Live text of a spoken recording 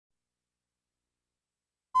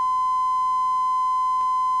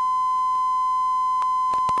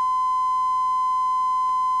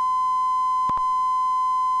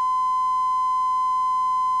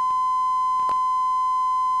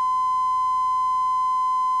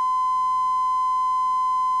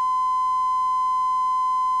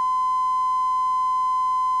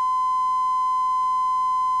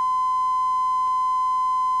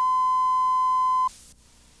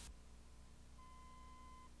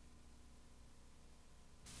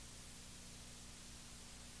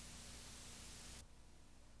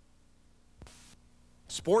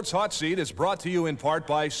Sports Hot Seat is brought to you in part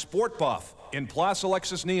by Sport Buff in Place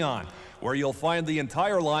Alexis Neon, where you'll find the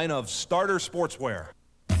entire line of starter sportswear.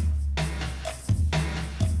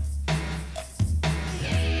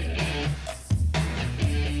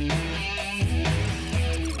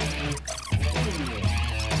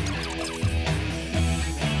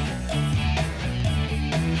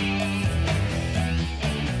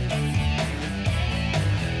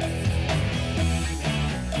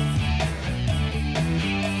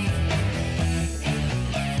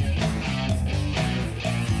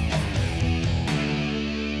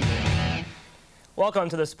 Welcome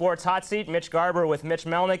to the Sports Hot Seat. Mitch Garber with Mitch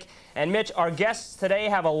Melnick. And Mitch, our guests today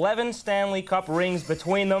have 11 Stanley Cup rings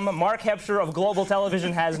between them. Mark Hebscher of Global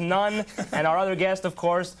Television has none. And our other guest, of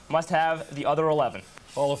course, must have the other 11.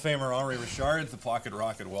 Hall of Famer Henri Richard, the Pocket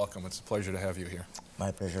Rocket, welcome. It's a pleasure to have you here.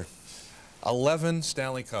 My pleasure. 11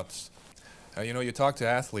 Stanley Cups. You know, you talk to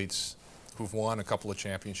athletes who've won a couple of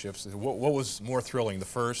championships. What was more thrilling, the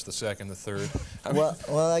first, the second, the third? I mean,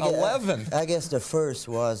 well, 11. I guess the first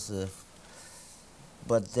was...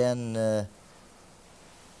 but then the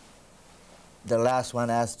last one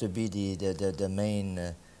has to be the main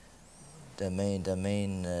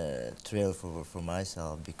thrill for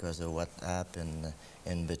myself because of what happened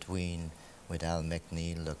in between with Al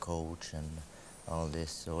McNeil, the coach, and all this.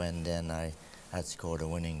 So and then I had scored a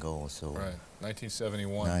winning goal. So right,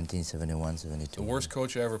 1971. 1971, 72. The worst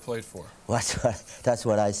coach I ever played for. That's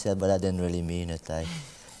what I said, but I didn't really mean it. I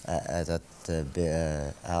thought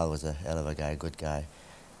Al was a hell of a guy, good guy,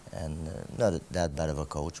 and not that bad of a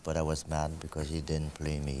coach, but I was mad because he didn't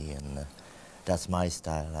play me, and that's my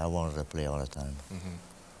style. I wanted to play all the time.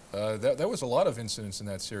 Mm-hmm. There was a lot of incidents in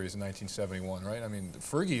that series in 1971, right? I mean,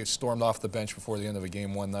 Fergie stormed off the bench before the end of a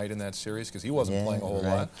game one night in that series because he wasn't playing a whole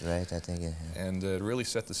lot. Right, I think. Yeah. And it really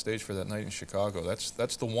set the stage for that night in Chicago.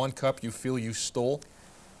 That's the one cup you feel you stole?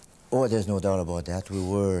 Oh, there's no doubt about that. We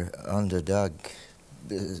were underdog.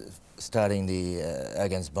 Starting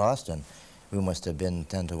against Boston, we must have been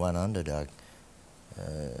 10-1 underdog.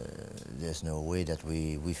 There's no way that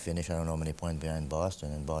we finished, I don't know how many points behind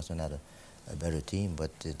Boston, and Boston had a better team, but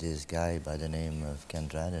this guy by the name of Ken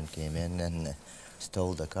Dryden came in and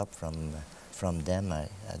stole the cup from them, I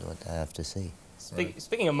have to say.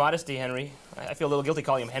 Speaking of modesty, Henry, I feel a little guilty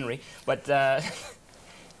calling him Henry, but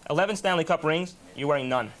 11 Stanley Cup rings, you're wearing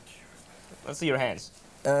none. Let's see your hands.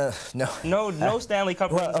 No. No Stanley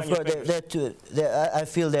Cup rings on your fingers. I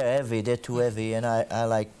feel they're heavy. They're too heavy, and I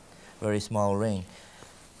like very small ring.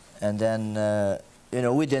 And then you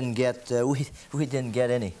know, we didn't get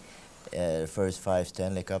any first 5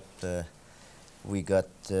 Stanley Cup. We got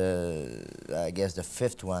I guess the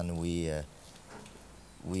 5th one. We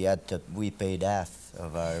paid half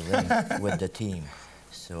of our ring with the team.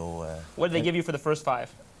 So what did they give you for the first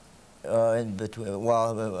 5? In between,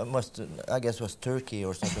 well, I guess it was turkey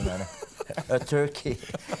or something like that. A turkey.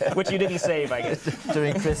 Which you didn't save, I guess.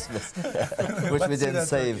 During Christmas, which we didn't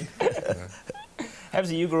save.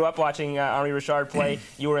 Hebscher, you grew up watching Henri Richard play.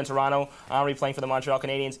 You were in Toronto. Henri playing for the Montreal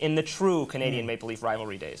Canadiens in the true Canadian Maple Leaf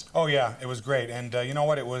rivalry days. Oh, yeah, it was great. And you know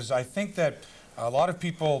what it was? I think that a lot of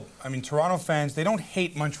people, I mean, Toronto fans, they don't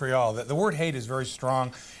hate Montreal. The word hate is very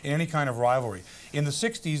strong in any kind of rivalry. In the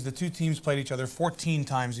 60s, the two teams played each other 14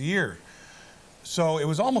 times a year. So it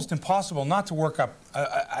was almost impossible not to work up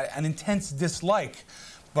an intense dislike.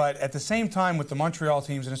 But at the same time, with the Montreal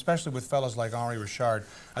teams, and especially with fellas like Henri Richard,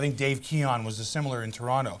 I think Dave Keon was similar in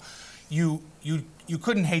Toronto, you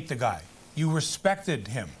couldn't hate the guy. You respected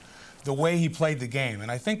him, the way he played the game. And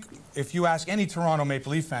I think if you ask any Toronto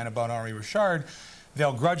Maple Leaf fan about Henri Richard,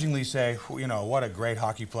 they'll grudgingly say, you know, what a great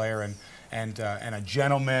hockey player and a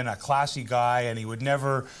gentleman, a classy guy, and he would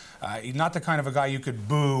never, he's not the kind of a guy you could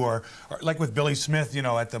boo, or like with Billy Smith, you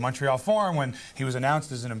know, at the Montreal Forum when he was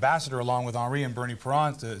announced as an ambassador along with Henri and Bernie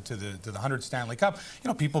Perron to the 100th Stanley Cup. You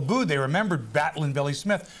know, people booed. They remembered battling Billy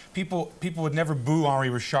Smith. People would never boo Henri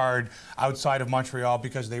Richard outside of Montreal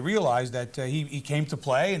because they realized that he came to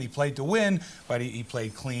play and he played to win, but he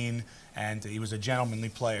played clean and he was a gentlemanly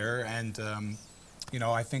player, and you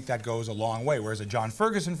know, I think that goes a long way. Whereas a John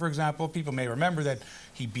Ferguson, for example, people may remember that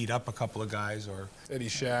he beat up a couple of guys, or Eddie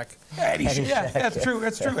Shack. Eddie Shack. Yeah, that's true.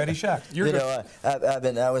 That's true. Eddie Shack. You know,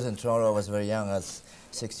 I was in Toronto. I was very young. I was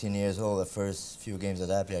 16 years old. The first few games that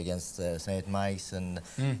I played against St. Mike's and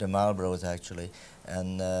the Marlboros, actually,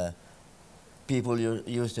 and people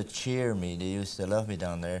used to cheer me. They used to love me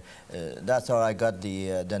down there. That's how I got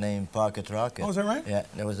the name Pocket Rocket. Oh, is that right? Yeah,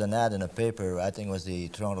 there was an ad in a paper. I think it was the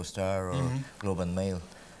Toronto Star or Globe and Mail,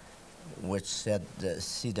 which said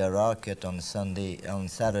see the Rocket on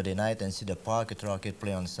Saturday night and see the Pocket Rocket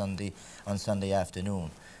play on Sunday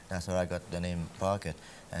afternoon. That's how I got the name Pocket.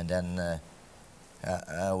 And then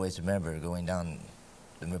I always remember going down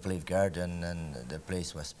the Maple Leaf Garden, and the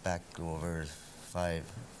place was packed over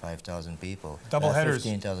 5,000 people. Double headers.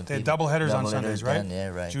 15,000 They had people. double headers on Sundays, right? Then, yeah,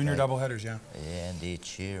 right. Junior right. double headers, yeah. Yeah, and they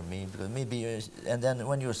cheer me because maybe. And then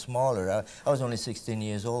when you're smaller, I was only 16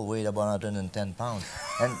 years old, weighed about 110 pounds,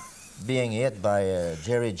 and being hit by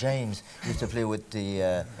Jerry James, used to play with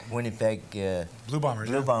the Winnipeg Blue Bombers.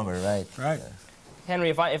 Blue Bomber, right? Right.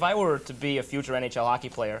 Henry, if I were to be a future NHL hockey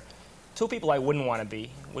player, two people I wouldn't want to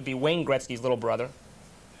be would be Wayne Gretzky's little brother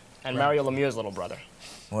and Mario Lemieux's little brother.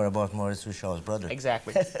 What about Maurice Richard's brother?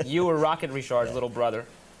 Exactly. You were Rocket Richard's little brother,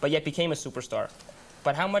 but yet became a superstar.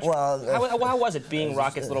 But how much? How was it being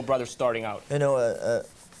Rocket's little brother starting out? You know,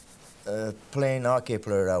 playing hockey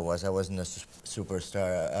player I wasn't a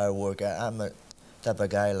superstar. I'm a type of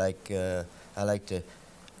guy like I like to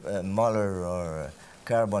Muller or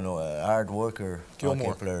Carbon, hard worker, Gilmore.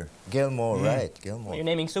 hockey player. Gilmore, right? Gilmore. Well, you're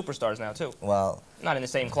naming superstars now too. Well, Not in the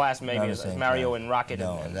same class, maybe as Mario and Rocket.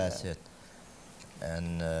 No, and that's it.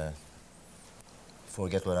 And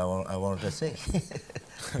forget what I wanted to say.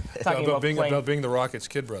 Talking about about being the Rockets'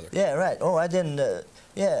 kid brother. Yeah, right. Oh, I didn't.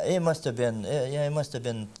 Yeah, it must have been. Yeah, it must have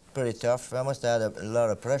been pretty tough. I must have had a lot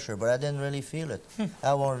of pressure, but I didn't really feel it.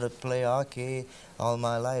 I wanted to play hockey all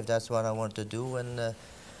my life. That's what I wanted to do. And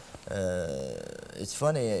it's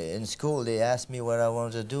funny. In school, they asked me what I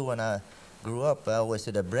wanted to do when I grew up. I always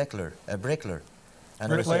said a bricklayer. A bricklayer. I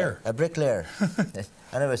never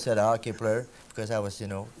said a hockey player because I was, you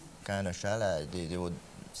know, kind of shy. They would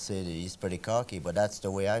say that he's pretty cocky, but that's the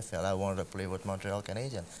way I felt. I wanted to play with Montreal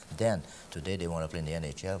Canadiens. Then, today they want to play in the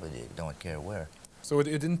NHL, but they don't care where. So it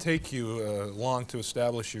didn't take you long to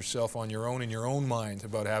establish yourself on your own, in your own mind,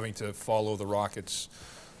 about having to follow the Rockets'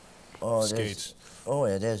 skates. Oh,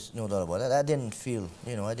 yeah, there's no doubt about that. I didn't feel,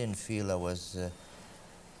 you know, I didn't feel I was,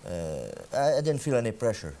 I didn't feel any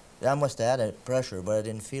pressure. I must have had a pressure, but I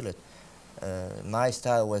didn't feel it. My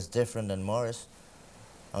style was different than Morris.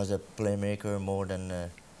 I was a playmaker more than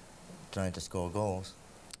trying to score goals.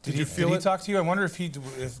 Did he talk to you? I wonder if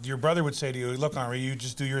your brother would say to you, "Look, Henri, you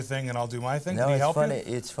just do your thing and I'll do my thing." No, Did he it's help funny.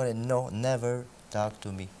 you? It's funny. No, never talked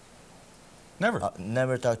to me. Never.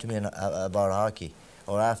 Never talked to me about hockey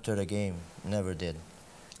or after the game. Never did.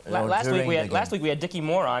 Last week we had Dickie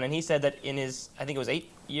Moore on, and he said that in his, I think it was 8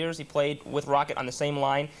 years he played with Rocket on the same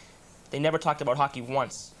line, they never talked about hockey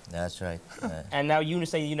once. That's right. And now you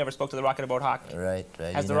say you never spoke to the Rocket about hockey. Right.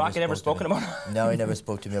 Has the Rocket ever spoken about hockey? No, he never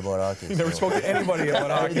spoke to me about hockey. He never spoke to anybody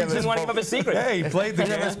about hockey. He didn't want to give up a secret. Hey, he played the He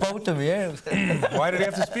never game. spoke to me. Yeah. Why did he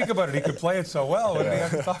have to speak about it? He could play it so well. What did he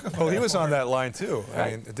have to talk about? Well, he was on that line too. I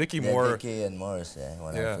mean, Dickie Moore. Dickie and Morris,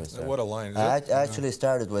 when I first started. What a line. I actually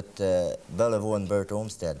started with Bellevue and Bert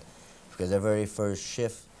Olmsted because the very first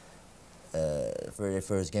shift, very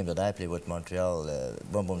first game that I played with Montreal,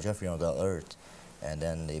 Bum Bum Jeffrion got hurt, and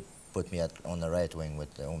then they put me on the right wing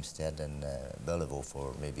with Olmsted and Bellevue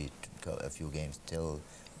for maybe a few games till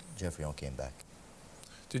Jeffrion came back.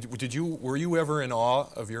 Were you ever in awe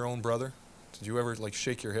of your own brother? Did you ever like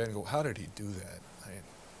shake your head and go, "How did he do that?"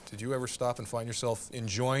 Did you ever stop and find yourself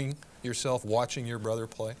enjoying yourself watching your brother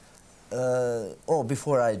play?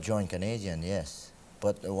 Before I joined Canadian, yes.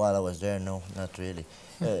 But while I was there, no, not really.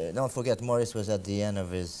 Don't forget, Morris was at the end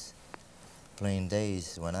of his playing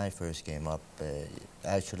days when I first came up.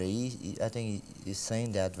 Actually, I think he's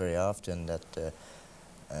saying that very often that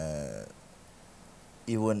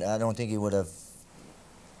he wouldn't. I don't think he would have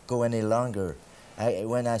go any longer.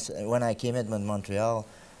 When I came in with Montreal,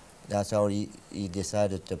 that's how he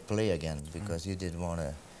decided to play again because he didn't want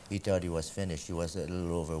to. He thought he was finished. He was a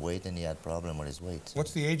little overweight and he had a problem with his weight. So.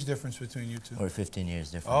 What's the age difference between you two? We're 15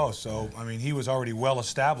 years different. Oh, so, I mean, he was already well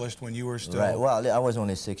established when you were still... Right. Well, I was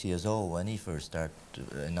only 6 years old when he first started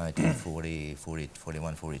in 1940,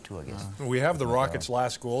 41, 42, I guess. We have the Rockets'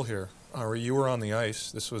 last goal here. You were on the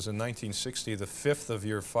ice. This was in 1960, the 5th of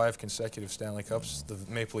your 5 consecutive Stanley Cups. The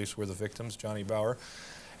Maple Leafs were the victims, Johnny Bauer.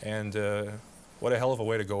 And what a hell of a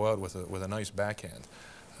way to go out with a nice backhand.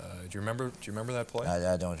 Do you remember that play?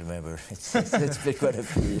 I don't remember. It's been quite a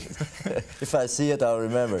few years. If I see it, I'll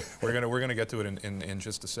remember. We're gonna get to it in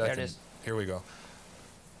just a second. There it is. Here we go.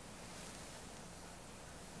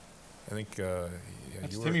 I think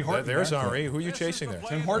Timmy Horton. There's Henri. Who are you chasing there?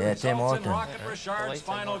 Tim Horton. Yeah, Tim Horton. Rocket Richard's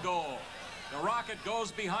final goal. The Rocket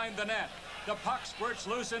goes behind the net. The puck squirts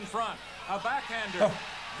loose in front. A backhander.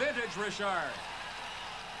 Vintage Richard.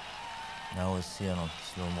 Now we'll see it on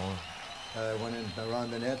slow-mo. Went in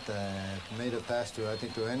around the net, made a pass to, I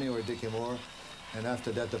think, to Henri or Dickie Moore, And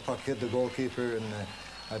after that, the puck hit the goalkeeper, and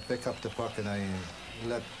I pick up the puck and I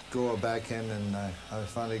let go of backhand, and I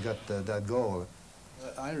finally got that goal.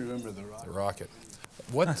 I remember the Rocket. The Rocket.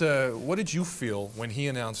 What did you feel when he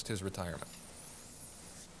announced his retirement?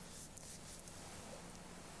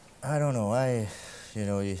 I don't know. I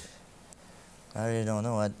really don't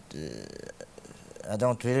know. I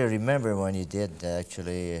don't really remember when he did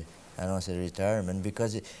actually announce his retirement,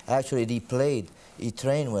 because actually he played, he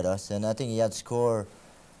trained with us, and I think he had scored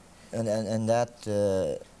in that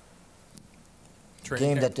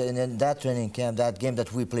game in that training camp, that game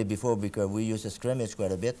that we played before, because we used to scrimmage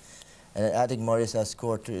quite a bit, and I think Maurice has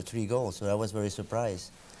scored three goals. So I was very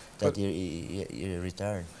surprised that he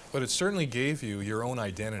retired. But it certainly gave you your own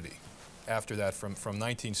identity after that, from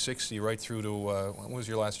 1960 right through to, when was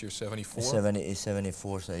your last year, 74?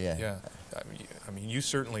 74, so yeah. Yeah, I mean,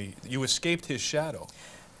 you escaped his shadow.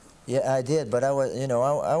 Yeah, I did, but I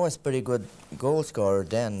was pretty good goal scorer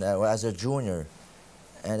then as a junior.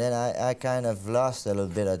 And then I kind of lost a little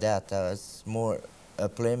bit of that. I was more a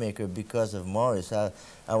playmaker because of Maurice. I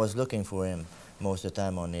was looking for him most of the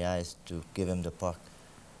time on the ice to give him the puck.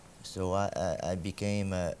 So I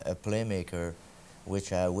became a playmaker,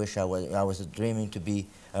 which I wish I was dreaming to be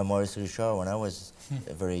a Maurice Richard when I was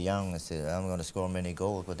very young. I said, I'm going to score many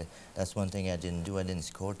goals, but that's one thing I didn't do. I didn't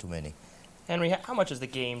score too many. Henry, how much has the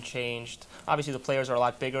game changed? Obviously, the players are a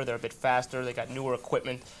lot bigger. They're a bit faster. They got newer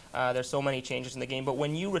equipment. There's so many changes in the game. But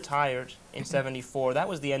when you retired in '74, that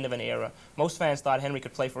was the end of an era. Most fans thought Henry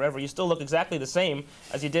could play forever. You still look exactly the same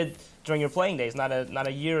as you did during your playing days. Not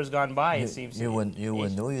a year has gone by, it seems. You wouldn't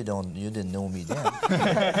know. You didn't know me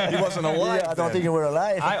then. He wasn't alive. I don't think you were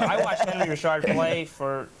alive. I watched Henri Richard play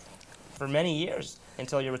for many years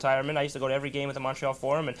until your retirement. I used to go to every game at the Montreal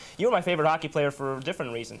Forum, and you were my favorite hockey player for a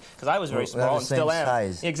different reason, because I was very small and still am.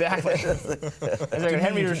 Size. Exactly.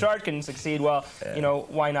 Henri Richard can succeed, well,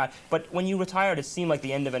 why not? But when you retired, it seemed like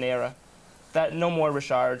the end of an era. That no more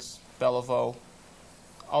Richards, Beliveau,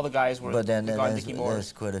 all the guys were But then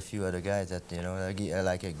there's quite a few other guys that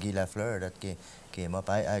like Guy Lafleur that came up.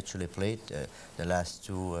 I actually played the last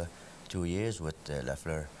two years with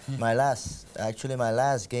Lafleur. My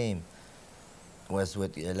last game was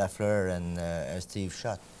with Lafleur and Steve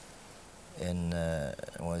Schott in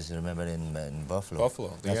Buffalo.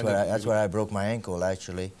 Buffalo. That's where I broke my ankle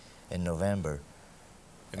actually in November.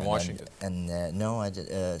 In Washington. No, I did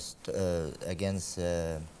against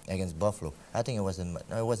Buffalo. I think it was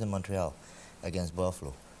in Montreal against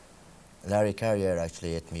Buffalo. Larry Carrier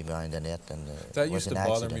actually hit me behind the net, and that used to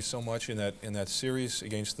bother me so much in that series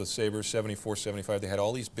against the Sabres, 74-75. They had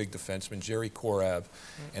all these big defensemen, Jerry Korab,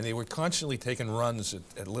 and they were constantly taking runs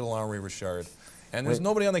at little Henri Richard, and there's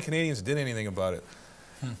nobody on the Canadiens that did anything about it.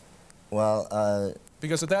 Well,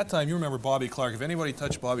 because at that time, you remember Bobby Clark. If anybody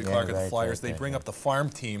touched Bobby Clark at the Flyers, they'd bring up the farm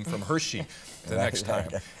team from Hershey the next time.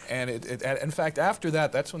 And in fact, after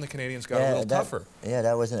that, that's when the Canadiens got a little tougher. Yeah,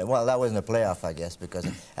 that wasn't a playoff, I guess, because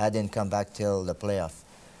I didn't come back till the playoff.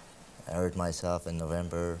 I hurt myself in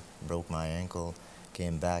November, broke my ankle,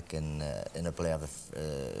 came back in the playoff,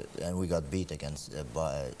 and we got beat against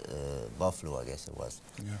Buffalo, I guess it was.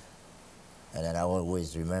 Yeah. And then I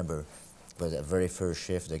always remember, but the very first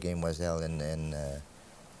shift, the game was held in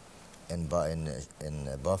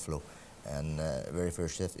Buffalo, and very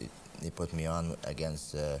first shift, he put me on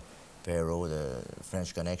against Perrault, the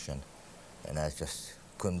French Connection, and I just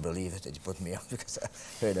couldn't believe it that he put me on, because I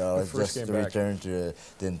was just returned to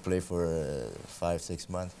didn't play for 5-6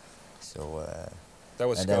 months, so that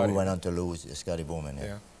was and Scotty. then we went on to lose Scotty Bowman.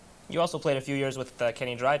 Yeah. You also played a few years with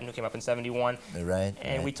Kenny Dryden, who came up in '71. Right.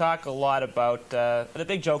 And we talk a lot about, the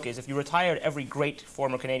big joke is, if you retired every great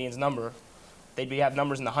former Canadiens number, they'd have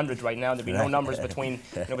numbers in the hundreds right now. There'd be no numbers between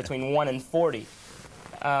 1 and 40.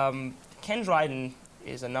 Ken Dryden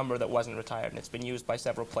is a number that wasn't retired, and it's been used by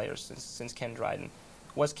several players since Ken Dryden.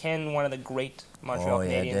 Was Ken one of the great Montreal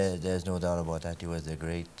Canadiens? Yeah, there's no doubt about that. He was a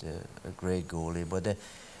great goalie, but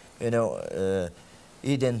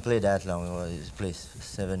he didn't play that long. He played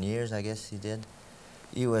 7 years, I guess he did.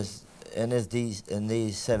 He was in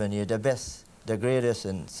these 7 years the greatest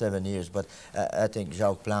in 7 years. But I think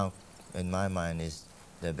Jacques Plante, in my mind, is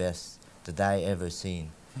the best that I ever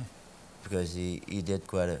seen, because he did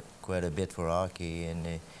quite a bit for hockey,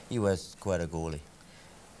 and he was quite a goalie,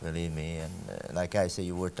 believe me. And like I say,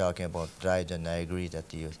 you were talking about Dryden. I agree that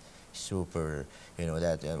he was super.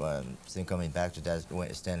 Then coming back to that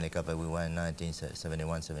Stanley Cup that we won in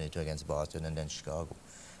 1971-72 against Boston and then Chicago.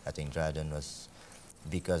 I think Dryden was,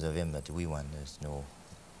 because of him that we won. There's no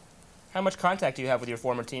How much contact do you have with your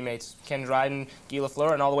former teammates, Ken Dryden, Guy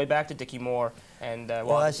Lafleur, and all the way back to Dickie Moore and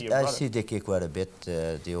Well, I your brother? see Dickie quite a bit,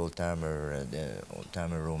 the old-timer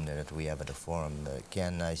room there that we have at the Forum.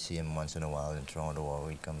 Ken, I see him once in a while in Toronto or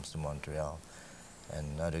he comes to Montreal.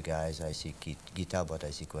 And other guys, I see Guy Talbot,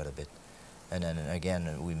 I see quite a bit. And then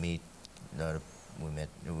again, we meet a lot of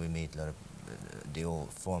the old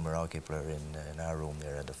former hockey player in our room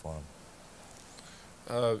there at the Forum.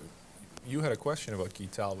 You had a question about Guy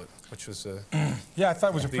Talbot, which was yeah, I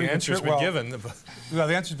thought it was a pretty the answer's good been given. Well,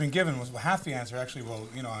 the answer's been given. Was half the answer actually? Well,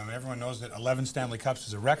 you know, I mean, everyone knows that 11 Stanley Cups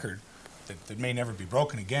is a record that may never be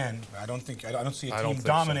broken again. I don't see a team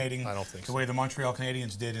dominating the way the Montreal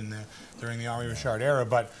Canadiens did during the Henri Richard era,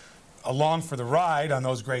 but. Along for the ride on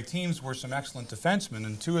those great teams were some excellent defensemen,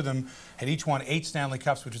 and two of them had each won 8 Stanley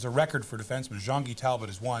Cups, which is a record for defensemen. Jean-Guy Talbot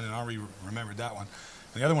is one, and Henri remembered that one.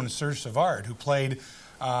 And the other one is Serge Savard, who played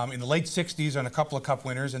in the late 60s on a couple of Cup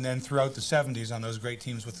winners, and then throughout the 70s on those great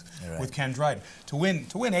teams with Ken Dryden. To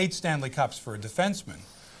win 8 Stanley Cups for a defenseman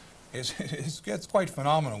it's quite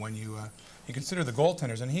phenomenal when you consider the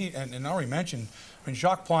goaltenders. And Henri mentioned, I mean,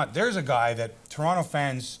 Jacques Plante. There's a guy that Toronto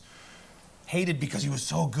fans hated because he was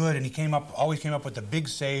so good, and he always came up with the big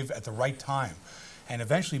save at the right time, and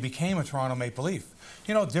eventually became a Toronto Maple Leaf.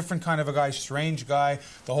 You know, different kind of a guy, strange guy.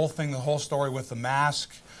 The whole story with the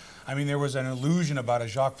mask. I mean, there was an illusion about a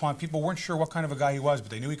Jacques Plante. People weren't sure what kind of a guy he was, but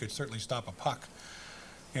they knew he could certainly stop a puck.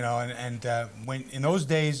 You know, when in those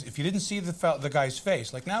days, if you didn't see the guy's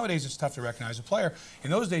face, like nowadays it's tough to recognize a player.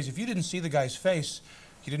 In those days, if you didn't see the guy's face,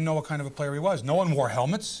 you didn't know what kind of a player he was. No one wore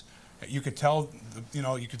helmets. You could tell, you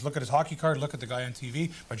know, you could look at his hockey card, look at the guy on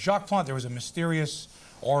TV. But Jacques Plante, there was a mysterious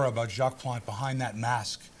aura about Jacques Plante behind that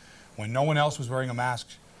mask. When no one else was wearing a mask,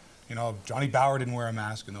 you know, Johnny Bauer didn't wear a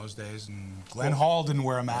mask in those days, and Glenn Hall didn't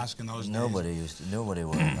wear a mask in those days. Nobody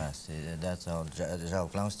wore a mask. That's how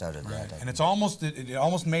Jacques Plante started that. And it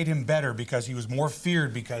almost made him better because he was more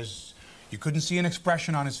feared because you couldn't see an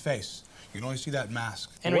expression on his face. You can only see that mask.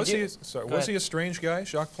 And was he a strange guy,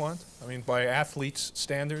 Jacques Plante? I mean, by athletes'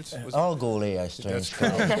 standards? All goalies are strange.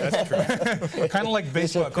 That's true. Kind of like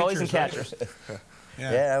baseball goalies and catchers.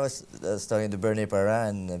 Yeah, I was talking to Bernie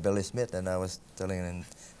Parent and Billy Smith, and I was telling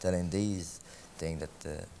these things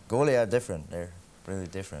that goalies are different. They're really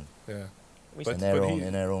different. Yeah. In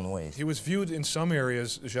their own ways. He was viewed in some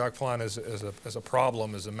areas, Jacques Plante, as a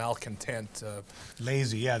problem, as a malcontent.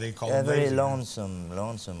 Lazy, yeah, they call him lazy. Very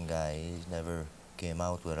lonesome guy. He never came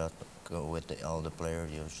out with all the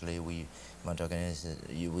players. Usually, we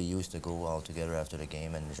used to go all together after the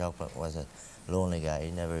game, and Jacques Plante was a lonely guy.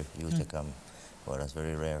 He never used to come with us,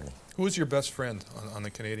 very rarely. Who was your best friend on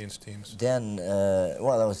the Canadiens teams? Then,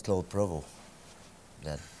 well, that was Claude Provost,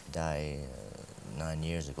 that died 9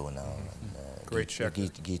 years ago now. Great check.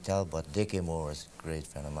 Guy Talbot, Dickie Moore was a great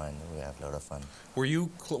friend of mine. We have a lot of fun. Were you?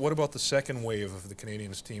 What about the second wave of the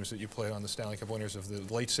Canadiens teams that you played on, the Stanley Cup winners of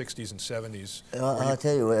the late '60s and '70s? I'll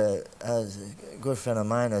tell you, as a good friend of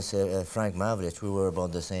mine, as Frank Mavlich, we were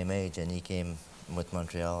about the same age, and he came with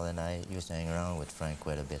Montreal, and I used to hang around with Frank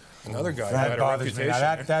quite a bit. Another guy who that had a bothers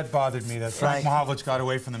reputation. me. That bothered me. That Frank Mavlich got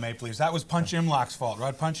away from the Maple Leafs. That was Punch Imlach's fault.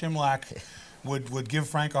 Rod Punch Imlach would give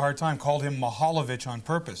Frank a hard time, called him Mahalovich on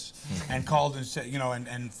purpose, and called and said, you know,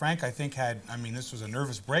 and Frank, I think, this was a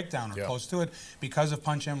nervous breakdown or close to it because of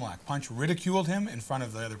Punch Imlach. Punch ridiculed him in front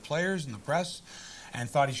of the other players and the press, and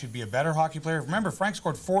thought he should be a better hockey player. Remember, Frank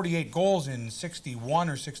scored 48 goals in '61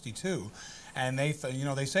 or '62. And they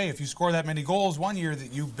say if you score that many goals one year,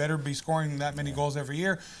 that you better be scoring that many goals every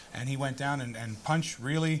year. And he went down, and Punch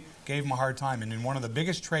really gave him a hard time. And in one of the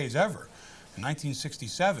biggest trades ever, in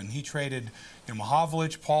 1967, he traded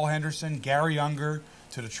Mahovlich, Paul Henderson, Gary Unger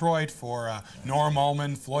to Detroit for Norm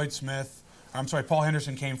Ullman, Floyd Smith. I'm sorry, Paul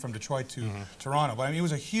Henderson came from Detroit to Toronto. But I mean, it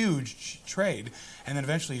was a huge trade. And then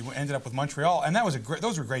eventually he ended up with Montreal. And that was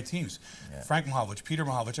those were great teams. Yeah. Frank Mahovlich, Peter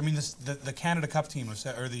Mahovlich. I mean, the Canada Cup team,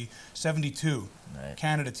 or the '72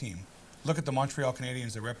 Canada team. Look at the Montreal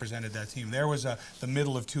Canadiens that represented that team. There was the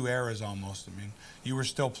middle of two eras almost. I mean, you were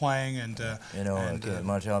still playing, and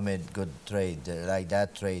Montreal made good trade, like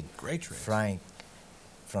that trade. Great trade. Frank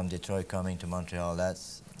from Detroit coming to Montreal.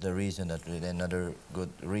 That's the reason another good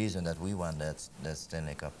reason that we won that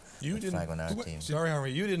Stanley Cup. You didn't. Frank on our team. Sorry,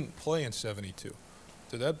 Henri, you didn't play in '72.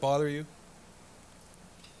 Did that bother you?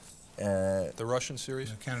 The Russian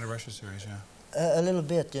series. The Canada-Russia series, yeah. A little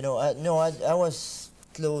bit, you know. I was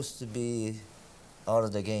close to be out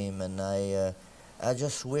of the game, and I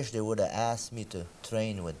just wish they would have asked me to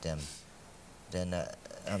train with them. Then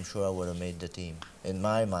I'm sure I would have made the team. In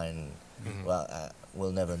my mind, well,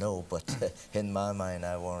 we'll never know, but in my mind,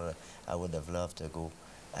 I would have loved to go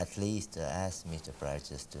at least ask me to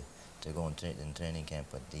practice to go in training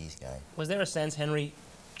camp with these guys. Was there a sense, Henry,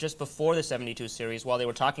 just before the 72 series, while they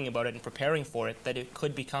were talking about it and preparing for it, that it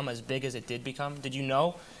could become as big as it did become? Did you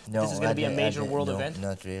know this is going to be a major world event?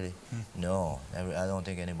 Not really. No, I don't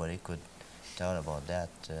think anybody could thought about that.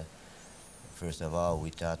 First of all, we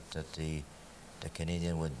thought that the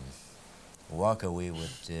Canadian would walk away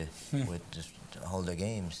with just all the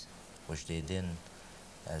games, which they didn't,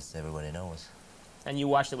 as everybody knows. And you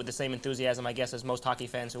watched it with the same enthusiasm, I guess, as most hockey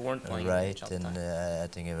fans who weren't playing. Right, and I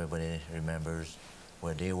think everybody remembers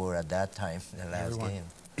where they were at that time, the last game.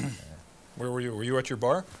 Where were you? Were you at your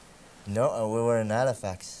bar? No, we were in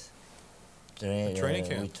Halifax. Training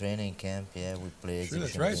camp. We training camp, yeah. We played. Sure,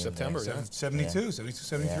 that's right. September, yeah. 72,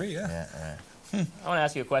 73, yeah. I want to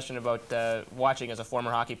ask you a question about watching as a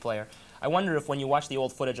former hockey player. I wonder if when you watch the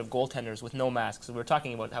old footage of goaltenders with no masks, we were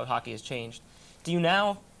talking about how hockey has changed, do you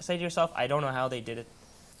now say to yourself, I don't know how they did it?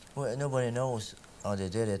 Well, nobody knows how they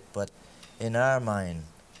did it, but in our mind,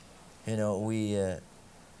 you know,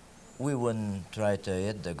 we wouldn't try to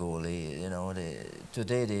hit the goalie. You know,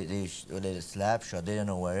 today they slap shot. They don't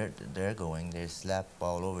know where they're going. They slap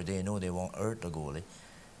all over. They know they won't hurt the goalie.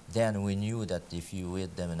 Then we knew that if you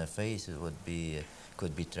hit them in the face, it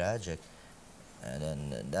could be tragic. And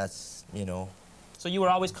then that's, you know. So you were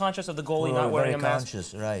always conscious of the goalie not wearing a mask? Very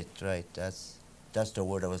conscious, right. That's the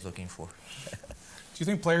word I was looking for. Do you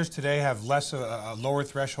think players today have less a lower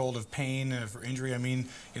threshold of pain for injury? I mean,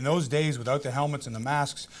 in those days, without the helmets and the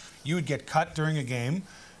masks, you would get cut during a game,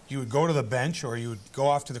 you would go to the bench, or you would go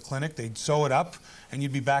off to the clinic, they'd sew it up, and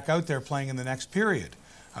you'd be back out there playing in the next period.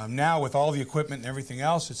 Now, with all the equipment and everything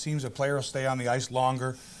else, it seems a player will stay on the ice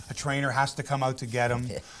longer. A trainer has to come out to get him.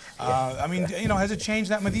 I mean, you know, has it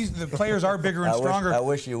changed that? The players are bigger and stronger. I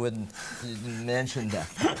wish you wouldn't mention that.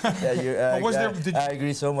 I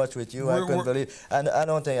agree so much with you. I couldn't believe. And I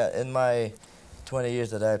don't think in my 20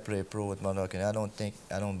 years that I played pro with Mount I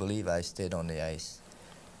don't believe I stayed on the ice.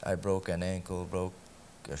 I broke an ankle, broke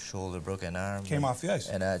a shoulder, broke an arm. Came off the ice.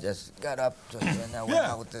 And I just got up and I went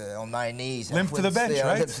out on my knees. Limp to the bench,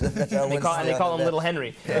 right? They call him Little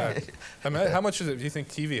Henry. Yeah. I mean, how much do you think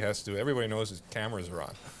TV has to do? Everybody knows his cameras are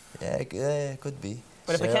on. Yeah, it could be.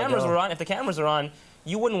 But if the cameras are on,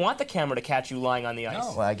 you wouldn't want the camera to catch you lying on the ice.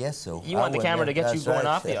 No. Well, I guess so. You want the camera to get you going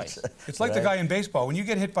off the ice. It's like the guy in baseball. When you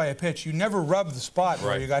get hit by a pitch, you never rub the spot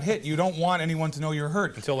where you got hit. You don't want anyone to know you're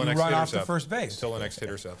hurt. Until the next run hitter's off to up. first base. Until the next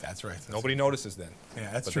hitter's up. That's right. Nobody notices then. Yeah,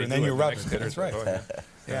 that's But true. And they then do you it. rub The it. next hitter's That's right. up. Oh,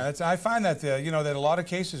 yeah, I find that you know, that a lot of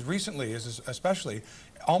cases recently, especially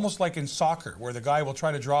almost like in soccer, where the guy will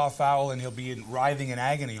try to draw a foul and he'll be writhing in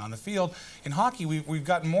agony on the field. In hockey, we've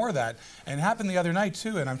gotten more of that, and it happened the other night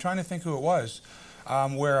too. And I'm trying to think who it was,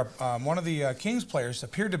 where one of the Kings players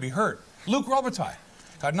appeared to be hurt. Luc Robitaille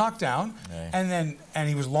got knocked down, and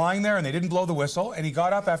he was lying there, and they didn't blow the whistle, and he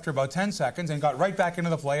got up after about 10 seconds and got right back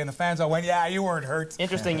into the play, and the fans all went, "Yeah, you weren't hurt.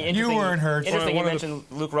 Interesting. You weren't hurt." Interesting you mentioned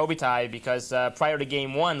Luc Robitaille, because prior to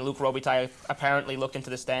Game 1, Luc Robitaille apparently looked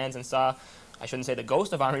into the stands and saw, I shouldn't say the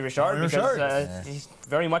ghost of Henri Richard, because he's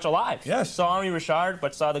very much alive. Yes. Saw Henri Richard,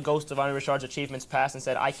 but saw the ghost of Henri Richard's achievements pass and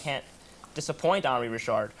said, I can't disappoint Henri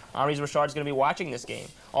Richard. Henri Richard's going to be watching this game.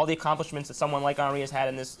 All the accomplishments that someone like Henri has had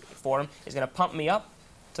in this forum is going to pump me up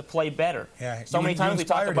to play better. Yeah, so many times we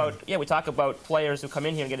talk about players who come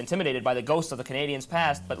in here and get intimidated by the ghosts of the Canadians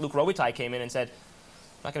past, but Luc Robitaille came in and said,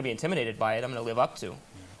 I'm not going to be intimidated by it, I'm going to live up to.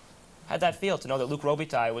 How'd that feel to know that Luc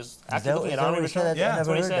Robitaille was actually looking at Henri Richard? Yeah, that's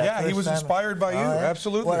what he said. Yeah, he was inspired by you,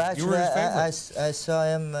 absolutely. Well, actually, you were his favorite. I saw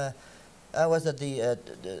him, I was at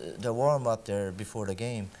the warm-up there before the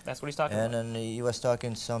game. That's what he's talking about. And then he was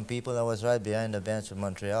talking to some people. I was right behind the bench of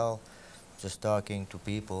Montreal, just talking to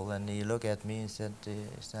people, and he looked at me and said,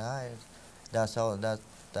 hi, that's all, that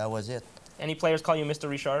was it. Any players call you Mr.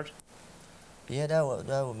 Richard? Yeah,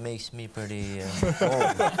 that makes me pretty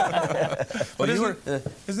old. But isn't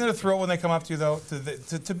it a thrill when they come up to you, though,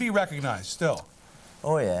 to be recognized still?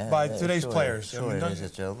 Oh, yeah. By today's players. Sure, it is a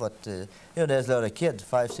thrill. But, you know, there's a lot of kids,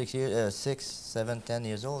 5, 6 years, 6, 7, 10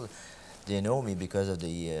 years old. They know me because of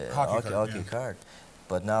the hockey card.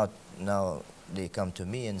 But now they come to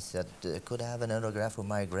me and said, could I have an autograph with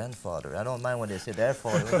my grandfather? I don't mind when they say their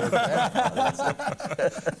father.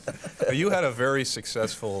 You had a very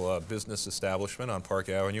successful business establishment on Park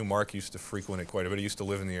Avenue. Mark used to frequent it quite a bit. He used to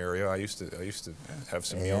live in the area. I used to have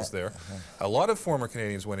some meals there. A lot of former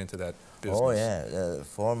Canadians went into that business. Oh, yeah.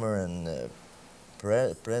 Former and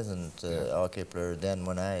present hockey player. Then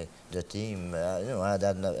when the team, you know, I had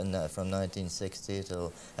that from 1960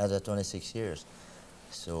 to I had that 26 years.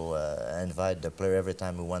 So I invited the player every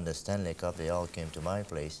time we won the Stanley Cup. They all came to my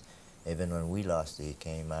place. Even when we lost, they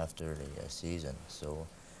came after the season. So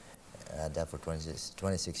I had that for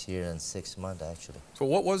 26 years and 6 months, actually. So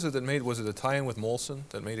what was it that made, was it a tie-in with Molson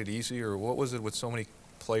that made it easy, or what was it with so many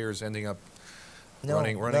players ending up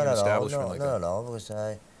running an establishment like that? Not at all, because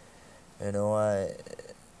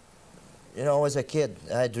you know, as a kid,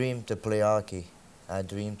 I dreamed to play hockey. I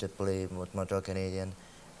dreamed to play with Montreal Canadiens.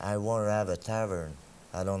 I wanted to have a tavern.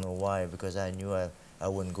 I don't know why, because I knew I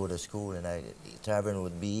wouldn't go to school, and tavern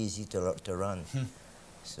would be easy to run.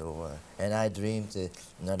 So, and I dreamed,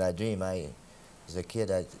 as a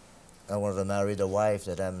kid, I wanted to marry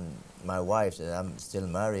my wife that I'm still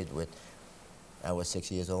married with. I was 6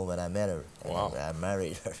 years old when I met her. Wow. And I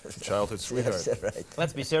married her. Childhood sweetheart. Yes, right.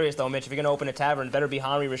 Let's be serious, though, Mitch. If you're going to open a tavern, it better be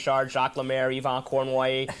Henri, Richard, Jacques Lemaire, Yvan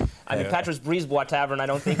Cournoyer. I mean, Patrice Brisebois Tavern, I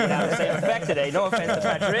don't think would have the same effect today. No offense to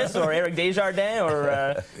Patrice or Eric Desjardins or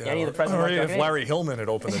any of the presidents. Or if Larry Hillman had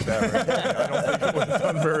opened the tavern, I don't think it would have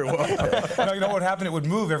done very well. No, you know what happened? It would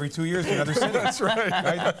move every 2 years to another city. That's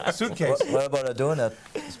right. Suitcase. What about a donut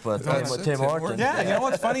spot? With Tim Hortons. Yeah, you know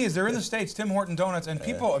what's funny is they're in the States, Tim Horton Donuts, and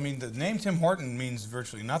people, I mean, the name Tim Horton means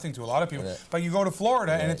virtually nothing to a lot of people, but you go to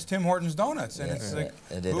Florida and it's Tim Hortons Donuts, and it's like...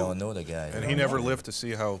 And they don't know the guy. And he never lived to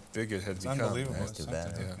see how big it had It's become. unbelievable. That's too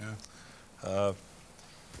bad.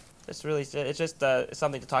 It's just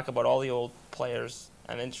something to talk about all the old players.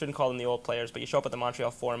 I mean, shouldn't call them the old players, but you show up at the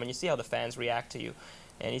Montreal Forum and you see how the fans react to you,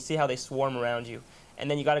 and you see how they swarm around you. And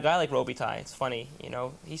then you got a guy like Robitaille. It's funny, you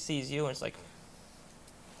know, he sees you and it's like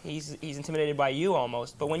he's intimidated by you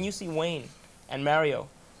almost. But when you see Wayne and Mario,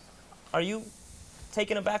 are you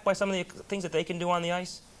taken aback by some of the things that they can do on the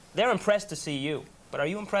ice? They're impressed to see you, but are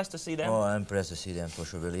you impressed to see them? Oh, I'm impressed to see them for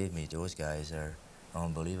sure. Believe me, those guys are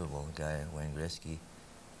unbelievable. Wayne Gretzky,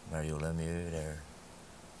 Mario Lemieux, they're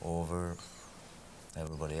over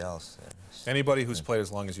everybody else. Anybody who's played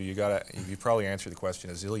as long as you probably answered the question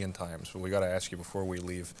a zillion times, but we got to ask you before we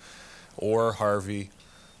leave. Orr, Harvey,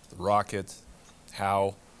 the Rocket,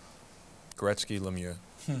 Howe, Gretzky, Lemieux.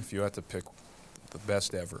 If you had to pick the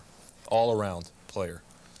best ever, all-around player.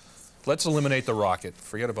 Let's eliminate the Rocket.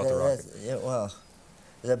 Forget about the Rocket. Yeah, well,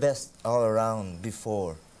 the best all-around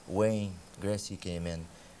before Wayne Gretzky came in,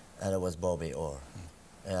 and it was Bobby Orr.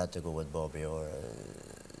 I had to go with Bobby Orr.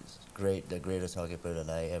 The greatest hockey player that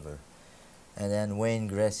I ever. And then Wayne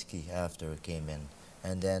Gretzky after came in,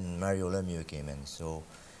 and then Mario Lemieux came in. So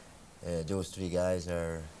those three guys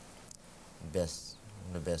are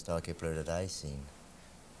the best hockey player that I've seen.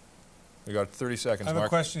 We got 30 seconds, I have Mark. a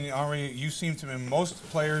question, Henri. You seem to be, most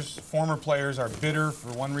players, former players, are bitter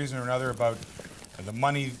for one reason or another about the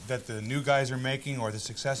money that the new guys are making or the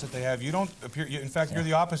success that they have. You don't appear, in fact, you're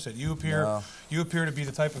the opposite. You appear to be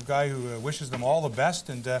the type of guy who wishes them all the best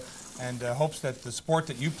and hopes that the sport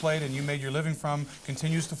that you played and you made your living from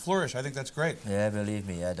continues to flourish. I think that's great. Yeah, believe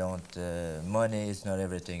me, I don't. Money is not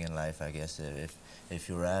everything in life, I guess. If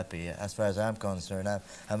you're happy, as far as I'm concerned,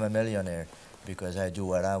 I'm a millionaire because I do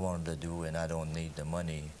what I want to do and I don't need the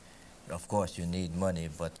money. Of course, you need money,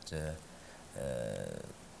 but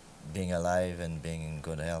being alive and being in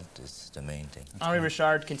good health is the main thing. Henri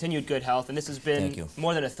Richard, continued good health, and this has been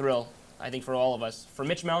more than a thrill, I think, for all of us. For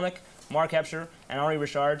Mitch Melnick, Mark Hebscher, and Henri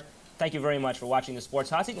Richard, thank you very much for watching the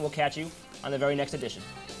Sports Hot Seat, and we'll catch you on the very next edition.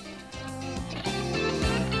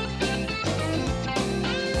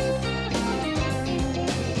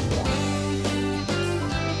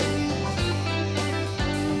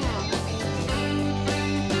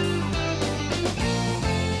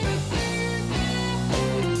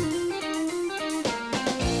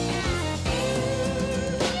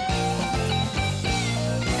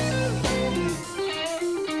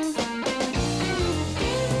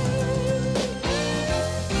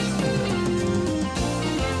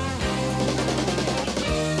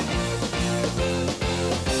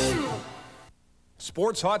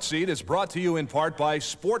 Sports Hot Seat is brought to you in part by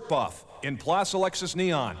Sport Buff in Place Alexis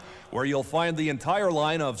Neon, where you'll find the entire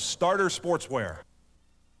line of starter sportswear.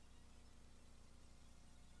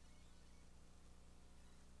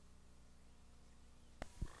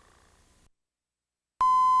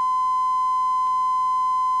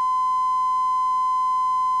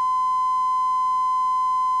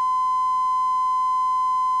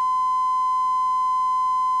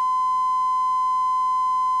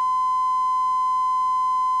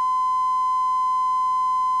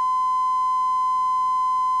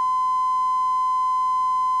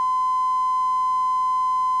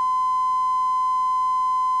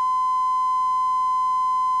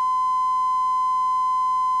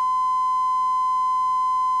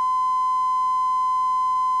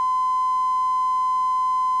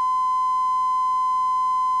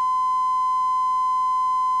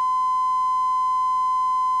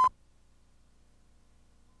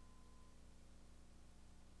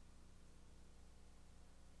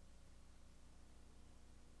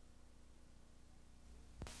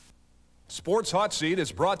 Sports Hot Seat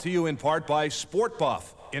is brought to you in part by Sport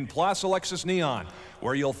Buff in Place Alexis Neon,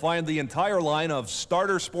 where you'll find the entire line of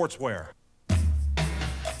starter sportswear.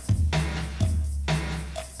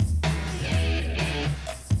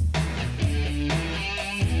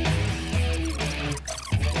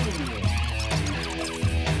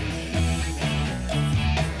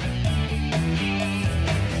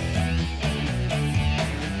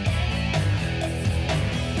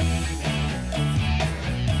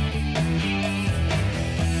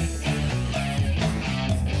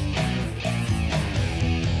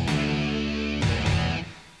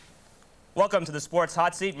 Welcome to the Sports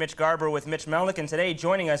Hot Seat. Mitch Garber with Mitch Melnick, and today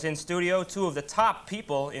joining us in studio, two of the top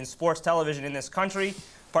people in sports television in this country,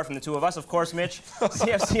 apart from the two of us, of course, Mitch,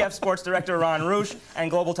 CFCF Sports Director Ron Reusch, and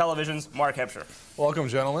Global Television's Mark Hebscher. Welcome,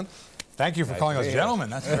 gentlemen. Thank you for calling us gentlemen.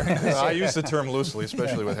 That's very nice. I use the term loosely,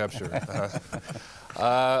 especially with Hebscher.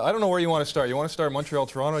 I don't know where you want to start. You want to start Montreal,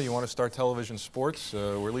 Toronto? You want to start television sports?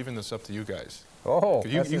 We're leaving this up to you guys. Oh,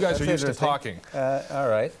 you guys are used to talking. All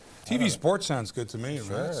right. TV sports sounds good to me.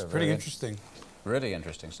 Sure, right? It's pretty interesting. Really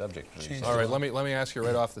interesting subject. All right, let me ask you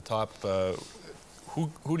right off the top,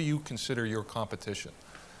 who do you consider your competition?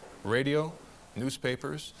 Radio,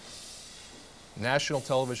 newspapers, national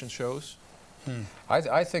television shows?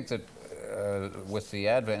 I think that with the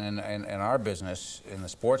advent in our business, in the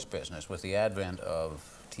sports business, with the advent of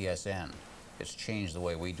TSN, it's changed the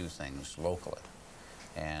way we do things locally.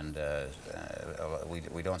 And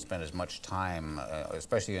we don't spend as much time,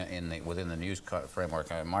 especially within the news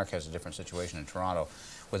framework. Mark has a different situation in Toronto.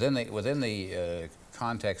 Within the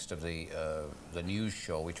context of the news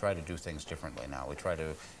show, we try to do things differently now. We try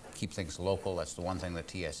to keep things local. That's the one thing that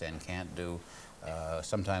TSN can't do.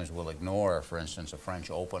 Sometimes we'll ignore, for instance, a French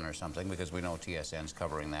Open or something because we know TSN's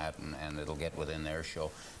covering that and it'll get within their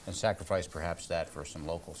show, and sacrifice perhaps that for some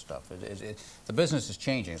local stuff. The business is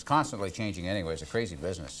changing. It's constantly changing anyway. It's a crazy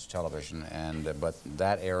business, television, and but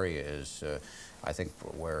that area is, I think,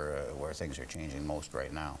 where things are changing most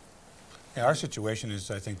right now. Yeah, our situation is,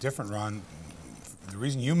 I think, different, Ron. The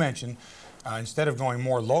reason you mentioned, instead of going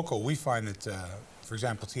more local, we find that, for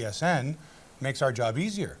example, TSN makes our job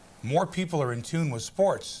easier. More people are in tune with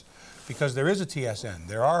sports because there is a TSN.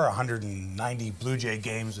 There are 190 Blue Jay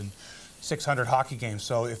games and 600 hockey games.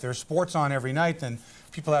 So if there's sports on every night, then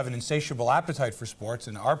people have an insatiable appetite for sports.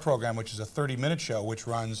 And our program, which is a 30-minute show, which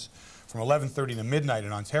runs from 11:30 to midnight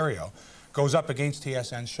in Ontario, goes up against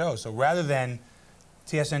TSN's show. So rather than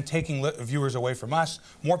TSN taking viewers away from us,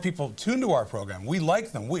 more people tune to our program. We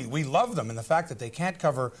like them. We love them. And the fact that they can't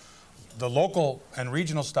cover the local and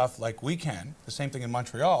regional stuff like we can, the same thing in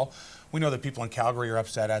Montreal, we know that people in Calgary are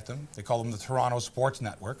upset at them. They call them the Toronto Sports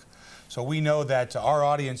Network. So we know that our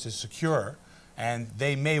audience is secure and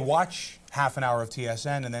they may watch half an hour of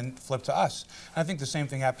TSN and then flip to us. And I think the same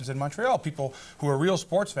thing happens in Montreal. People who are real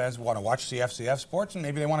sports fans want to watch CFCF sports and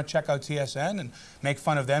maybe they want to check out TSN and make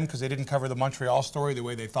fun of them because they didn't cover the Montreal story the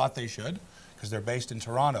way they thought they should, because they're based in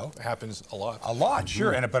Toronto. It happens a lot. A lot,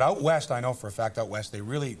 sure. But out west, I know for a fact out west, they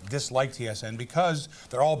really dislike TSN because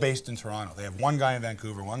they're all based in Toronto. They have one guy in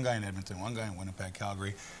Vancouver, one guy in Edmonton, one guy in Winnipeg,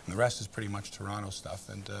 Calgary, and the rest is pretty much Toronto stuff.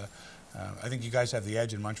 And I think you guys have the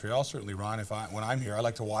edge in Montreal, certainly, Ron. When I'm here, I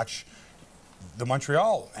like to watch the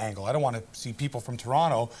Montreal angle. I don't want to see people from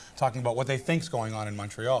Toronto talking about what they think's going on in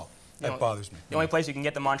Montreal. That bothers me. The only place you can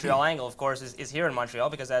get the Montreal angle, of course, is here in Montreal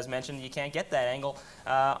because, as mentioned, you can't get that angle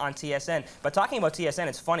on TSN. But talking about TSN,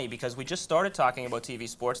 it's funny because we just started talking about TV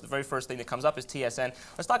sports. The very first thing that comes up is TSN.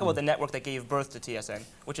 Let's talk about the network that gave birth to TSN,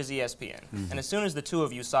 which is ESPN. And as soon as the two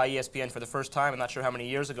of you saw ESPN for the first time, I'm not sure how many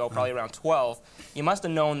years ago, probably around 12, you must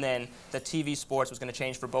have known then that TV sports was going to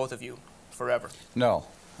change for both of you forever. No.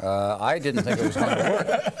 I didn't think it was going to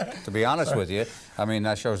work, to be honest with you. I mean,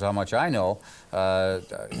 that shows how much I know.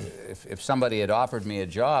 If somebody had offered me a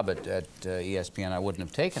job at ESPN, I wouldn't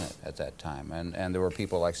have taken it at that time. And there were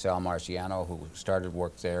people like Sal Marciano who started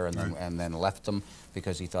work there and then left them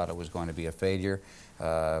because he thought it was going to be a failure.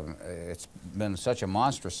 It's been such a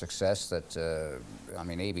monstrous success that, I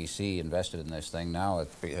mean, ABC invested in this thing. Now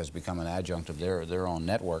it has become an adjunct of their own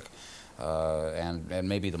network. And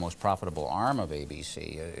maybe the most profitable arm of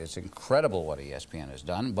ABC. It's incredible what ESPN has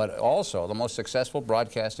done, but also the most successful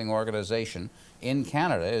broadcasting organization in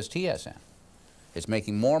Canada is TSN. It's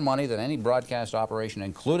making more money than any broadcast operation,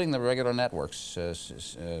 including the regular networks,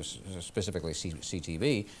 specifically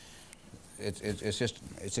CTV.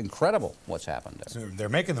 It's incredible what's happened there. So they're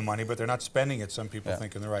making the money, but they're not spending it, some people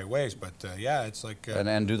think, in the right ways. But yeah, it's like...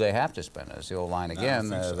 and do they have to spend it? It's the old line again.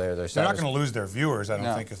 So. They're not going to lose their viewers, I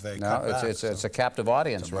don't think, if they cut back. It's a captive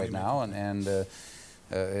audience right now, and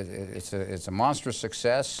It's a monstrous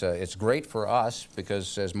success. It's great for us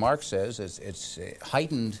because, as Mark says, it's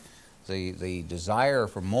heightened the desire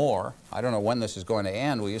for more. I don't know when this is going to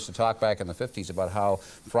end. We used to talk back in the 50s about how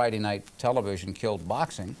Friday night television killed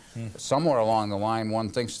boxing. Somewhere along the line, one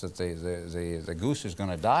thinks that the goose is going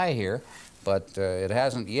to die here, but it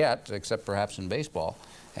hasn't yet, except perhaps in baseball.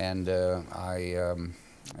 And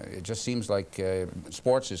it just seems like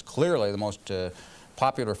sports is clearly the most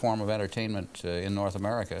popular form of entertainment in North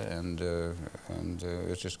America, and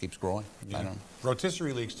it just keeps growing. Yeah. I don't know.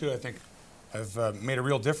 Rotisserie leagues too, I think, have made a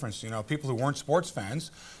real difference. You know, people who weren't sports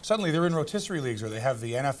fans, suddenly they're in rotisserie leagues, or they have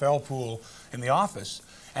the NFL pool in the office,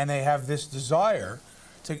 and they have this desire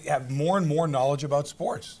to have more and more knowledge about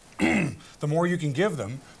sports. The more you can give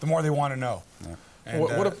them, the more they want to know. Yeah.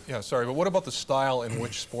 And, sorry, but what about the style in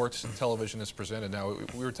which sports and television is presented now?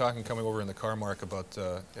 We were talking coming over in the car, Mark, about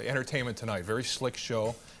Entertainment Tonight, very slick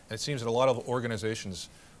show, and it seems that a lot of organizations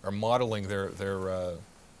are modeling their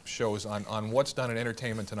shows on what's done in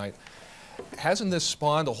Entertainment Tonight. Hasn't this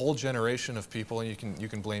spawned a whole generation of people, and you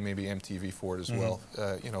can blame maybe MTV for it as well,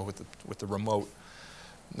 you know, with the remote,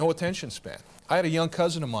 no attention span. I had a young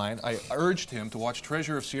cousin of mine. I urged him to watch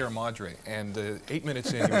Treasure of Sierra Madre, and 8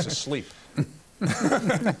 minutes in, he was asleep.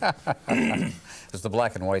 It's the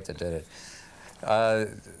black and white that did it.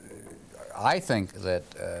 I think that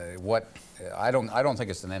I don't think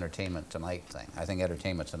it's an Entertainment Tonight thing. I think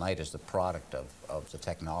Entertainment Tonight is the product of the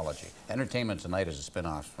technology. Entertainment Tonight is a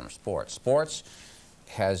spin-off from sports. Sports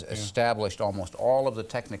has established almost all of the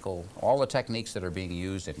techniques that are being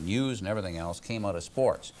used in news and everything else came out of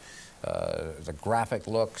sports. The graphic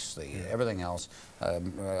looks, everything else.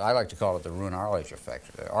 I like to call it the Roone Arledge effect.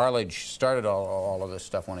 Arledge started all of this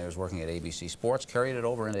stuff when he was working at ABC Sports, carried it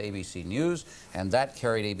over into ABC News, and that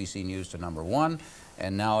carried ABC News to #1,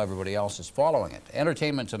 and now everybody else is following it.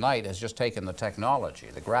 Entertainment Tonight has just taken the technology,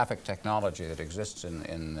 the graphic technology that exists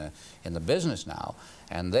in the business now,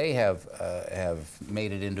 and they have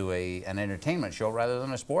made it into an entertainment show rather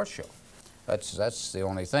than a sports show. That's the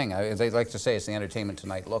only thing. They like to say it's the Entertainment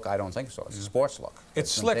Tonight look. I don't think so. It's a sports look.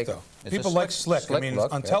 It's slick, though. People like slick. I mean,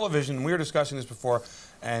 on television, we were discussing this before,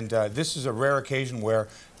 and this is a rare occasion where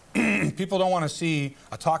people don't want to see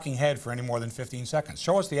a talking head for any more than 15 seconds.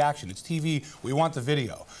 Show us the action. It's TV. We want the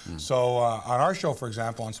video. So on our show, for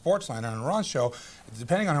example, on Sportsline, and on Ron's show,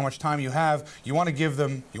 depending on how much time you have, you want to give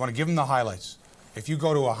them the highlights. If you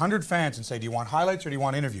go to 100 fans and say, do you want highlights or do you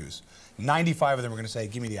want interviews? 95 of them are going to say,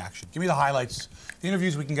 give me the action. Give me the highlights. The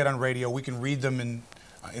interviews we can get on radio. We can read them in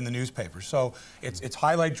the newspaper. So it's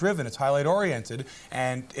highlight driven. It's highlight oriented.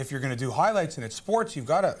 And if you're going to do highlights and it's sports, you've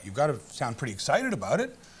got to sound pretty excited about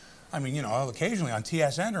it. I mean, you know, occasionally on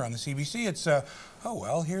TSN or on the CBC, it's oh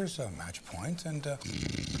well, here's a match point, and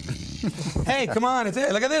hey, come on,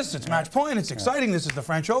 look at this. It's match point. It's exciting. This is the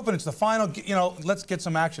French Open. It's the final. You know, let's get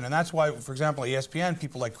some action. And that's why, for example, ESPN,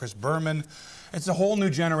 people like Chris Berman. It's a whole new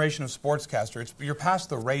generation of sportscaster. You're past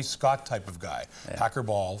the Ray Scott type of guy. Yeah. Packer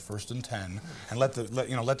ball, 1st and 10, and let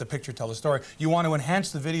the picture tell the story. You want to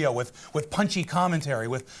enhance the video with punchy commentary,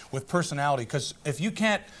 with personality. Because if you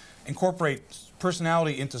can't incorporate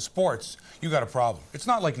personality into sports, you got a problem. It's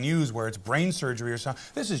not like news where it's brain surgery or something.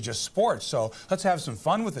 This is just sports, so let's have some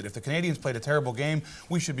fun with it. If the Canadians played a terrible game,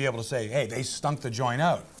 we should be able to say, hey, they stunk the joint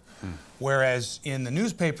out. Whereas in the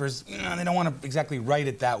newspapers, they don't want to exactly write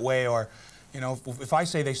it that way, or, you know, if I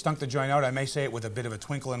say they stunk the joint out, I may say it with a bit of a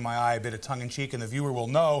twinkle in my eye, a bit of tongue-in-cheek, and the viewer will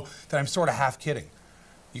know that I'm sort of half kidding.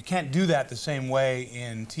 You can't do that the same way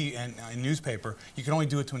in newspaper. You can only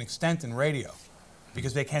do it to an extent in radio,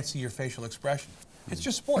 because they can't see your facial expression. It's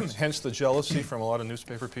just sports. Hence the jealousy from a lot of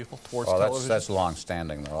newspaper people towards television. That's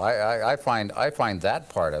long-standing, though. I find that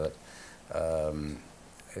part of it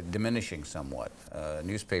diminishing somewhat.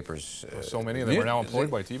 Newspapers. So many of them are now employed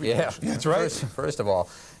by TV. Yeah, that's right. First of all,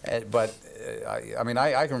 but I mean,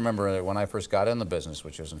 I can remember when I first got in the business,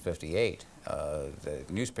 which was in ¡58. The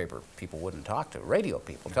newspaper people wouldn't talk to radio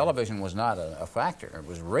people. Television was not a factor. It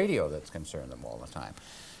was radio that concerned them all the time.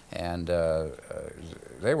 And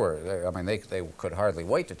they could hardly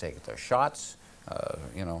wait to take their shots,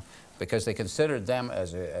 you know, because they considered them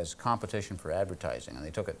as competition for advertising, and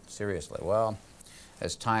they took it seriously. Well,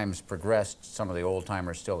 as times progressed, some of the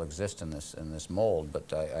old-timers still exist in this mold,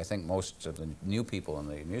 but I think most of the new people in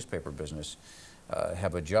the newspaper business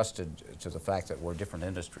have adjusted to the fact that we're different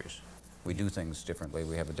industries. We do things differently.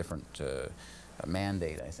 We have a different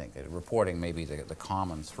mandate, I think. Reporting may be the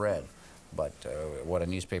common thread. But what a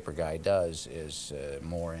newspaper guy does is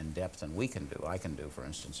more in-depth than we can do. I can do, for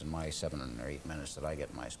instance, in my 7 or 8 minutes that I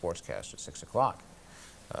get my sportscast at 6 o'clock.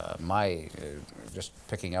 Just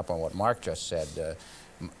picking up on what Mark just said,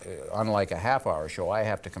 unlike a half-hour show, I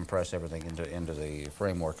have to compress everything into the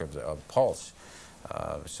framework of Pulse.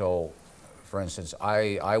 So, for instance,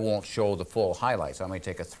 I won't show the full highlights. I may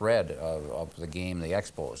take a thread of the game, the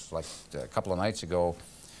Expos. Like a couple of nights ago,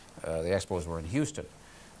 the Expos were in Houston,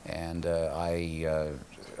 and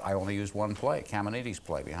I only used one play, Caminiti's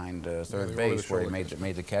play behind third base, where he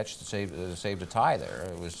made the catch to save the tie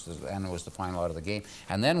there. It was the final out of the game,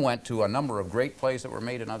 and then went to a number of great plays that were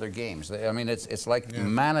made in other games. I mean, it's like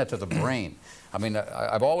manna to the brain. I mean,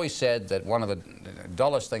 I've always said that one of the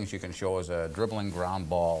dullest things you can show is a dribbling ground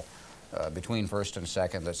ball between first and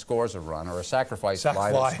second that scores a run, or a sacrifice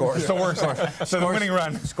fly that scores. The winning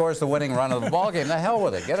run. Scores the winning run of the ball game. The hell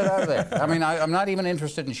with it. Get it out of there. I mean, I'm not even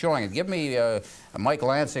interested in showing it. Give me Mike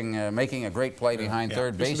Lansing making a great play behind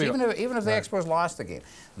third base, even if the Expos lost the game.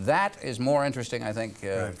 That is more interesting, I think,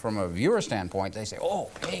 from a viewer standpoint. They say, oh,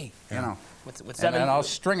 hey, you know. And I'll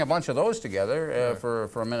string a bunch of those together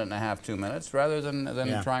for a minute and a half, 2 minutes, rather than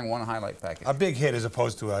trying one highlight package. A big hit as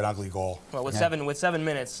opposed to an ugly goal. Well, with 7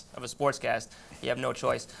 minutes of a sportscast, you have no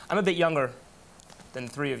choice. I'm a bit younger than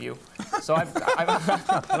the three of you, so and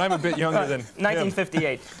I'm a bit younger than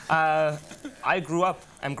 1958.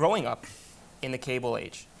 I'm growing up in the cable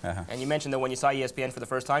age. And you mentioned that when you saw ESPN for the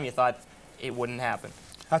first time, you thought it wouldn't happen.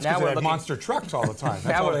 That's because they had monster trucks all the time.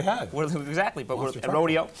 That's all they had. Exactly, but we're at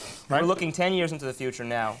Rodeo. We're looking 10 years into the future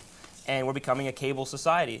now, and we're becoming a cable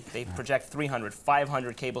society. They project 300,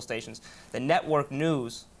 500 cable stations. The network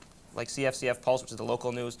news, like CFCF Pulse, which is the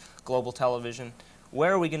local news, global television,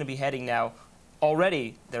 where are we going to be heading now?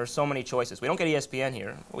 Already, there are so many choices. We don't get ESPN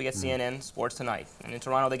here. We get CNN, Sports Tonight. And in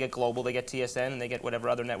Toronto, they get Global, they get TSN, and they get whatever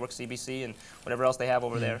other network, CBC, and whatever else they have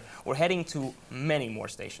over there. We're heading to many more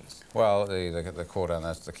stations. Well, the quote on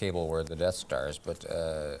that's the cable word, the Death Stars, but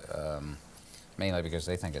mainly because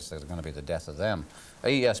they think it's going to be the death of them.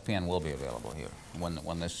 ESPN will be available here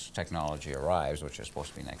when this technology arrives, which is supposed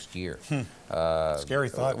to be next year. Scary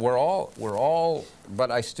thought. We're all, but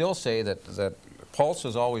I still say that Pulse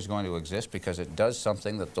is always going to exist because it does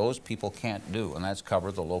something that those people can't do, and that's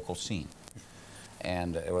cover the local scene.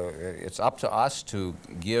 And it's up to us to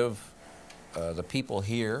give the people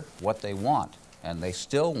here what they want, and they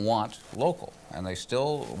still want local, and they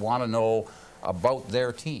still want to know about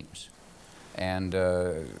their teams. And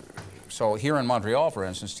so here in Montreal, for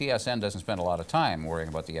instance, TSN doesn't spend a lot of time worrying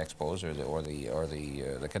about the Expos or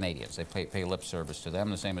the Canadians. They pay lip service to them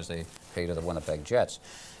the same as they pay to the Winnipeg Jets.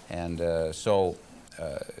 And so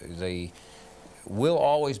they will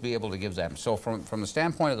always be able to give them. So from the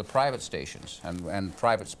standpoint of the private stations and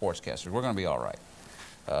private sportscasters, we're going to be all right.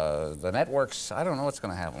 The networks, I don't know what's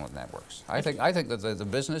going to happen with networks. I think that the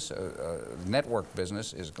business, network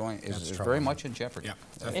business, is very much in jeopardy.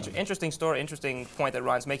 Yeah, interesting story, interesting point that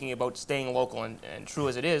Ron's making about staying local, and true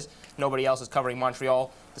as it is, nobody else is covering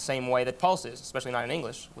Montreal the same way that Pulse is, especially not in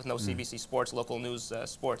English, with no CBC Sports, local news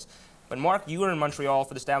sports. But Mark, you were in Montreal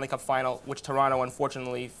for the Stanley Cup Final, which Toronto,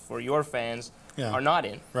 unfortunately for your fans, are not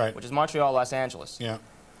in, which is Montreal, Los Angeles.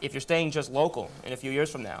 If you're staying just local in a few years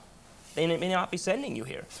from now, they may not be sending you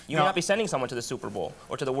here. You may not be sending someone to the Super Bowl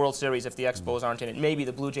or to the World Series if the Expos aren't in it. Maybe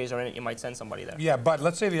the Blue Jays are in it, you might send somebody there. Yeah, but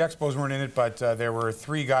let's say the Expos weren't in it, but there were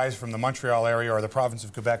 3 guys from the Montreal area or the province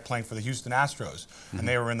of Quebec playing for the Houston Astros, and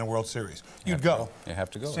they were in the World Series. You'd go. You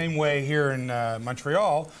have to go. Same way here in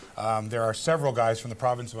Montreal, there are several guys from the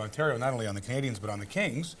province of Ontario, not only on the Canadians, but on the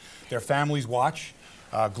Kings. Their families watch.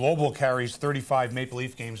 Global carries 35 Maple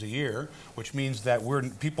Leaf games a year, which means that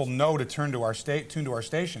people know to tune to our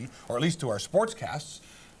station, or at least to our sportscasts,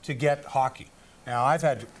 to get hockey. Now, I've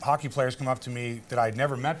had hockey players come up to me that I'd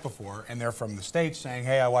never met before, and they're from the States saying,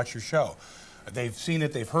 hey, I watch your show. They've seen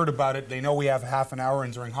it, they've heard about it, they know we have half an hour,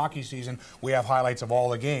 and during hockey season, we have highlights of all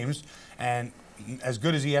the games. And as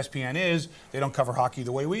good as ESPN is, they don't cover hockey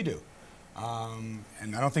the way we do.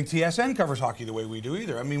 And I don't think TSN covers hockey the way we do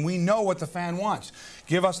either. I mean, we know what the fan wants.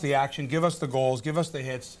 Give us the action, give us the goals, give us the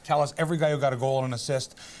hits, tell us every guy who got a goal and an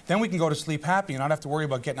assist. Then we can go to sleep happy and not have to worry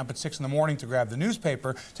about getting up at 6 in the morning to grab the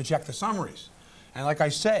newspaper to check the summaries. And like I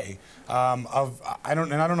say, I don't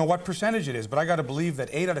know what percentage it is, but I got to believe that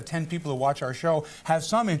 8 out of 10 people who watch our show have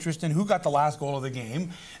some interest in who got the last goal of the game.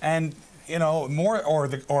 And you know, or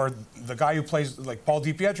the guy who plays, like Paul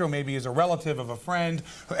DiPietro maybe, is a relative of a friend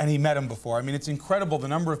and he met him before. I mean, it's incredible the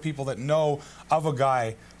number of people that know of a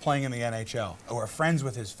guy playing in the NHL or are friends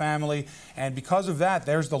with his family, and because of that,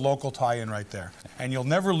 there's the local tie-in right there. And you'll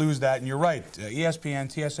never lose that, and you're right, ESPN,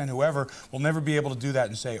 TSN, whoever, will never be able to do that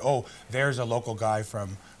and say, oh, there's a local guy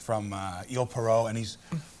from Ile Perot, and he's...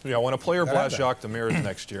 Yeah, when a player blasts Jacques Demers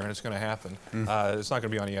next year, and it's going to happen, it's not going to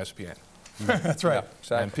be on ESPN. That's right. Yeah,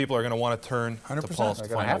 exactly. And people are going to want to turn the 100%. pulse to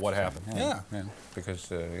They're gonna find out have what to. happened. Yeah.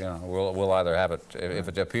 Because you know, we'll either have it, if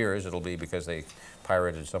it appears, it'll be because they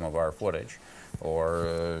pirated some of our footage,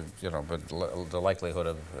 or you know, but the likelihood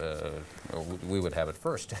of we would have it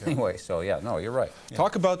first anyway. So yeah, no, you're right.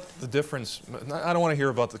 Talk about the difference. I don't want to hear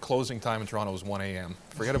about the closing time in Toronto was 1 a.m.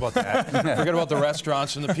 Forget about that. Forget about the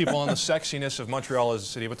restaurants and the people and the sexiness of Montreal as a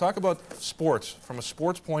city. But talk about sports from a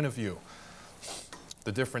sports point of view.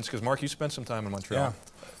 The difference, because Mark, you spent some time in Montreal. Yeah.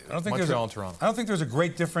 I don't think Montreal and Toronto. I don't think there's a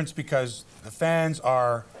great difference because the fans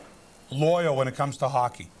are loyal when it comes to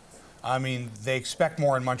hockey. I mean, they expect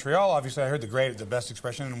more in Montreal. Obviously, I heard the best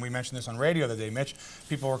expression, and we mentioned this on radio the other day, Mitch.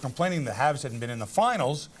 People were complaining the Habs hadn't been in the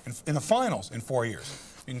finals in 4 years.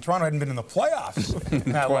 I mean, Toronto hadn't been in the playoffs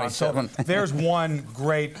in that long. So there's one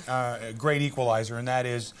great equalizer, and that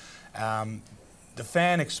is the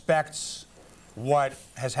fan expects what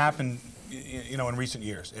has happened, you know, in recent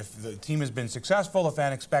years. If the team has been successful, the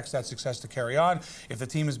fan expects that success to carry on. If the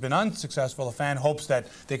team has been unsuccessful, the fan hopes that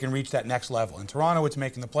they can reach that next level. In Toronto, it's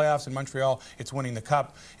making the playoffs. In Montreal, it's winning the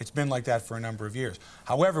cup. It's been like that for a number of years.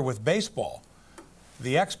 However, with baseball,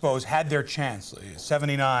 the Expos had their chance,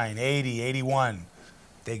 79, 80, 81.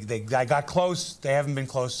 They got close. They haven't been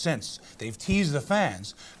close since. They've teased the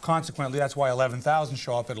fans. Consequently, that's why 11,000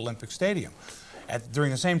 show up at Olympic Stadium.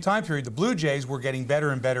 During the same time period, the Blue Jays were getting better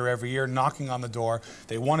and better every year, knocking on the door.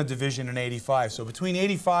 They won a division in '85. So between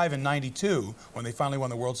 '85 and '92, when they finally won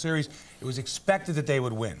the World Series, it was expected that they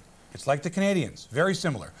would win. It's like the Canadians, very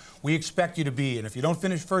similar. We expect you to be, and if you don't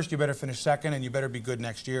finish first, you better finish second, and you better be good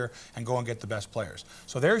next year and go and get the best players.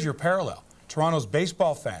 So there's your parallel. Toronto's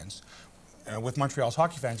baseball fans with Montreal's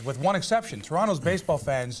hockey fans, with one exception. Toronto's baseball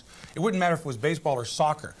fans, it wouldn't matter if it was baseball or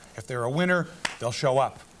soccer. If they're a winner, they'll show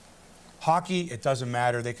up. Hockey, it doesn't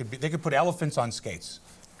matter. They could put elephants on skates,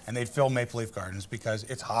 and they'd fill Maple Leaf Gardens because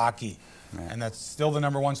it's hockey. Yeah. And that's still the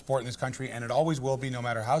 #1 sport in this country, and it always will be, no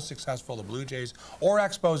matter how successful the Blue Jays or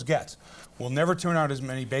Expos get. We'll never turn out as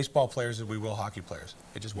many baseball players as we will hockey players.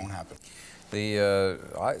 It just won't happen. There's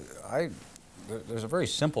a very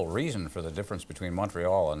simple reason for the difference between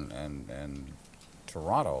Montreal and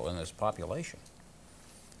Toronto in this population.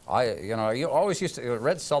 You always used to,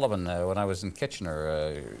 Red Sullivan, when I was in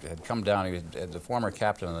Kitchener, had come down. He was the former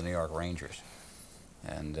captain of the New York Rangers.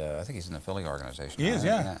 And I think he's in the Philly organization. He is,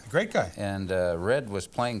 yeah. Great guy. And Red was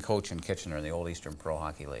playing coach in Kitchener in the old Eastern Pro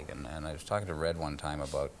Hockey League. And I was talking to Red one time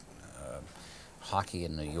about hockey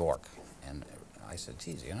in New York. And I said,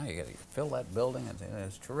 geez, you know, you got to fill that building. And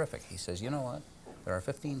it's terrific. He says, you know what? There are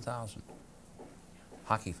 15,000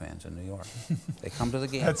 hockey fans in New York. They come to the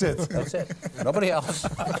game. That's it. That's it. Nobody else.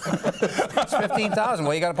 It's 15,000.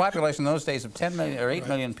 Well, you got a population in those days of 10 million or 8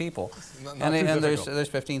 million people, and there's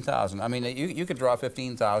 15,000. I mean, you could draw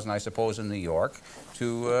 15,000, I suppose, in New York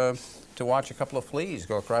to watch a couple of fleas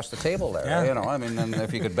go across the table there. Yeah. You know, I mean, and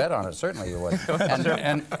if you could bet on it, certainly you would. But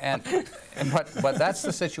that's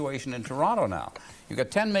the situation in Toronto now. You've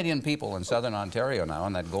got 10 million people in southern Ontario now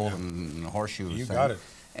in that golden horseshoe thing. You got it.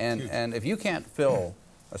 And if you can't fill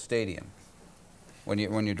a stadium, when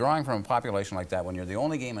you're drawing from a population like that, when you're the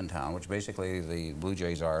only game in town, which basically the Blue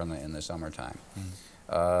Jays are in the summertime,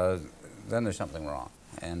 then there's something wrong.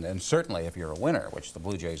 And certainly if you're a winner, which the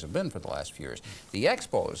Blue Jays have been for the last few years. The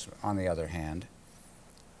Expos, on the other hand,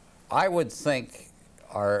 I would think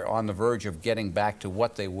are on the verge of getting back to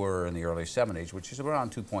what they were in the early 70s, which is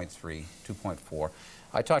around 2.3, 2.4.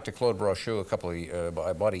 I talked to Claude Brochu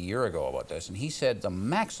about a year ago about this, and he said the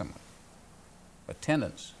maximum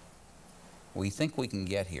attendance we think we can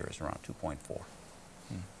get here is around 2.4.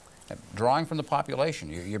 Drawing from the population,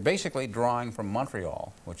 you're basically drawing from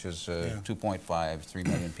Montreal, which is 2.5, 3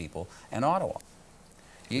 million people, and Ottawa.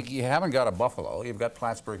 You haven't got a Buffalo. You've got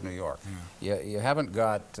Plattsburgh, New York. You haven't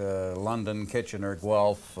got London, Kitchener,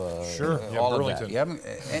 Guelph, all of that. You haven't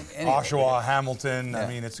Oshawa, Hamilton. I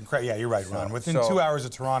mean, it's incredible. Yeah, you're right, Ron. Within 2 hours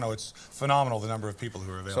of Toronto, it's phenomenal the number of people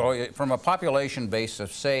who are available. So from a population base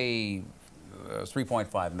of, say,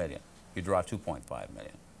 3.5 million, you draw 2.5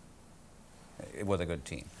 million. With a good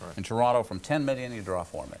team. Right. In Toronto, from 10 million, you draw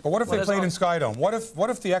 4 million. But what if they played in Skydome? What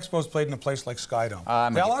if the Expos played in a place like Skydome?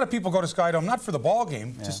 A lot of people go to Skydome not for the ball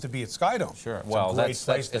game, just to be at Skydome. Sure. It's a great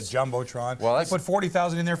place, the Jumbotron. Well, they put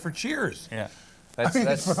 40,000 in there for cheers. Yeah.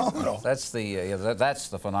 That's phenomenal. That's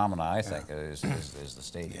the phenomena, I think, is the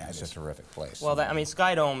stadium. Yeah, it's a terrific place. Well, I mean,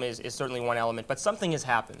 Skydome is certainly one element, but something has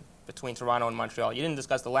happened between Toronto and Montreal. You didn't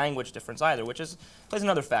discuss the language difference either, which plays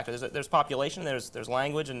another factor. There's population, there's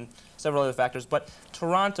language, and several other factors. But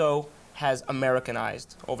Toronto has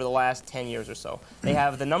Americanized over the last 10 years or so. They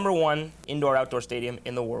have the #1 indoor-outdoor stadium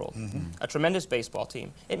in the world, a tremendous baseball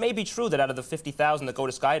team. It may be true that out of the 50,000 that go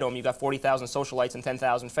to Skydome, you got 40,000 socialites and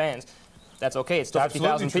 10,000 fans. That's okay. It's still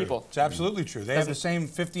 50,000 people. It's absolutely true. They have the same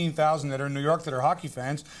 15,000 that are in New York that are hockey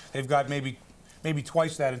fans. They've got maybe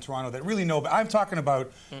twice that in Toronto that really know. But I'm talking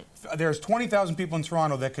about there's 20,000 people in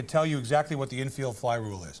Toronto that could tell you exactly what the infield fly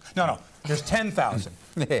rule is. No, there's 10,000.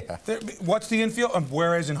 Yeah. What's the infield?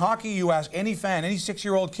 Whereas in hockey, you ask any fan, any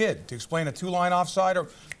 6-year-old kid to explain a 2-line offside, or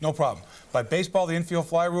no problem. But baseball, the infield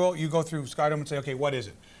fly rule, you go through Skydome and say, okay, what is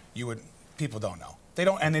it? People don't know. They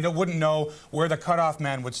wouldn't know where the cutoff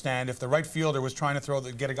man would stand if the right fielder was trying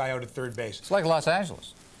to get a guy out at third base. It's like Los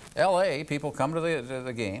Angeles. L.A., people come to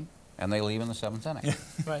the game, and they leave in the 7th inning.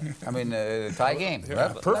 Right. I mean, tie game.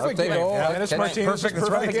 Perfect game. Dennis Martinez'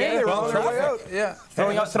 perfect game. They're on their way out. Yeah.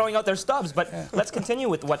 Throwing out their stubs. But let's continue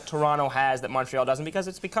with what Toronto has that Montreal doesn't, because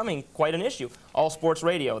it's becoming quite an issue. All sports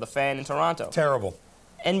radio, the fan in Toronto. Terrible.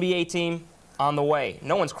 NBA team on the way.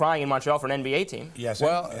 No one's crying in Montreal for an NBA team. Yes.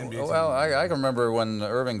 Well, I can remember when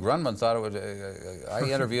Irving Grunman thought it would.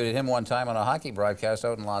 I interviewed him one time on a hockey broadcast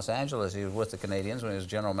out in Los Angeles. He was with the Canadiens when he was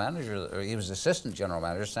general manager. Or he was assistant general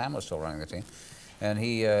manager. Sam was still running the team, and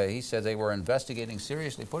he said they were investigating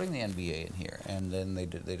seriously putting the NBA in here, and then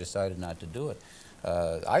they decided not to do it.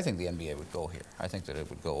 I think the NBA would go here. I think that it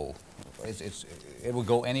would go. It would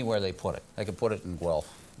go anywhere they put it. They could put it in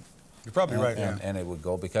Guelph. You're probably right, and it would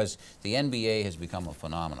go because the NBA has become a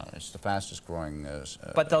phenomenon. It's the fastest growing.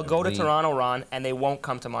 But they'll go to Toronto, Ron, and they won't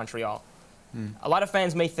come to Montreal. A lot of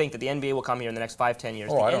fans may think that the NBA will come here in the next 5-10 years.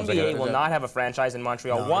 The NBA will not have a franchise in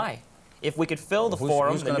Montreal. No. Why? If we could fill the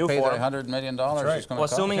Forum, the new Forum. Who's going to pay the $100 million? Right. Well,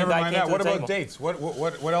 assuming a guy came to the What table. about dates?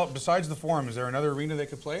 What else besides the Forum? Is there another arena they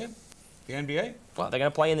could play in? The NBA? Well, they're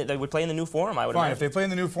going to play in. They would play in the new Forum, I would imagine. Fine. If they play in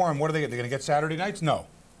the new Forum, what are they? They're going to get Saturday nights? No.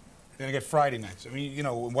 They're going to get Friday nights. I mean,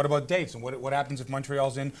 what about dates? And what happens if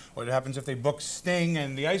Montreal's in? What happens if they book Sting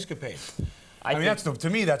and the Ice Capades? I mean, to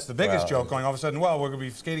me, that's the biggest joke. Going all of a sudden, well, we're going to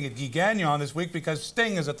be skating at Guy Gagnon this week because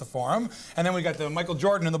Sting is at the Forum, and then we got the Michael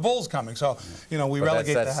Jordan and the Bulls coming. So, we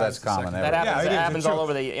relegate that's common. That happens all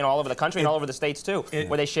over the country and all over the states too,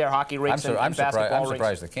 where they share hockey rinks and basketball rinks. I'm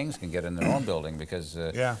surprised the Kings can get in their own building because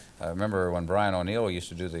I remember when Brian O'Neill used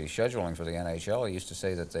to do the scheduling for the NHL. He used to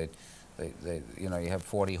say that you have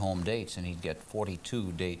 40 home dates, and he'd get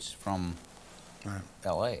 42 dates from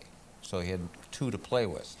L.A. So he had 2 to play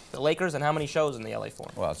with. The Lakers, and how many shows in the LA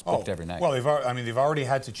Forum? Well, it's booked every night. Well, they've already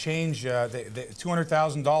had to change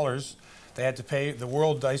 $200,000. They had to pay the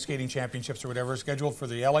World Ice Skating Championships or whatever scheduled for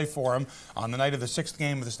the LA Forum on the night of the 6th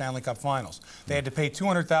game of the Stanley Cup Finals. They had to pay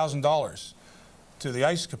 $200,000 to the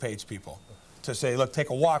Ice Capades people to say, look,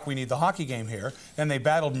 take a walk, we need the hockey game here. Then they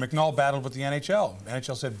McNall battled with the NHL. The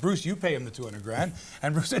NHL said, Bruce, you pay him the $200,000.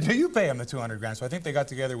 And Bruce said, no, you pay him the $200,000. So I think they got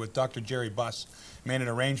together with Dr. Jerry Buss, made an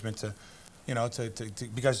arrangement to,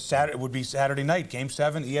 because it would be Saturday night, Game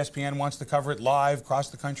 7, ESPN wants to cover it live across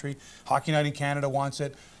the country. Hockey Night in Canada wants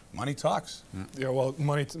it. Money talks. Yeah, well,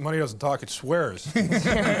 money doesn't talk; it swears.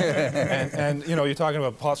 and you're talking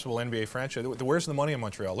about possible NBA franchise. Where's the money in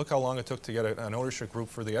Montreal? Look how long it took to get an ownership group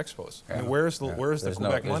for the Expos. I mean, where's the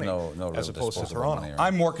Quebec money as opposed to Toronto?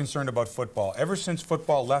 I'm more concerned about football. Ever since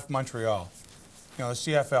football left Montreal, the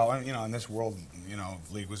CFL, in this world,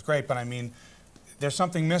 league was great, but I mean, there's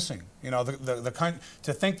something missing.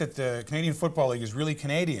 To think that the Canadian Football League is really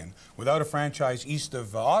Canadian without a franchise east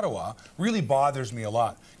of Ottawa really bothers me a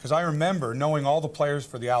lot. Because I remember knowing all the players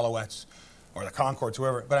for the Alouettes or the Concords,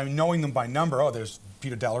 whoever, but I mean knowing them by number. Oh, there's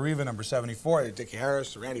Peter Delariva, number 74, Dickie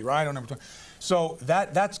Harris, Randy Rhino, number 20. So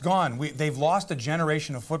that's gone. They've lost a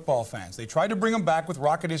generation of football fans. They tried to bring them back with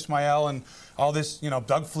Rocket Ismail and all this,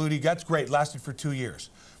 Doug Flutie. That's great, lasted for 2 years.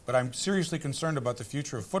 But I'm seriously concerned about the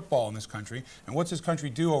future of football in this country. And what's this country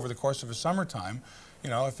do over the course of a summertime?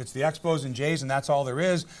 If it's the Expos and Jays and that's all there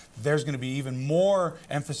is, there's going to be even more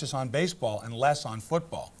emphasis on baseball and less on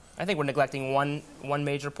football. I think we're neglecting one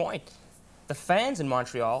major point. The fans in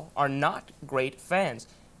Montreal are not great fans.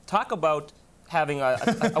 Talk about having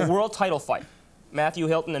a world title fight. Matthew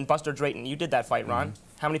Hilton and Buster Drayton, you did that fight, Ron.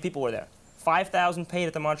 Mm-hmm. How many people were there? 5,000 paid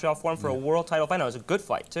at the Montreal Forum for a world title fight. No, it was a good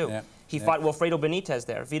fight, too. Yeah. He fought Wilfredo Benitez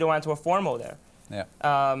there, Vito Antuoformo there. Yeah.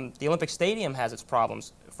 The Olympic Stadium has its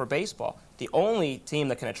problems for baseball. The only team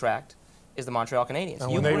that can attract is the Montreal Canadiens.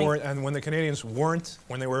 And when the Canadians weren't,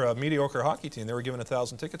 when they were a mediocre hockey team, they were giving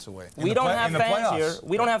 1,000 tickets away. We don't have fans here.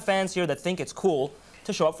 We don't have fans here that think it's cool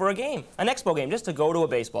to show up for a game, an Expo game, just to go to a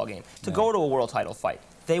baseball game, to go to a world title fight.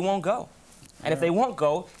 They won't go. And if they won't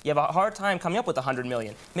go, you have a hard time coming up with $100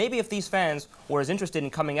 million. Maybe if these fans were as interested in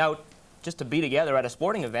coming out just to be together at a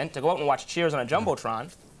sporting event, to go out and watch cheers on a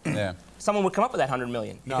Jumbotron, Yeah. someone would come up with that $100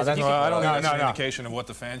 million. No, Because that's if you- I don't think that's an no. indication of what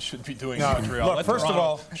the fans should be doing No, in Montreal. look, Let first of Toronto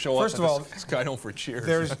all- show first up of all, this guy home for cheers.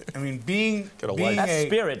 There's, I mean, being Get a being life. That's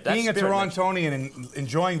spirit. That's being a spirit, Torontonian and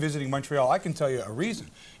enjoying visiting Montreal, I can tell you a reason.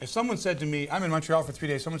 If someone said to me, I'm in Montreal for 3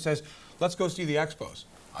 days, someone says, let's go see the Expos.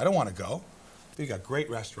 I don't want to go. They got great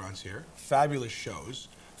restaurants here, fabulous shows,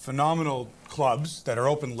 phenomenal clubs that are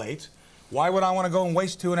open late. Why would I want to go and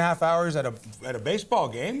waste 2.5 hours at a baseball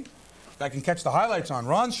game? I can catch the highlights on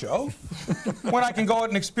Ron's show when I can go out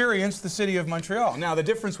and experience the city of Montreal. Now, the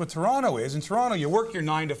difference with Toronto is, in Toronto, you work your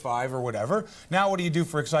 9 to 5 or whatever. Now, what do you do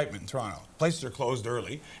for excitement in Toronto? Places are closed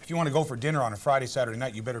early. If you want to go for dinner on a Friday, Saturday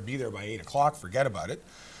night, you better be there by 8 o'clock. Forget about it.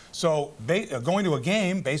 So going to a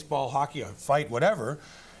game, baseball, hockey, a fight, whatever,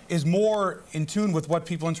 is more in tune with what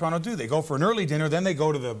people in Toronto do. They go for an early dinner, then they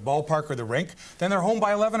go to the ballpark or the rink, then they're home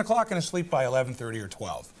by 11 o'clock and asleep by 11:30 or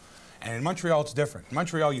 12. And in Montreal, it's different. In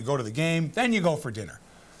Montreal, you go to the game, then you go for dinner,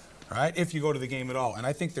 right? If you go to the game at all. And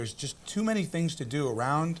I think there's just too many things to do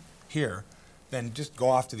around here than just go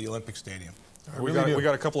off to the Olympic Stadium. We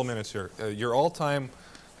got a couple of minutes here. Your all-time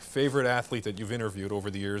favorite athlete that you've interviewed over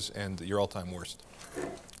the years and your all-time worst.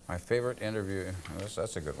 My favorite interview,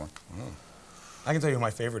 that's a good one. I can tell you who my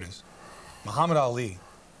favorite is. Muhammad Ali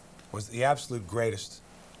was the absolute greatest.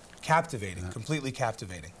 Captivating, completely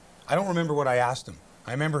captivating. I don't remember what I asked him.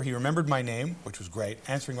 I remember he remembered my name, which was great,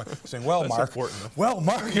 answering my, saying, well, That's Mark, important, though. well,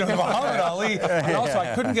 Mark, you know, Muhammad Ali. And also,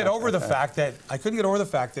 I couldn't get over the fact that,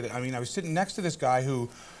 I mean, I was sitting next to this guy who,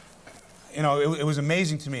 you know, it was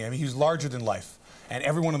amazing to me. I mean, he was larger than life. And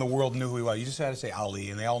everyone in the world knew who he was. You just had to say Ali,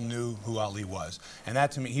 and they all knew who Ali was. And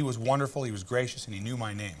that, to me, he was wonderful, he was gracious, and he knew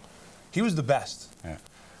my name. He was the best. Yeah.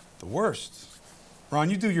 The worst. Ron,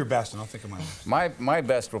 you do your best, and I'll think of my worst. My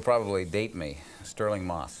best will probably date me, Sterling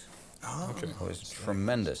Moss. Oh, Okay. It was a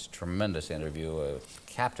tremendous interview, a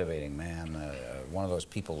captivating man, one of those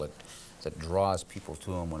people that draws people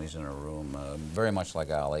to him when he's in a room, very much like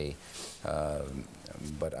Ali.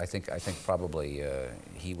 But I think probably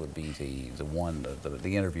he would be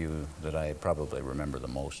the interview that I probably remember the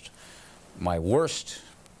most. My worst,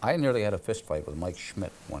 I nearly had a fist fight with Mike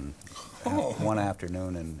Schmidt one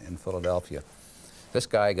afternoon in Philadelphia. This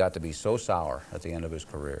guy got to be so sour at the end of his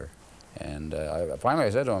career. And finally I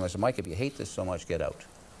said to him, I said, Mike, if you hate this so much, get out.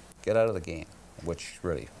 Get out of the game, which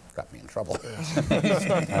really got me in trouble.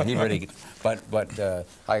 He really, but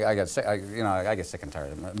I got sick, I get sick and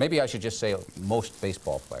tired of him. Maybe I should just say most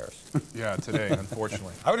baseball players. Yeah, today,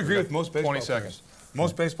 unfortunately. I would agree with most baseball 20 players. seconds.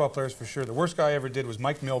 Most baseball players, for sure. The worst guy I ever did was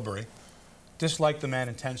Mike Milbury. Disliked the man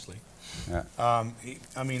intensely. Yeah.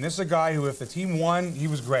 I mean, this is a guy who, if the team won, he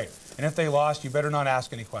was great. And if they lost, you better not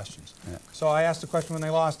ask any questions. Yeah. So I asked a question when they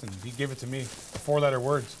lost, and he gave it to me. 4-letter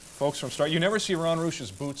words. Folks from Start, you never see Ron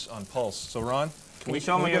Reusch's boots on Pulse. So, Ron, Can you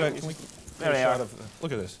show me get your- a, can we There get a they shot are. of,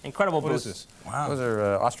 look at this. Incredible What is boots. this? Wow. Those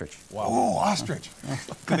are ostrich. Wow. Oh, ostrich.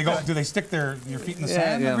 Do they stick your feet in the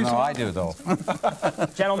sand every so no, I often? do though.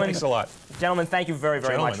 Gentlemen, Thanks a lot. gentlemen, thank you very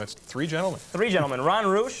Gentlemen, much. that's 3 gentlemen. 3 gentlemen, Ron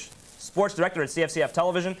Reusch, sports director at CFCF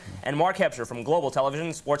Television, and Mark Hebscher from Global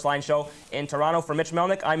Television, Sports Line Show in Toronto. For Mitch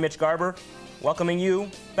Melnick, I'm Mitch Garber, welcoming you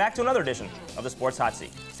back to another edition of the Sports Hot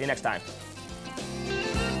Seat. See you next time.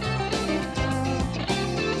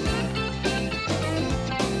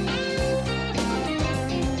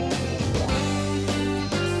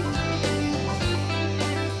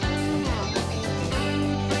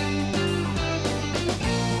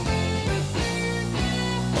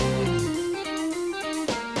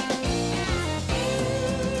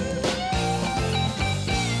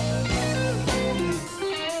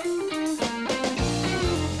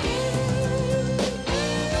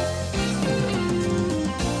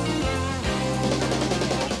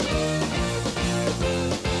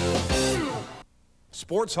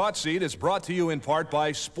 Sports Hot Seat is brought to you in part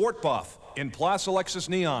by Sport Buff in Place Alexis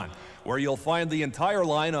Neon, where you'll find the entire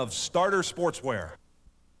line of starter sportswear.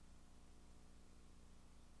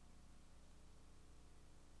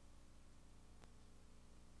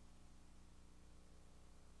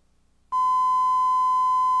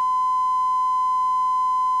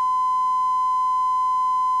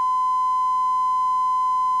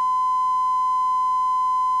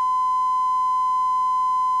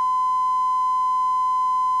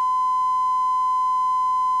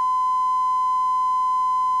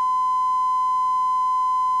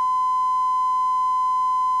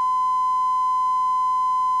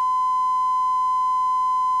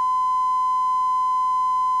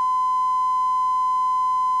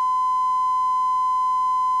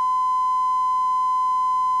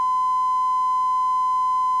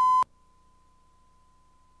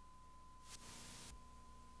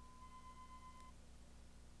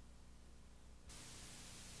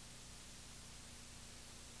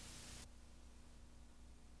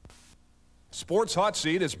 Sports Hot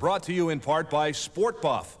Seat is brought to you in part by Sport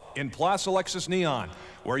Buff in Place Alexis Neon,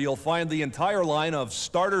 where you'll find the entire line of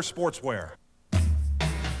starter sportswear.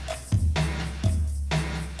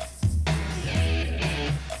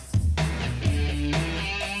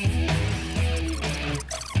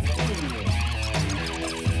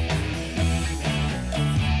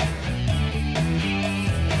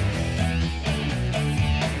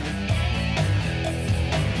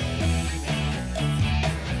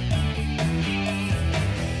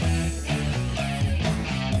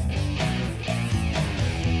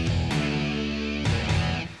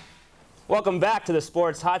 Welcome back to the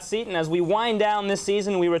Sports Hot Seat, and as we wind down this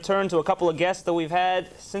season, we return to a couple of guests that we've had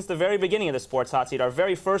since the very beginning of the Sports Hot Seat. Our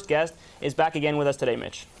very first guest is back again with us today,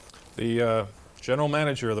 Mitch. The general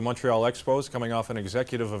manager of the Montreal Expos, coming off an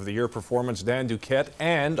Executive of the Year performance, Dan Duquette,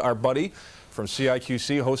 and our buddy from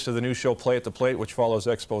CIQC, host of the new show Play at the Plate, which follows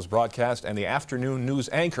Expos broadcast, and the afternoon news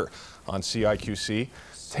anchor on CIQC,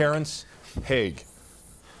 Terrence Haig.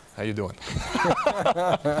 How you doing?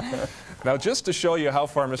 Now, just to show you how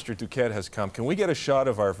far Mr. Duquette has come, can we get a shot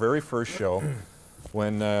of our very first show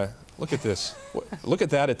when, look at this. Look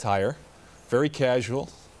at that attire. Very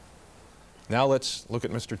casual. Now let's look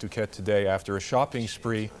at Mr. Duquette today after a shopping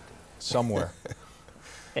spree somewhere.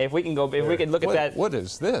 Hey, if we can go, if we could look at that. What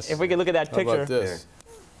is this? If we could look at that picture. How about this?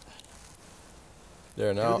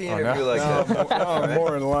 There now. Do the interview like that. Now I'm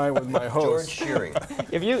more in line with my host. George Shearing.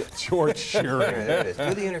 If you George Shearing. There it is.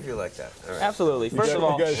 Do the interview like that. All right. Absolutely. First of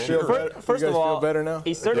all, you guys feel better now?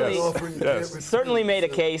 He certainly, Yes. certainly made a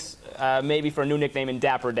case maybe for a new nickname in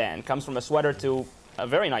Dapper Dan. Comes from a sweater to a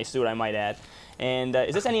very nice suit, I might add. And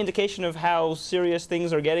is this any indication of how serious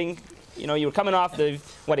things are getting? You know, you were coming off the,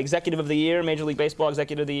 Executive of the Year, Major League Baseball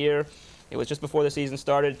Executive of the Year. It was just before the season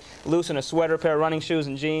started. Loose in a sweater, pair of running shoes,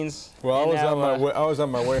 and jeans. Well, I was on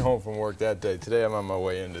my way home from work that day. Today I'm on my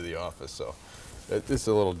way into the office, so it's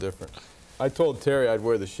a little different. I told Terry I'd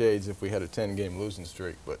wear the shades if we had a 10-game losing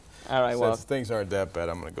streak, but all right, since things aren't that bad,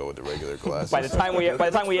 I'm going to go with the regular glasses. by the time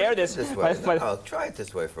we air this, I'll try it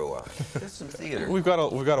this way for a while. Just some theater. We've got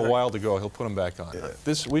a while to go. He'll put them back on.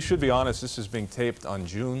 Yeah. We should be honest. This is being taped on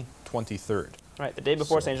June 23rd. right, the day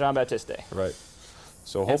before St. Jean-Baptiste Day. Right.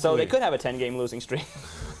 So And so hopefully they could have a 10-game losing streak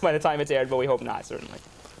by the time it's aired, but we hope not, certainly.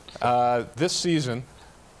 this season,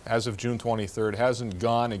 as of June 23rd, hasn't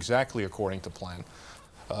gone exactly according to plan.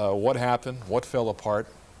 What happened? What fell apart?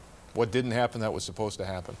 What didn't happen that was supposed to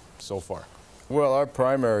happen so far? Well, our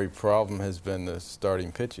primary problem has been the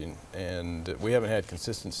starting pitching, and we haven't had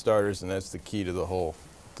consistent starters, and that's the key to the whole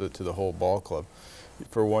ball club.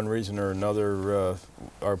 For one reason or another,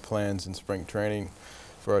 our plans in spring training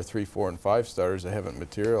for our 3, 4, and 5 starters that haven't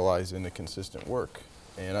materialized into consistent work.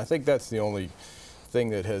 And I think that's the only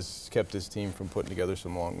thing that has kept this team from putting together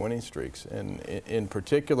some long winning streaks. And in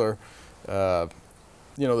particular,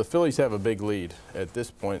 you know, the Phillies have a big lead at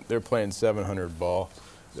this point. They're playing 700 ball.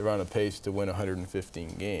 They're on a pace to win 115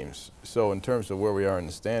 games. So in terms of where we are in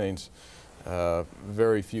the standings,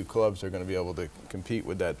 very few clubs are going to be able to compete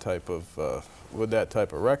with that type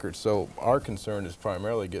of record. So our concern is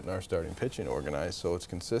primarily getting our starting pitching organized so it's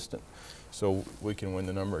consistent, so we can win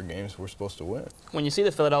the number of games we're supposed to win. When you see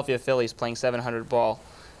the Philadelphia Phillies playing 700 ball,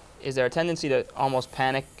 is there a tendency to almost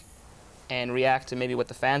panic and react to maybe what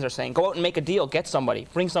the fans are saying? Go out and make a deal, get somebody,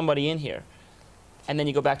 bring somebody in here. And then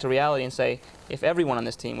you go back to reality and say, if everyone on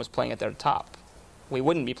this team was playing at their top, we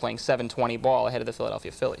wouldn't be playing 720 ball ahead of the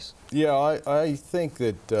Philadelphia Phillies. Yeah, I think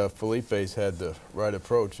that Felipe's had the right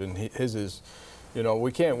approach, and his is, you know,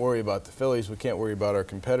 we can't worry about the Phillies, we can't worry about our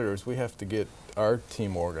competitors, we have to get our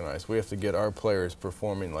team organized, we have to get our players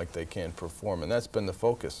performing like they can perform, and that's been the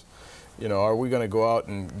focus. You know, are we going to go out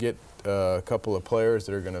and get a couple of players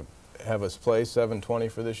that are going to have us play 720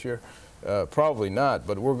 for this year? Probably not,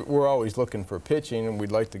 but we're always looking for pitching, and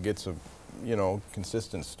we'd like to get some, you know,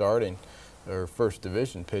 consistent starting or first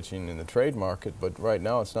division pitching in the trade market, but right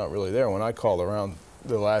now it's not really there. When I called around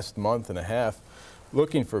the last month and a half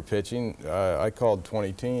looking for pitching, I called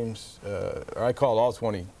 20 teams, or I called all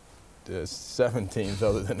 27 teams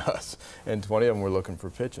other than us, and 20 of them were looking for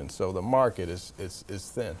pitching. So the market is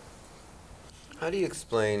thin. How do you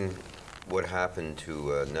explain what happened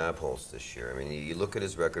to Nabholz this year? I mean, you look at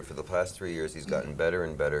his record for the past 3 years, he's gotten better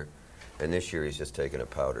and better, and this year he's just taken a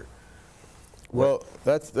powder. Well,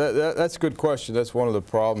 that's a good question. That's one of the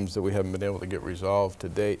problems that we haven't been able to get resolved to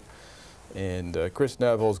date. And Chris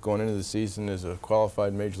Nabholz going into the season is a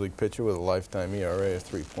qualified Major League pitcher with a lifetime ERA of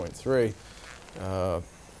 3.3.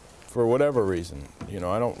 For whatever reason, you know,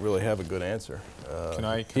 I don't really have a good answer.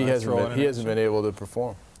 He hasn't been able to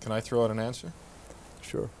perform. Can I throw out an answer?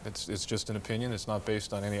 Sure. It's just an opinion. It's not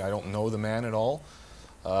based on any. I don't know the man at all.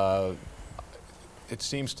 it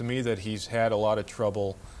seems to me that he's had a lot of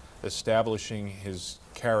trouble establishing his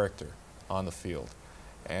character on the field.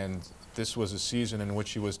 And this was a season in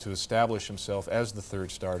which he was to establish himself as the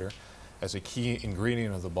third starter, as a key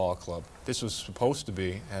ingredient of the ball club. This was supposed to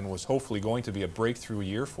be, and was hopefully going to be, a breakthrough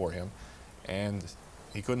year for him, and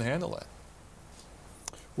he couldn't handle that.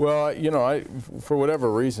 Well, you know, for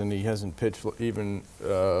whatever reason, he hasn't pitched even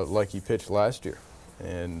like he pitched last year.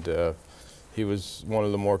 And he was one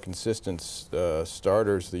of the more consistent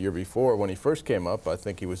starters the year before. When he first came up, I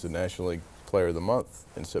think he was the National League Player of the Month.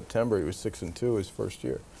 In September, he was 6-2 his first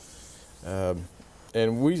year.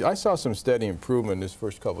 And I saw some steady improvement his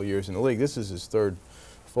first couple of years in the league. This is his third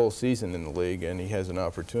full season in the league, and he has an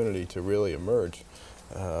opportunity to really emerge.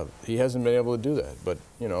 He hasn't been able to do that. But,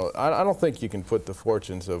 you know, I don't think you can put the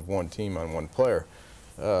fortunes of one team on one player.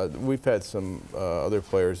 We've had some other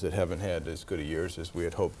players that haven't had as good a years as we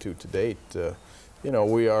had hoped to date. You know,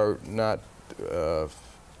 we are not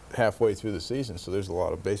halfway through the season, so there's a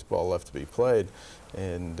lot of baseball left to be played.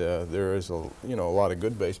 And there is a lot of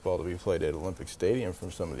good baseball to be played at Olympic Stadium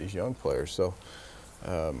from some of these young players. So,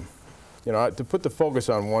 you know, to put the focus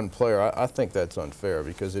on one player, I think that's unfair,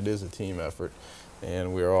 because it is a team effort,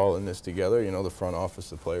 and we're all in this together. You know, the front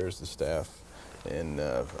office, the players, the staff, and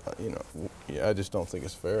you know, I just don't think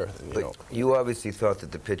it's fair. You obviously thought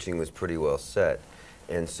that the pitching was pretty well set,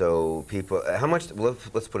 and so people. How much?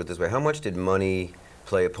 Let's put it this way: how much did money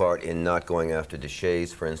play a part in not going after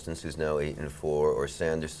Duquette, for instance, who's now 8-4, or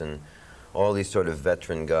Sanderson, all these sort of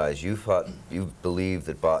veteran guys? You believed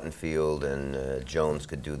that Bottenfield and Jones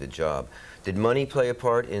could do the job. Did money play a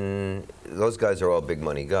part in? Those guys are all big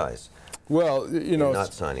money guys. Well, you know,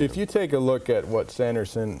 if you them. take a look at what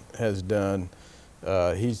Sanderson has done,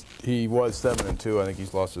 he was 7-2. I think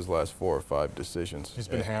he's lost his last 4 or 5 decisions. He's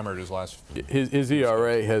been hammered his last. His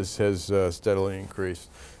ERA has steadily increased.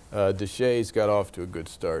 Duquette's got off to a good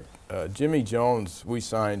start. Jimmy Jones, we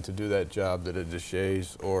signed to do that job that a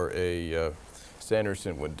Duquette or a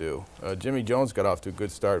Sanderson would do. Jimmy Jones got off to a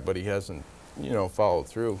good start, but he hasn't, you know, followed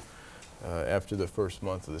through after the first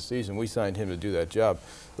month of the season. We signed him to do that job.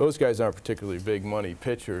 Those guys aren't particularly big money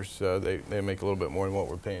pitchers. They make a little bit more than what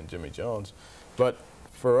we're paying Jimmy Jones. But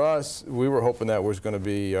for us, we were hoping that was going to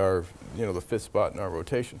be our, you know, the 5th spot in our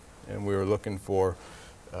rotation, and we were looking for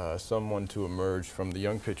someone to emerge from the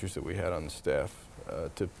young pitchers that we had on the staff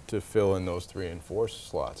to fill in those 3 and 4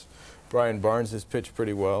 slots. Brian Barnes has pitched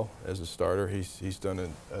pretty well as a starter. He's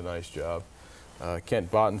done a nice job. Kent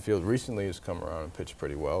Bottenfield recently has come around and pitched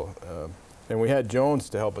pretty well. And we had Jones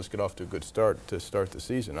to help us get off to a good start to start the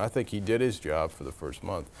season. I think he did his job for the first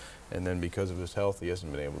month, and then because of his health, he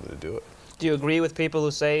hasn't been able to do it. Do you agree with people who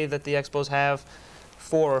say that the Expos have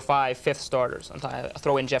 4 or 5 fifth starters? I'll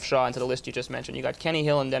throw in Jeff Shaw into the list you just mentioned. You got Kenny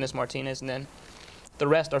Hill and Dennis Martinez, and then the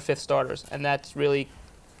rest are 5th starters, and that's really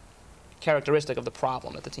characteristic of the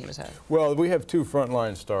problem that the team has had. Well, we have 2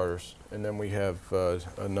 frontline starters, and then we have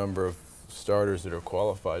a number of starters that are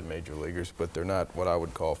qualified major leaguers, but they're not what I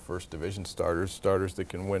would call first division starters, starters that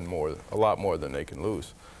can win a lot more than they can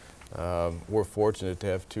lose. We're fortunate to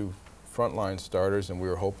have 2 frontline starters, and we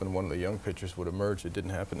were hoping one of the young pitchers would emerge. It didn't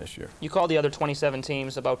happen this year. You called the other 27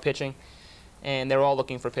 teams about pitching, and they're all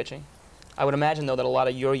looking for pitching. I would imagine, though, that a lot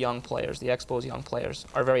of your young players, the Expos' young players,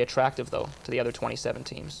 are very attractive, though, to the other 27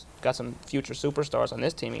 teams. Got some future superstars on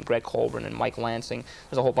this team, and Greg Colburn and Mike Lansing.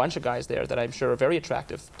 There's a whole bunch of guys there that I'm sure are very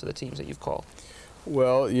attractive to the teams that you've called.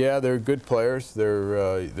 Well, yeah, they're good players.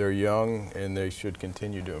 They're young, and they should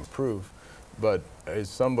continue to improve. But is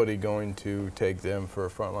somebody going to take them for a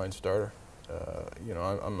frontline starter? You know,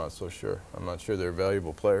 I'm not so sure. I'm not sure they're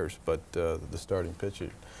valuable players, but the starting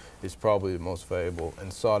pitcher is probably the most valuable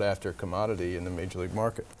and sought-after commodity in the Major League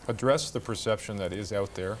market. Address the perception that is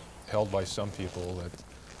out there, held by some people, that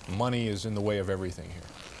money is in the way of everything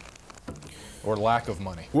here, or lack of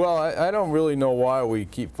money. Well, I don't really know why we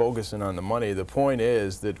keep focusing on the money. The point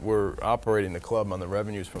is that we're operating the club on the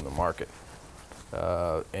revenues from the market.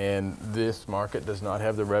 And this market does not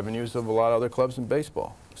have the revenues of a lot of other clubs in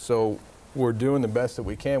baseball. So we're doing the best that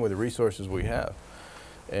we can with the resources we have.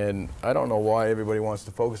 And I don't know why everybody wants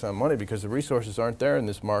to focus on money, because the resources aren't there in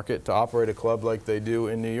this market to operate a club like they do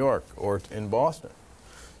in New York or in Boston.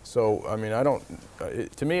 So I mean,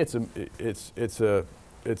 to me, it's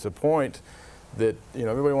a point that, you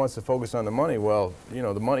know, everybody wants to focus on the money. Well, you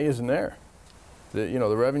know, the money isn't there. You know,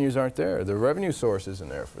 the revenues aren't there. The revenue source isn't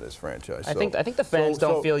there for this franchise. I think the fans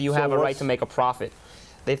don't feel you have a right to make a profit.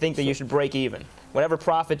 They think that you should break even. Whatever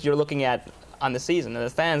profit you're looking at on the season, and the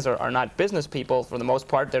fans are not business people for the most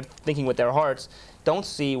part. They're thinking with their hearts. Don't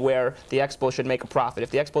see where the Expos should make a profit.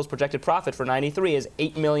 If the Expos' projected profit for '93 is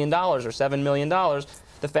 $8 million or $7 million,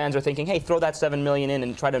 the fans are thinking, hey, throw that $7 million in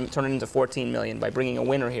and try to turn it into $14 million by bringing a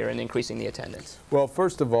winner here and increasing the attendance? Well,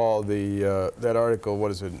 first of all, that article,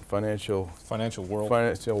 what is it, Financial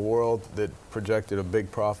World, that projected a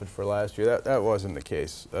big profit for last year. That wasn't the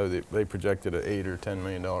case. They projected an $8 or $10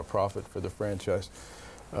 million profit for the franchise.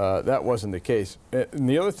 That wasn't the case. And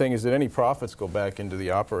the other thing is that any profits go back into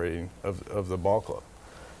the operating of the ball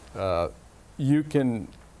club. You can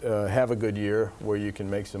have a good year where you can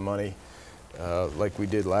make some money, like we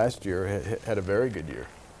did last year, had a very good year.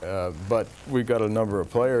 But we've got a number of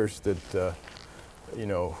players that, you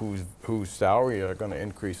know, whose salary are going to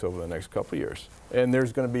increase over the next couple of years. And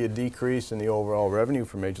there's going to be a decrease in the overall revenue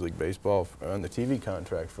for Major League Baseball on the TV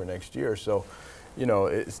contract for next year. So, you know,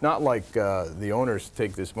 it's not like the owners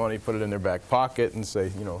take this money, put it in their back pocket and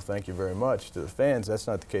say, you know, thank you very much to the fans. That's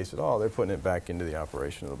not the case at all. They're putting it back into the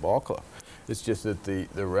operation of the ball club. It's just that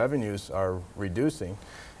the revenues are reducing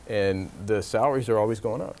and the salaries are always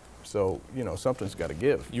going up. So, you know, something's got to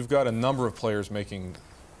give. You've got a number of players making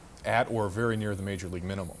at or very near the Major League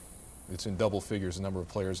minimum. It's in double figures, the number of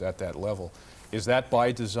players at that level. Is that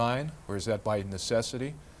by design or is that by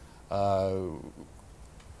necessity?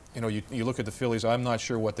 You know, you look at the Phillies, I'm not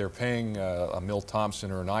sure what they're paying a Milt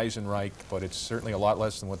Thompson or an Eisenreich, but it's certainly a lot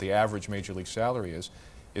less than what the average Major League salary is.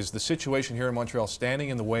 Is the situation here in Montreal standing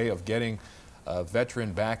in the way of getting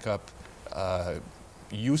veteran backup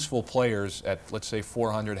useful players at, let's say,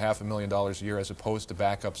 $400,000, $500,000 a year as opposed to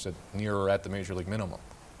backups at near or at the Major League minimum?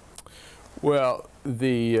 Well,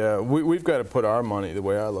 we've got to put our money, the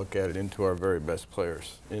way I look at it, into our very best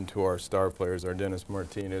players, into our star players, our Dennis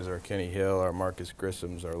Martinez, our Kenny Hill, our Marcus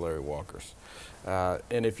Grissom's, our Larry Walkers.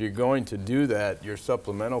 And if you're going to do that, your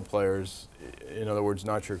supplemental players, in other words,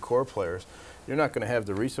 not your core players, you're not going to have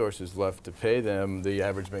the resources left to pay them the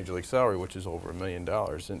average Major League salary, which is over $1 million.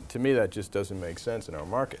 And to me, that just doesn't make sense in our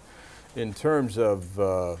market. In terms of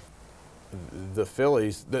the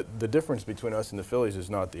Phillies, the difference between us and the Phillies is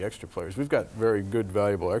not the extra players. We've got very good,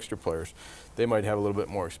 valuable extra players. They might have a little bit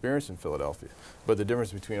more experience in Philadelphia. But the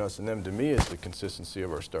difference between us and them, to me, is the consistency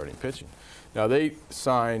of our starting pitching. Now, they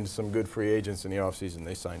signed some good free agents in the offseason.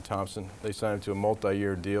 They signed Thompson. They signed him to a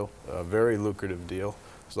multi-year deal, a very lucrative deal.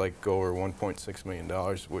 It's like over $1.6 million,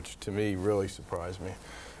 which to me really surprised me.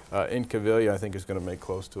 Incaviglia, I think, is going to make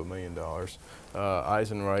close to $1 million.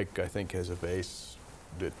 Eisenreich, I think, has a base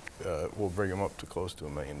that will bring him up to close to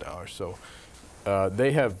 $1 million. So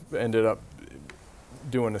they have ended up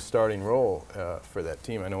doing a starting role for that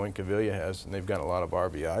team. I know Incaviglia has, and they've got a lot of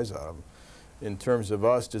RBIs out of them. In terms of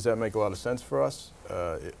us, does that make a lot of sense for us?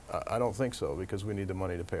 I don't think so, because we need the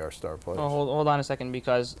money to pay our star players. Well, hold on a second,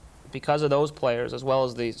 because of those players, as well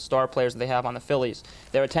as the star players that they have on the Phillies,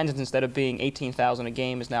 their attendance, instead of being 18,000 a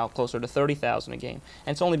game, is now closer to 30,000 a game.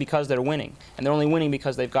 And it's only because they're winning. And they're only winning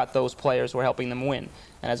because they've got those players who are helping them win.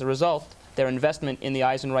 And as a result, their investment in the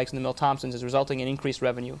Eisenreichs and the Milt Thompsons is resulting in increased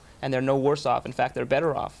revenue, and they're no worse off. In fact, they're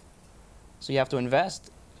better off. So you have to invest,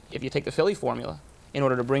 if you take the Philly formula, in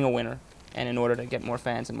order to bring a winner and in order to get more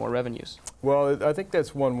fans and more revenues. Well, I think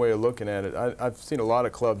that's one way of looking at it. I've seen a lot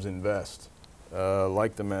of clubs invest,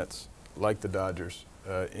 like the Mets, like the Dodgers,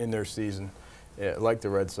 in their season, like the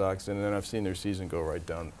Red Sox, and then I've seen their season go right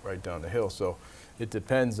down the hill. So it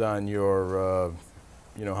depends on your,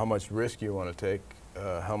 you know, how much risk you want to take,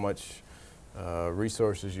 how much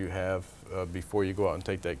resources you have before you go out and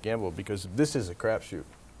take that gamble, because this is a crapshoot.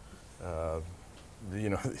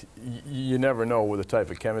 You know, you never know with the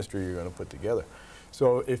type of chemistry you're going to put together.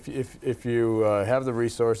 So if you have the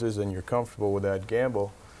resources and you're comfortable with that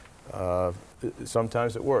gamble,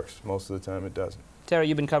 sometimes it works. Most of the time it doesn't. Terry,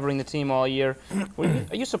 you've been covering the team all year.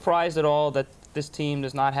 Are you surprised at all that this team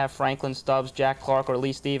does not have Franklin Stubbs, Jack Clark, or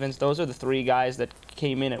Lee Stevens? Those are the three guys that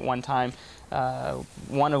came in at one time,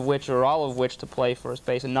 one of which or all of which to play first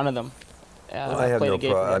base, and none of them I have no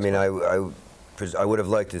problem. I mean, I would have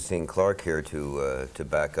liked to have seen Clark here to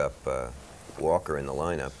back up Walker in the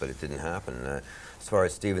lineup, but it didn't happen. As far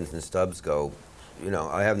as Stevens and Stubbs go, you know,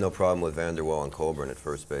 I have no problem with Vanderwall and Colburn at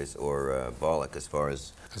first base, or Bollock as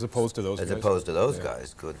opposed to those guys. As opposed to those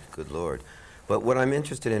guys. Good Lord. But what I'm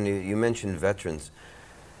interested in, you mentioned veterans.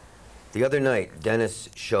 The other night, Dennis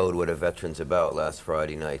showed what a veteran's about last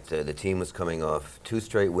Friday night. The team was coming off 2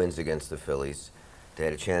 straight wins against the Phillies. They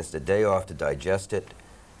had a chance, the day off, to digest it.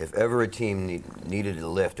 If ever a team needed a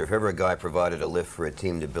lift, or if ever a guy provided a lift for a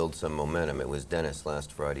team to build some momentum, it was Dennis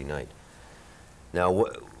last Friday night. Now,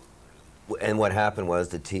 what happened was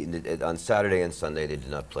the team, on Saturday and Sunday, they did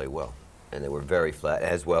not play well. And they were very flat,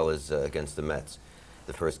 as well as against the Mets.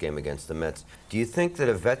 the first game against the Mets. Do you think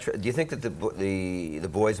that the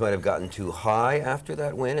boys might have gotten too high after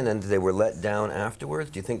that win, and then they were let down afterwards?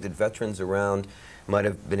 Do you think that veterans around might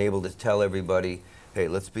have been able to tell everybody, hey,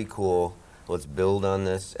 let's be cool, let's build on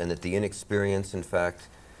this, and that the inexperience, in fact,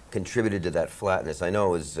 contributed to that flatness? I know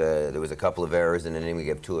it was, there was a couple of errors in an inning. We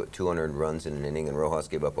gave 200 runs in an inning, and Rojas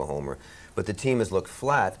gave up a homer. But the team has looked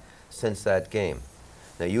flat since that game.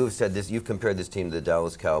 Now, you have said this, you've compared this team to the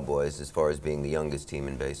Dallas Cowboys as far as being the youngest team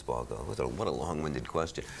in baseball go. What a long-winded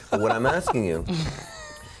question. But what I'm asking you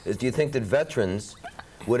is, do you think that veterans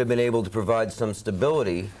would have been able to provide some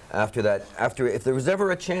stability after that, if there was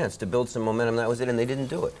ever a chance to build some momentum, that was it, and they didn't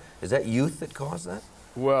do it? Is that youth that caused that?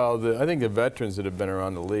 Well, I think the veterans that have been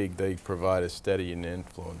around the league, they provide a steadying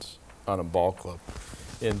influence on a ball club.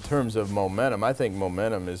 In terms of momentum, I think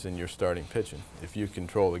momentum is in your starting pitching. If you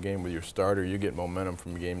control the game with your starter, you get momentum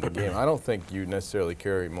from game to game. I don't think you necessarily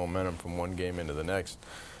carry momentum from one game into the next.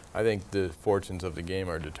 I think the fortunes of the game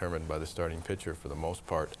are determined by the starting pitcher for the most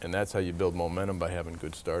part, and that's how you build momentum, by having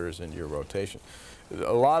good starters in your rotation.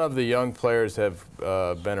 A lot of the young players have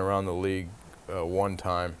been around the league one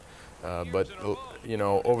time, but you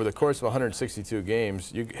know, over the course of 162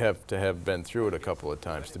 games, you have to have been through it a couple of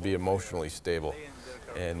times to be emotionally stable.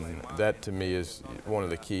 And that, to me, is one of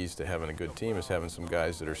the keys to having a good team, is having some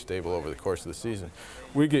guys that are stable over the course of the season.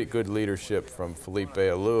 We get good leadership from Felipe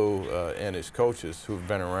Alou and his coaches, who've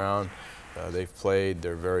been around. They've played.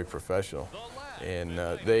 They're very professional. And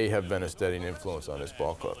they have been a steadying influence on this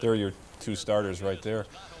ball club. There are your two starters right there.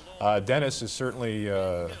 Dennis is certainly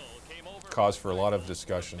cause for a lot of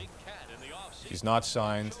discussion. He's not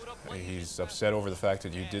signed. He's upset over the fact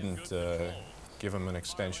that you didn't give him an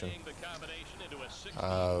extension.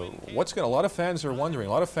 A lot of fans are wondering. A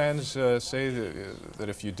lot of fans say that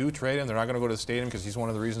if you do trade him, they're not going to go to the stadium, because he's one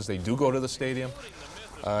of the reasons they do go to the stadium.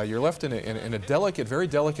 You're left in a delicate, very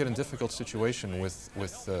delicate and difficult situation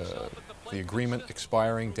with the agreement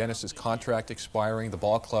expiring, Dennis's contract expiring, the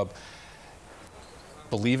ball club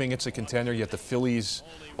believing it's a contender, yet the Phillies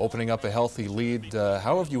opening up a healthy lead.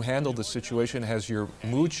 How have you handled the situation? Has your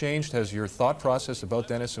mood changed? Has your thought process about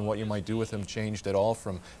Dennis and what you might do with him changed at all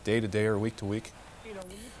from day to day or week to week?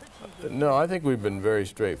 No, I think we've been very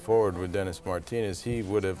straightforward with Dennis Martinez. He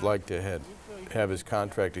would have liked to have his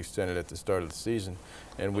contract extended at the start of the season,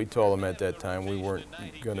 and we told him at that time we weren't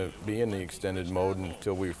going to be in the extended mode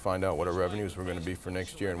until we find out what our revenues were going to be for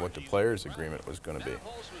next year and what the players' agreement was going to be.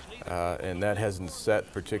 And that hasn't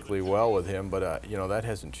set particularly well with him, but you know, that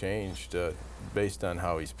hasn't changed based on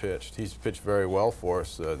how he's pitched. He's pitched very well for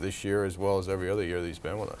us this year, as well as every other year that he's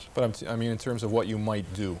been with us. But I mean, in terms of what you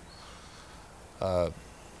might do,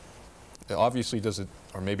 obviously, does it,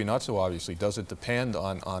 or maybe not so obviously, does it depend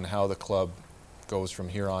on how the club goes from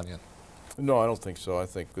here on in? No, I don't think so. I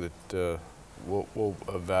think that we'll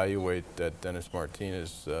evaluate that Dennis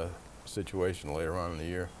Martinez situation later on in the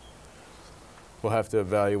year. We'll have to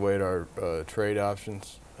evaluate our trade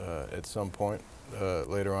options at some point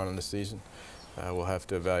later on in the season. We'll have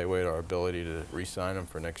to evaluate our ability to re-sign him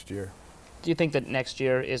for next year. Do you think that next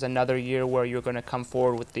year is another year where you're going to come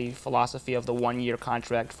forward with the philosophy of the one-year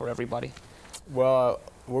contract for everybody? Well,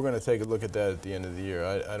 we're going to take a look at that at the end of the year.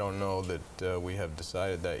 I don't know that we have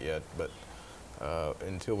decided that yet, but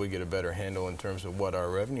until we get a better handle in terms of what our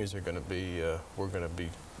revenues are going to be, we're going to be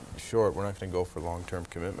short. We're not going to go for long-term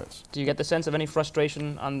commitments. Do you get the sense of any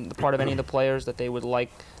frustration on the part of any of the players that they would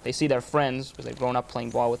like, they see their friends, because they've grown up playing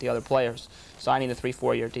ball with the other players, signing the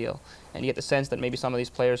 3-4-year deal, and you get the sense that maybe some of these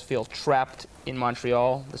players feel trapped in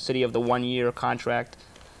Montreal, the city of the one-year contract,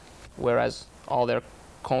 whereas all their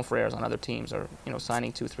confrères on other teams are, you know,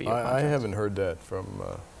 signing 2-3-year contracts? I haven't heard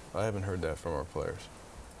that from our players.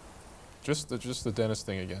 Just the Dennis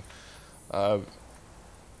thing again.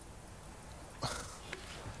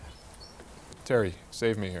 Terry,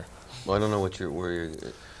 save me here. Well, I don't know where you're.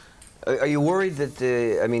 Are you worried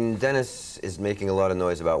that I mean, Dennis is making a lot of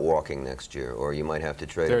noise about walking next year, or you might have to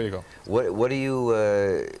trade him? There you go. What do you?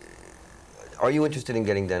 Are you interested in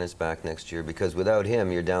getting Dennis back next year? Because without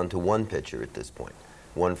him, you're down to one pitcher at this point,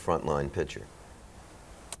 one frontline pitcher.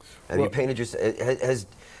 Have you painted yourself?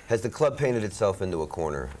 Has the club painted itself into a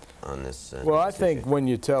corner on this? Well, I think when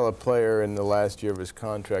you tell a player in the last year of his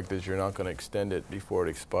contract that you're not going to extend it before it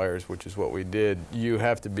expires, which is what we did, you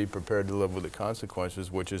have to be prepared to live with the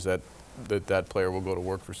consequences, which is that player will go to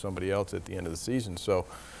work for somebody else at the end of the season. So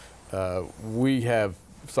we have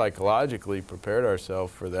psychologically prepared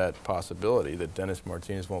ourselves for that possibility that Dennis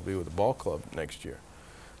Martinez won't be with the ball club next year.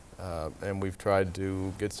 And we've tried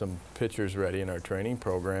to get some pitchers ready in our training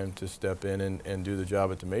program to step in and do the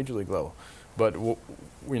job at the major league level. But you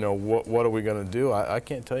know, what are we going to do? I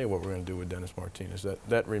can't tell you what we're going to do with Dennis Martinez.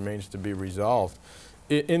 That remains to be resolved.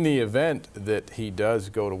 In the event that he does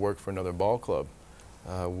go to work for another ball club,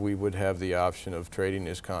 we would have the option of trading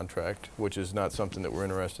his contract, which is not something that we're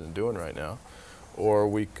interested in doing right now. Or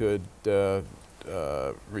we could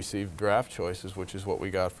receive draft choices, which is what we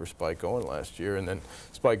got for Spike Owen last year. And then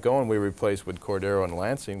Spike Owen we replaced with Cordero and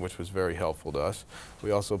Lansing, which was very helpful to us.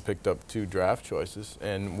 We also picked up 2 draft choices,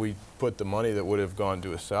 and we put the money that would have gone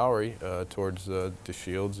to a salary towards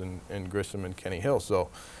DeShields and Grissom and Kenny Hill. So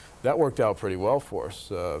that worked out pretty well for us.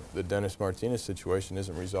 The Dennis Martinez situation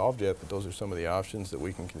isn't resolved yet, but those are some of the options that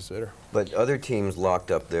we can consider. But other teams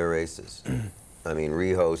locked up their aces. I mean,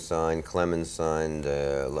 Rijo signed, Clemens signed.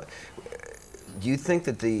 Do you think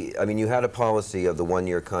that I mean, you had a policy of the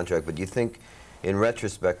 1-year contract, but do you think, in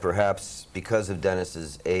retrospect, perhaps because of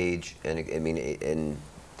Dennis's age and, I mean, and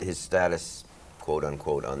his status, quote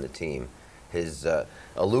unquote, on the team, his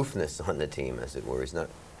aloofness on the team, as it were, he's not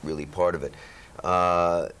really part of it.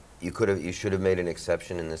 You should have made an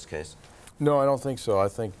exception in this case? No, I don't think so. I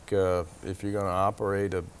think if you're going to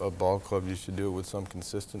operate a ball club, you should do it with some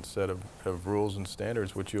consistent set of rules and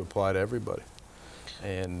standards, which you apply to everybody.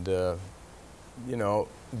 And you know,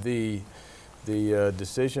 the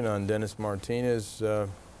decision on Dennis Martinez,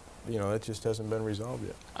 you know, that just hasn't been resolved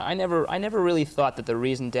yet. I never really thought that the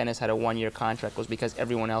reason Dennis had a 1-year contract was because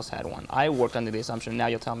everyone else had one. I worked under the assumption, now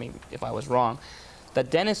you'll tell me if I was wrong, that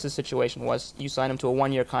Dennis's situation was you sign him to a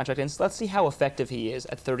 1-year contract and let's see how effective he is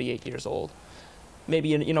at 38 years old. Maybe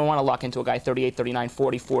you don't want to lock into a guy 38, 39,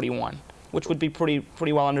 40, 41, which would be pretty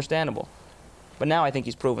well understandable. But now I think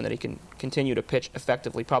he's proven that he can continue to pitch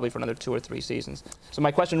effectively, probably for another 2 or 3 seasons. So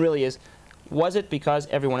my question really is, was it because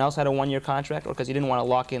everyone else had a 1-year contract, or because he didn't want to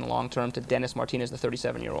lock in long-term to Dennis Martinez, the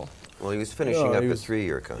 37-year-old? Well, he was finishing up a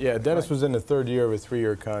 3-year contract. Yeah, Dennis was in the 3rd year of a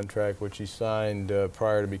 3-year contract, which he signed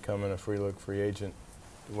prior to becoming a free agent.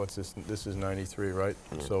 What's this? This is 93, right?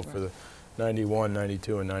 Mm-hmm. So for the 91,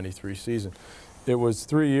 92, and 93 season. It was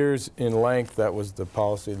 3 years in length. That was the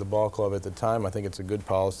policy of the ball club at the time. I think it's a good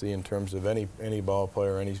policy in terms of any ball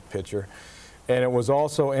player, any pitcher. And it was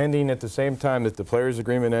also ending at the same time that the players'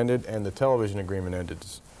 agreement ended and the television agreement ended,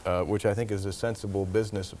 which I think is a sensible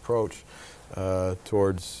business approach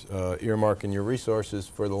towards earmarking your resources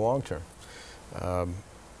for the long term.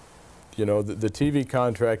 You know, the TV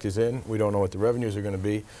contract is in. We don't know what the revenues are going to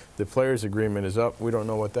be. The players' agreement is up. We don't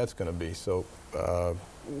know what that's going to be. So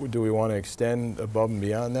do we want to extend above and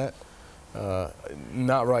beyond that?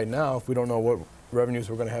 Not right now. If we don't know what revenues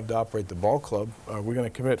we're going to have to operate the ball club, are we going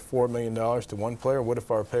to commit $4 million to one player? What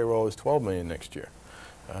if our payroll is $12 million next year?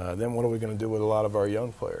 Then what are we going to do with a lot of our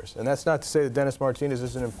young players? And that's not to say that Dennis Martinez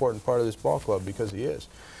is an important part of this ball club, because he is.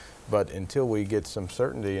 But until we get some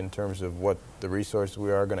certainty in terms of what the resources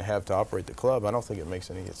we are going to have to operate the club, I don't think it makes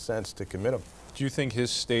any sense to commit him. Do you think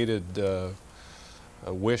his stated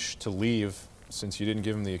wish to leave, since you didn't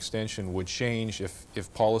give him the extension, would change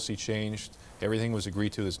if policy changed? Everything was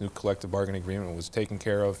agreed to, this new collective bargaining agreement was taken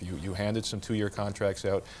care of. You handed some 2-year contracts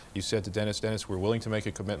out. You said to Dennis, we're willing to make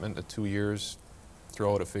a commitment at 2 years,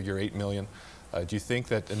 throw out a figure, $8 million. Do you think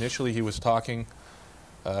that initially he was talking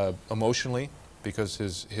emotionally, because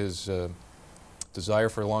his desire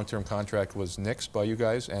for a long-term contract was nixed by you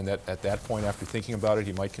guys, and that at that point, after thinking about it,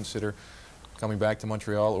 he might consider coming back to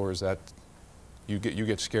Montreal? Or is that you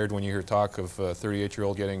get scared when you hear talk of a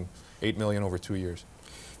 38-year-old getting $8 million over 2 years?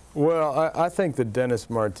 Well, I think that Dennis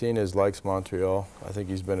Martinez likes Montreal. I think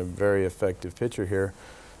he's been a very effective pitcher here.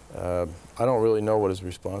 I don't really know what his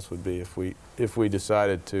response would be if we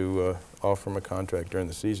decided to offer him a contract during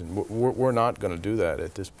the season. We're not going to do that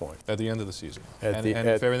at this point. At the end of the season. And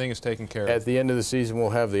if everything is taken care of. At the end of the season, we'll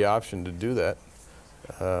have the option to do that.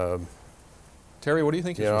 Terry, what do you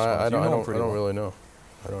think his response? I don't really know.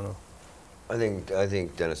 I don't know. I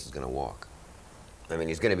think Dennis is going to walk. I mean,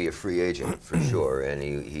 he's going to be a free agent for sure, and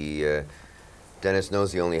Dennis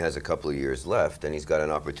knows he only has a couple of years left, and he's got an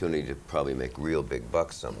opportunity to probably make real big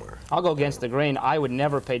bucks somewhere. I'll go against the grain. I would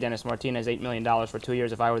never pay Dennis Martinez $8 million for 2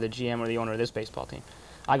 years if I were the GM or the owner of this baseball team.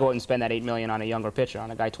 I go out and spend that $8 million on a younger pitcher, on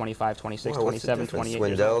a guy 25, 26, 27, 28 years old.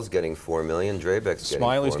 Swindell's getting $4 million, Drabeck's getting $4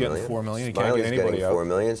 million. Smiley's getting $4 million. He can't get anybody out. $4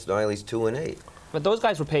 million. Smiley's 2 and 8. But those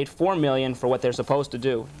guys were paid $4 million for what they're supposed to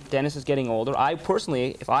do. Dennis is getting older. I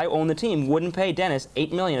personally, if I owned the team, wouldn't pay Dennis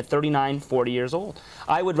 $8 million at 39, 40 years old.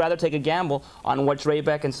 I would rather take a gamble on what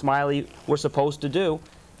Drabeck and Smiley were supposed to do.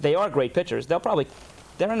 They are great pitchers. They're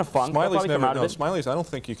in a funk. Smiley's never, no, Smiley's, I don't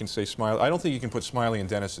think you can say Smiley. I don't think you can put Smiley in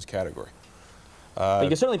Dennis's category. But you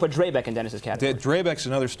can certainly put Drabek in Dennis's category. Drabek's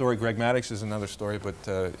another story. Greg Maddux is another story. But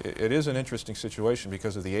it is an interesting situation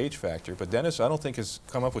because of the age factor. But Dennis, I don't think, has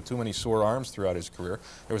come up with too many sore arms throughout his career.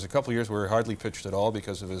 There was a couple of years where he hardly pitched at all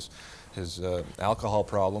because of his alcohol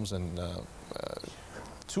problems. And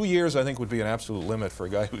 2 years, I think, would be an absolute limit for a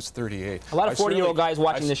guy who's 38. A lot of 40-year-old guys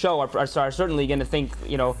watching the show are certainly going to think,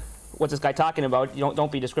 you know, what's this guy talking about? You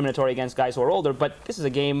don't be discriminatory against guys who are older, but this is a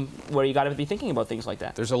game where you got to be thinking about things like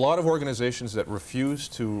that. There's a lot of organizations that refuse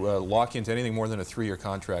to lock into anything more than a 3-year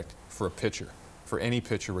contract for a pitcher, for any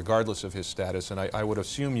pitcher, regardless of his status, and I would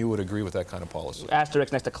assume you would agree with that kind of policy.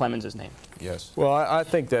 Asterisk next to Clemens' name. Yes. Well, I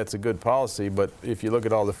think that's a good policy, but if you look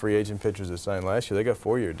at all the free agent pitchers that signed last year, they got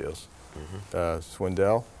 4-year deals.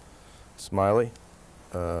 Swindell, Smiley,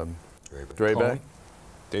 Drabek.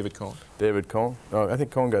 David Cohn. David Cohn. Oh, I think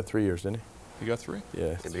Cohn got 3 years, didn't he? He got 3?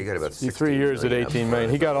 Yeah. But he got about 3 years at 18 million.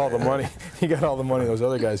 He got all the money. He got all the money those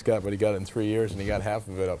other guys got, but he got it in 3 years, and he got half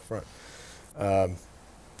of it up front.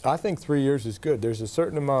 I think 3 years is good. There's a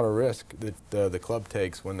certain amount of risk that the club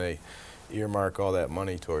takes when they earmark all that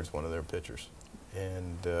money towards one of their pitchers.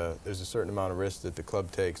 And there's a certain amount of risk that the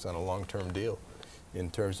club takes on a long-term deal in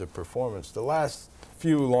terms of performance. The last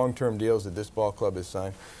few long-term deals that this ball club has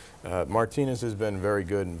signed, Martinez has been very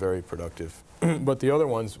good and very productive. But the other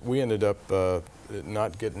ones, we ended up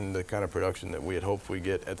not getting the kind of production that we had hoped we'd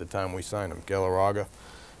get at the time we signed them. Galarraga,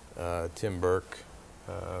 Tim Burke,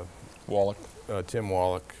 Wallach. Tim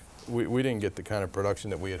Wallach. We didn't get the kind of production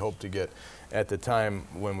that we had hoped to get at the time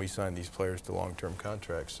when we signed these players to long-term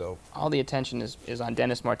contracts. So all the attention is on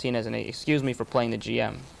Dennis Martinez, and excuse me for playing the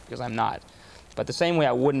GM, because I'm not. But the same way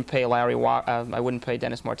I wouldn't pay I wouldn't pay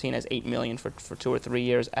Dennis Martinez $8 million for 2 or 3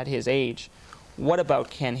 years at his age. What about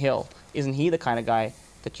Ken Hill? Isn't he the kind of guy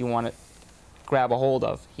that you want to grab a hold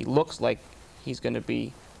of? He looks like he's going to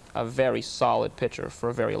be a very solid pitcher for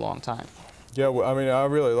a very long time. Yeah, well, I mean, I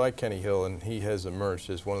really like Kenny Hill, and he has emerged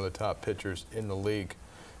as one of the top pitchers in the league.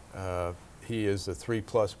 He is a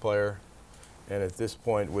 3+ player, and at this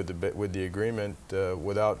point, with the agreement,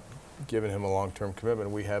 without giving him a long-term commitment,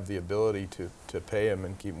 we have the ability to pay him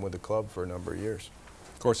and keep him with the club for a number of years.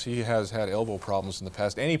 Of course, he has had elbow problems in the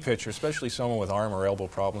past. Any pitcher, especially someone with arm or elbow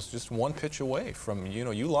problems, just one pitch away from, you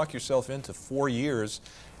know, you lock yourself into 4 years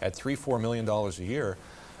at $3–4 million a year.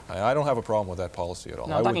 I don't have a problem with that policy at all.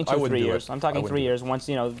 No, I'm talking 2 or 3 years. I'm talking 3 years. Once,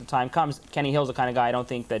 you know, the time comes, Kenny Hill's the kind of guy I don't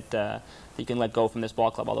think that you can let go from this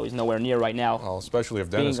ball club, although he's nowhere near right now. Well, especially if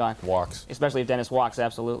Dennis walks. Especially if Dennis walks,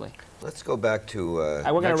 absolutely. Let's go back to... we're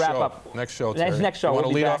going to wrap up. Next show, Terry. Next show. You want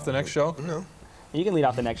to lead off the next show? No. You can lead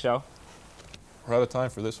off the next show. We're out of time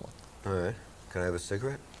for this one. All right. Can I have a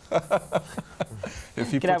cigarette?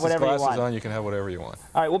 If he puts his glasses on, you can have whatever you want.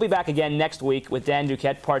 All right, we'll be back again next week with Dan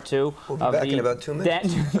Duquette, part 2 of the back in about 2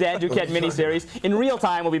 minutes. Dan Duquette miniseries. In real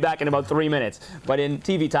time, we'll be back in about 3 minutes. But in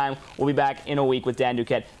TV time, we'll be back in a week with Dan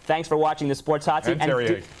Duquette. Thanks for watching the Sports Hot Seat. And Terry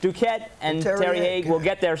Haig. Duquette and Terry Haig will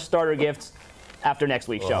get their starter gifts after next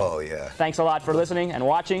week's show. Oh, yeah. Thanks a lot for listening and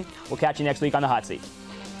watching. We'll catch you next week on the Hot Seat.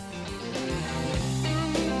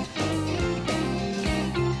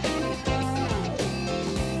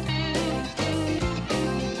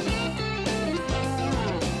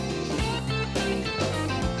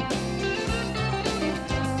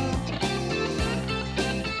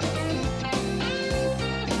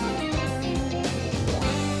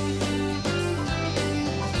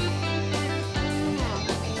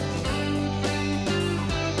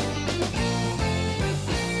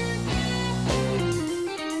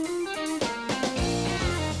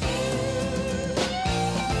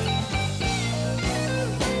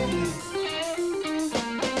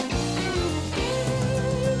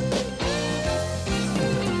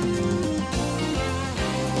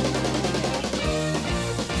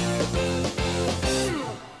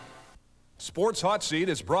 Sports Hot Seat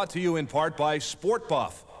is brought to you in part by Sport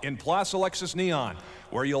Buff in Plaza Lexus Neon,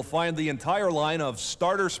 where you'll find the entire line of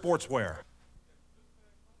starter sportswear.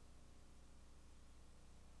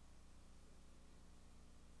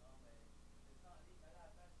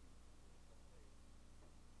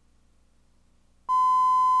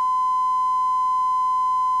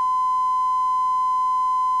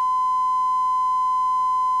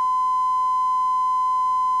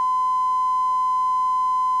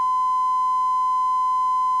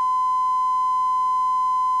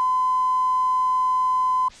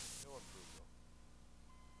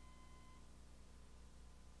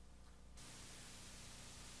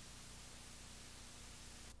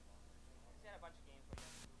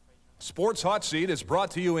 Sports Hot Seat is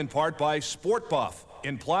brought to you in part by Sport Buff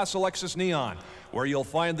in Plaza Lexus Neon, where you'll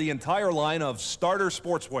find the entire line of starter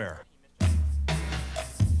sportswear.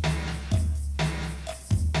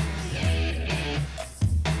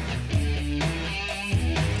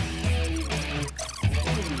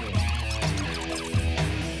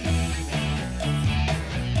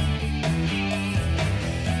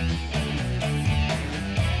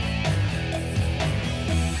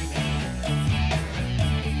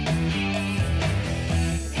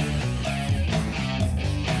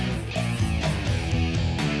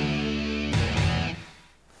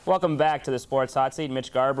 Welcome back to the Sports Hot Seat.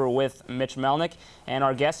 Mitch Garber with Mitch Melnick. And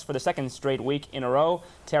our guest for the second straight week in a row,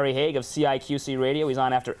 Terry Haig of CIQC Radio. He's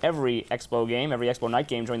on after every Expo game, every Expo night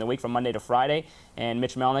game during the week from Monday to Friday. And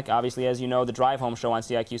Mitch Melnick, obviously, as you know, the drive home show on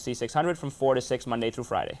CIQC 600 from 4 to 6 Monday through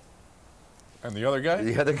Friday. And the other guy?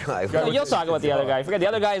 The other guy. No, you'll talk about the other guy. Forget the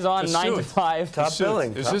other guy's on 9 to 5. Top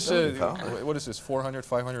billing. Is this what is this, $400,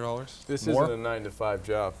 $500? This More? isn't a 9 to 5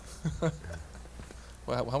 job.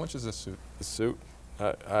 Well, how much is this suit? The suit?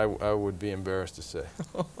 I would be embarrassed to say.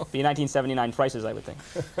 Be 1979 prices, I would think.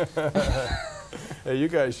 Hey, you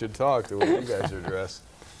guys should talk the way you guys are dressed.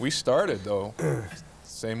 We started, though,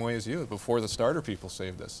 same way as you, before the starter people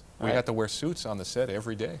saved us. We Right. had to wear suits on the set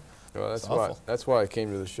every day. Well, It's awful. that's why I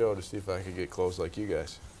came to the show, to see if I could get clothes like you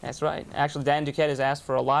guys. That's right. Actually, Dan Duquette has asked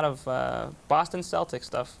for a lot of Boston Celtics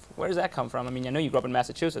stuff. Where does that come from? I mean, I know you grew up in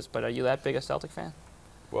Massachusetts, but are you that big a Celtic fan?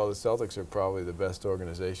 Well, the Celtics are probably the best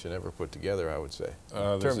organization ever put together, I would say.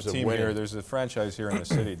 In There's terms a of team winning. here, there's a franchise here in the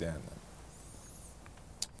city, Dan.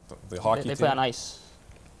 The hockey They team. play on ice.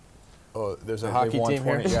 Oh, there's a They've hockey won team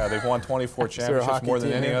here? 20 Yeah, they've won 24 Is there a championships, hockey more than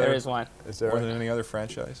team any here? other. There is one. Is that More right? than any other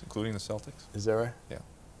franchise, including the Celtics. Is that right? Yeah.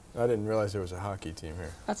 I didn't realize there was a hockey team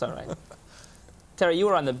here. That's all right. Terry, you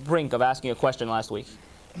were on the brink of asking a question last week.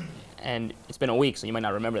 And it's been a week, so you might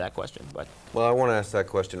not remember that question. But Well, I want to ask that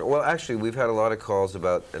question. Well, actually, we've had a lot of calls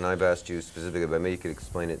about, and I've asked you specifically, but maybe you could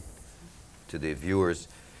explain it to the viewers,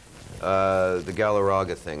 the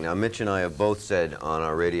Galarraga thing. Now, Mitch and I have both said on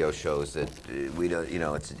our radio shows that we don't, you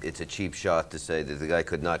know, it's a cheap shot to say that the guy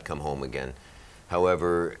could not come home again.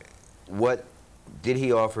 However, what did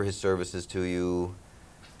he offer his services to you?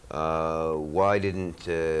 Why didn't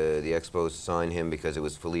the Expos sign him? Because it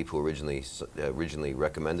was Philippe who originally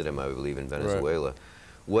recommended him, I believe, in Venezuela.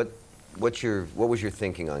 Right. What was your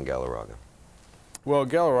thinking on Galarraga? Well,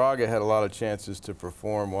 Galarraga had a lot of chances to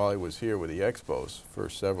perform while he was here with the Expos for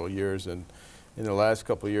several years, and in the last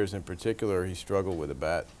couple of years in particular, he struggled with the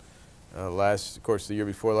bat. Of course, the year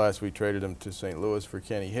before last, we traded him to St. Louis for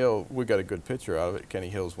Kenny Hill. We got a good pitcher out of it. Kenny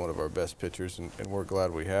Hill's one of our best pitchers, and we're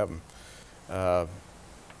glad we have him.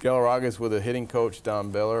 Galarraga's with a hitting coach, Don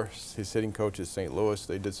Beller. His hitting coach is St. Louis.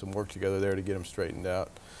 They did some work together there to get him straightened out,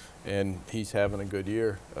 and he's having a good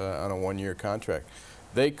year on a one-year contract.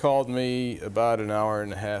 They called me about an hour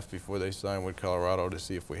and a half before they signed with Colorado to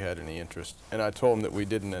see if we had any interest, and I told them that we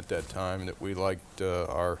didn't at that time, that we liked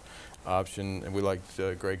our option, and we liked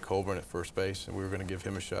Greg Colburn at first base, and we were going to give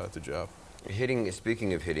him a shot at the job.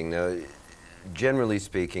 Speaking of hitting, now, generally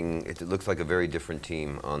speaking, it looks like a very different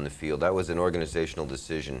team on the field. That was an organizational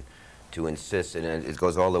decision to insist, and it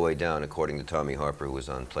goes all the way down, according to Tommy Harper, who was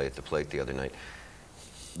on at the plate the other night.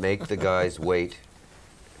 Make the guys wait,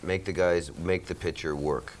 make the pitcher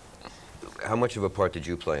work. How much of a part did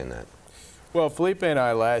you play in that? Well, Felipe and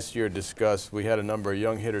I last year discussed we had a number of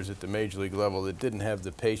young hitters at the major league level that didn't have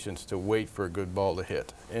the patience to wait for a good ball to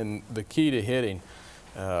hit. And the key to hitting,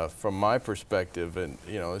 from my perspective, and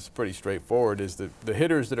you know, it's pretty straightforward, is that the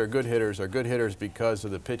hitters that are good hitters because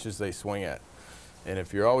of the pitches they swing at. And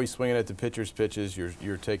if you're always swinging at the pitcher's pitches,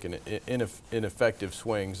 you're taking ineffective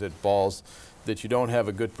swings at balls that you don't have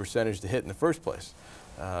a good percentage to hit in the first place.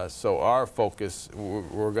 So our focus,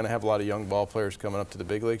 we're going to have a lot of young ball players coming up to the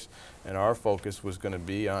big leagues, and our focus was going to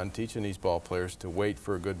be on teaching these ball players to wait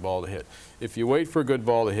for a good ball to hit. If you wait for a good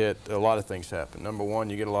ball to hit, a lot of things happen. Number one,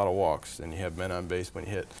 you get a lot of walks, and you have men on base when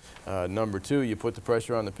you hit. Number two, you put the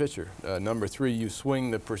pressure on the pitcher. Number three, you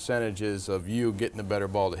swing the percentages of you getting a better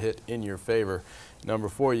ball to hit in your favor. Number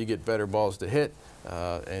four, you get better balls to hit,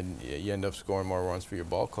 and you end up scoring more runs for your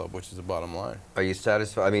ball club, which is the bottom line. Are you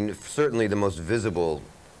satisfied? I mean, certainly the most visible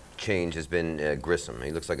change has been Grissom.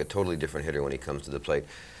 He looks like a totally different hitter when he comes to the plate.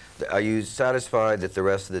 Are you satisfied that the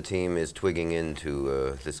rest of the team is twigging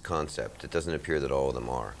into this concept? It doesn't appear that all of them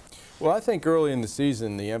are. Well, I think early in the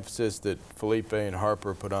season, the emphasis that Felipe and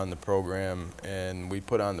Harper put on the program, and we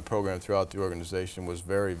put on the program throughout the organization, was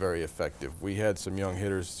very, very effective. We had some young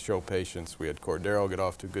hitters show patience. We had Cordero get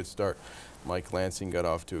off to a good start. Mike Lansing got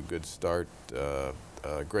off to a good start.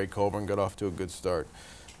 Greg Colburn got off to a good start.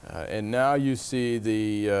 And now you see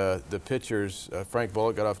the pitchers, Frank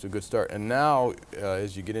Bullock got off to a good start, and now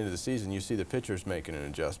as you get into the season, you see the pitchers making an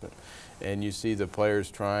adjustment. And you see the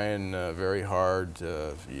players trying very hard.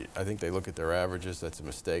 I think they look at their averages. That's a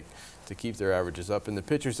mistake, to keep their averages up. And the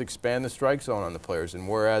pitchers expand the strike zone on the players. And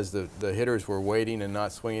whereas the hitters were waiting and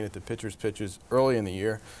not swinging at the pitchers' pitches early in the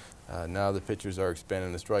year, now the pitchers are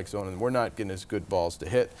expanding the strike zone, and we're not getting as good balls to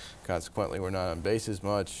hit. Consequently, we're not on base as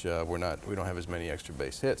much. We don't have as many extra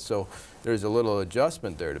base hits. So there's a little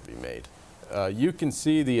adjustment there to be made. You can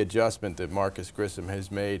see the adjustment that Marcus Grissom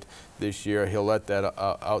has made this year. He'll let that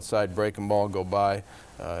outside breaking ball go by.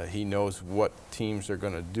 He knows what teams are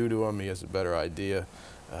going to do to him. He has a better idea.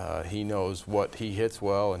 He knows what he hits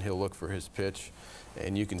well, and he'll look for his pitch.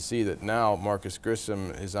 And you can see that now Marcus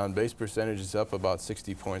Grissom, his on-base percentage is up about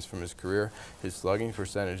 60 points from his career. His slugging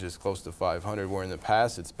percentage is close to 500, where in the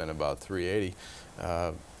past it's been about 380.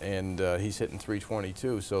 He's hitting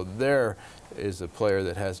 322. So there is a player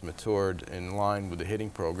that has matured in line with the hitting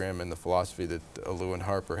program and the philosophy that Lou and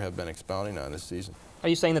Harper have been expounding on this season. Are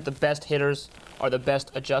you saying that the best hitters are the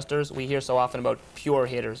best adjusters? We hear so often about pure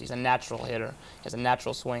hitters. He's a natural hitter. He has a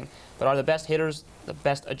natural swing. But are the best hitters the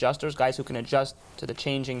best adjusters, guys who can adjust to the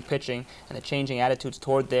changing pitching and the changing attitudes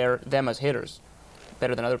toward them as hitters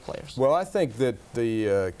better than other players? Well, I think that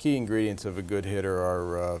the key ingredients of a good hitter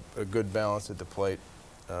are a good balance at the plate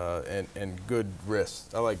and good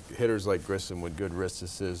wrists. I like hitters like Grissom with good wrist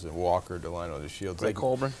assists, and Walker, Delano, DeShields. Like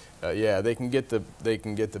Colburn? Yeah, they can get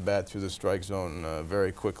the bat through the strike zone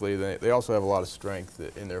very quickly. They also have a lot of strength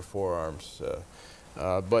in their forearms.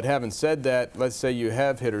 But having said that, let's say you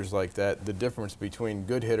have hitters like that. The difference between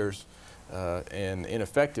good hitters and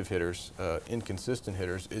ineffective hitters, inconsistent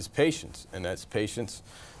hitters, is patience, and that's patience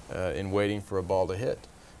in waiting for a ball to hit.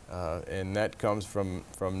 And that comes from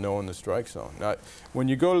knowing the strike zone. Now, when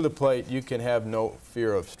you go to the plate, you can have no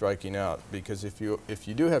fear of striking out, because if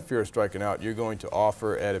you do have fear of striking out, you're going to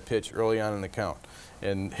offer at a pitch early on in the count.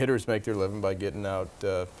 And hitters make their living by getting out,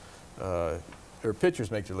 or pitchers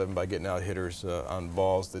make their living by getting out hitters on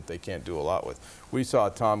balls that they can't do a lot with. We saw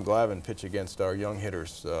Tom Glavine pitch against our young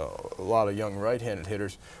hitters, a lot of young right-handed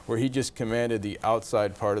hitters, where he just commanded the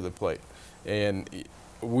outside part of the plate. And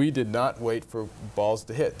we did not wait for balls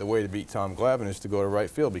to hit. The way to beat Tom Glavine is to go to right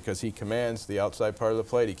field, because he commands the outside part of the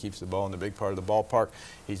plate. He keeps the ball in the big part of the ballpark.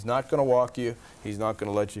 He's not going to walk you. He's not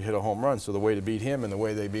going to let you hit a home run. So the way to beat him, and the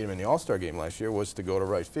way they beat him in the All-Star game last year, was to go to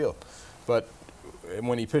right field. But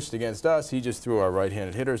when he pitched against us, he just threw our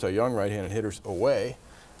right-handed hitters, our young right-handed hitters, away.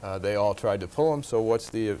 They all tried to pull him. So what's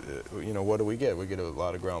the, what do we get? We get a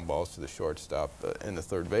lot of ground balls to the shortstop and the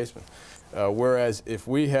third baseman. Whereas if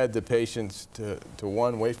we had the patience to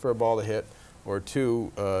one, wait for a ball to hit, or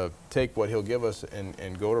two, take what he'll give us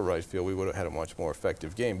and go to right field, we would have had a much more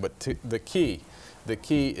effective game. But the key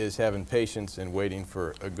is having patience and waiting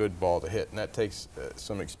for a good ball to hit. And that takes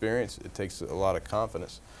some experience. It takes a lot of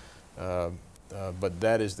confidence. But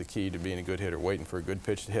that is the key to being a good hitter, waiting for a good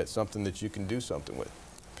pitch to hit, something that you can do something with.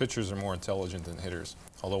 Pitchers are more intelligent than hitters,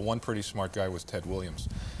 although one pretty smart guy was Ted Williams.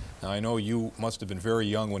 Now, I know you must have been very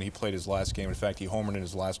young when he played his last game. In fact, he homered in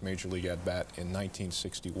his last Major League at-bat in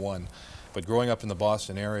 1961. But growing up in the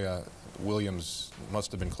Boston area, Williams must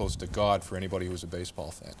have been close to God for anybody who was a baseball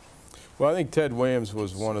fan. Well, I think Ted Williams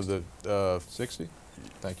was one of the 60?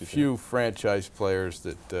 Thank you, few franchise players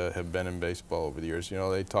that have been in baseball over the years. You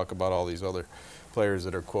know, they talk about all these other players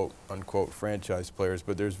that are quote unquote franchise players,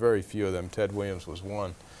 but there's very few of them. Ted Williams was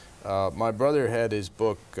one. My brother had his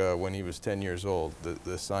book when he was 10 years old,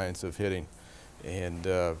 The Science of Hitting,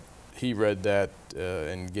 and he read that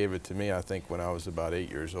and gave it to me, I think, when I was about 8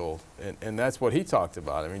 years old. And that's what he talked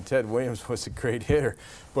about. I mean, Ted Williams was a great hitter,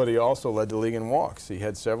 but he also led the league in walks. He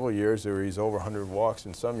had several years where he's over 100 walks,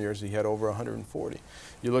 and some years he had over 140.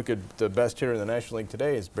 You look at the best hitter in the National League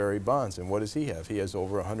today is Barry Bonds, and what does he have? He has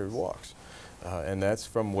over 100 walks, and that's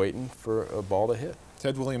from waiting for a ball to hit.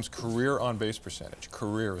 Ted Williams' career on-base percentage,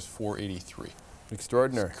 is 483.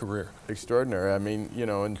 Extraordinary. Career. Extraordinary. I mean, you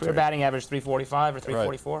know. Career batting average 345 or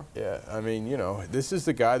 344. Right. Yeah, I mean, you know, this is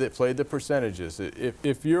the guy that played the percentages.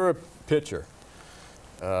 If you're a pitcher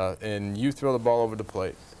and you throw the ball over the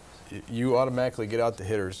plate, you automatically get out the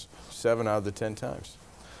hitters 7 out of the 10 times.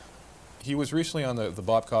 He was recently on the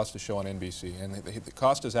Bob Costas show on NBC, and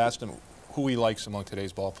Costas asked him who he likes among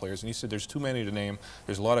today's ball players, and he said there's too many to name.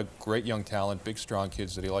 There's a lot of great young talent, big strong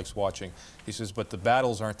kids that he likes watching. He says, but the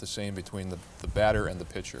battles aren't the same between the batter and the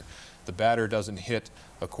pitcher. The batter doesn't hit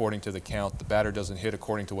according to the count. The batter doesn't hit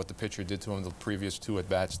according to what the pitcher did to him the previous 2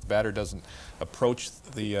 at-bats. The batter doesn't approach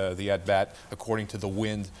the at-bat according to the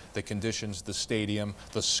wind, the conditions, the stadium,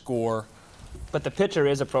 the score. But the pitcher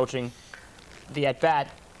is approaching the at-bat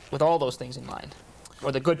with all those things in mind.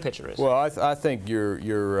 Or the good pitcher is. Well, I think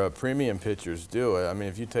your premium pitchers do. I mean,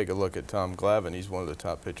 if you take a look at Tom Glavine, he's one of the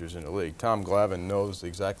top pitchers in the league. Tom Glavine knows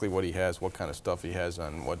exactly what he has, what kind of stuff he has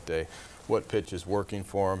on what day, what pitch is working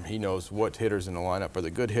for him. He knows what hitters in the lineup are the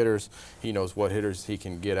good hitters. He knows what hitters he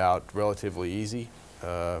can get out relatively easy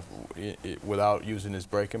without using his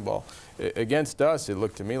breaking ball. Against us, it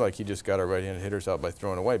looked to me like he just got our right-handed hitters out by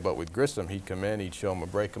throwing away. But with Grissom, he'd come in, he'd show him a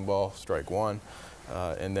breaking ball, strike 1.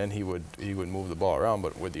 and then he would move the ball around.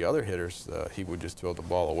 But with the other hitters, he would just throw the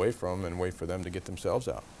ball away from them and wait for them to get themselves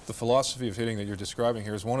out. The philosophy of hitting that you're describing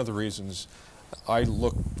here is one of the reasons I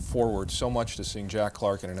look forward so much to seeing Jack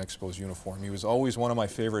Clark in an Expos uniform. He was always one of my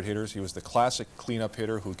favorite hitters. He was the classic cleanup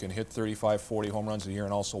hitter who can hit 35, 40 home runs a year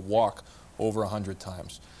and also walk over 100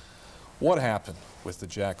 times. What happened with the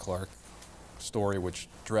Jack Clark story, which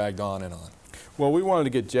dragged on and on? Well, we wanted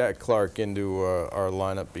to get Jack Clark into our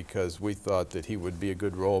lineup because we thought that he would be a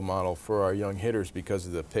good role model for our young hitters because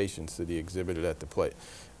of the patience that he exhibited at the plate.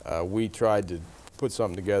 We tried to put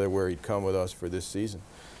something together where he'd come with us for this season.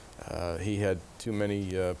 He had too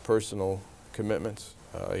many personal commitments.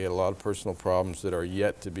 He had a lot of personal problems that are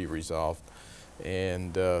yet to be resolved.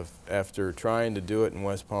 And after trying to do it in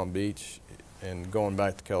West Palm Beach and going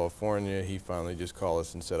back to California, he finally just called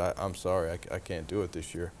us and said, I'm sorry, I can't do it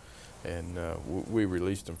this year. And we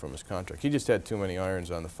released him from his contract. He just had too many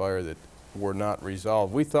irons on the fire that were not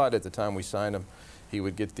resolved. We thought at the time we signed him, he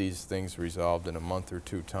would get these things resolved in a month or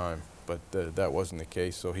two time. But that wasn't the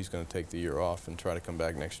case, so he's going to take the year off and try to come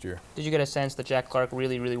back next year. Did you get a sense that Jack Clark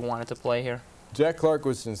really, really wanted to play here? Jack Clark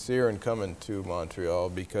was sincere in coming to Montreal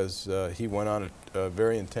because he went on a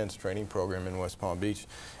very intense training program in West Palm Beach,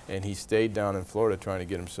 and he stayed down in Florida trying to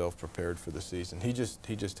get himself prepared for the season. He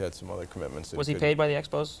just had some other commitments. Was he paid by the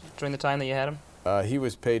Expos during the time that you had him? He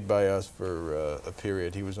was paid by us for a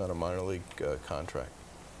period. He was on a minor league contract.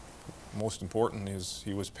 Most important is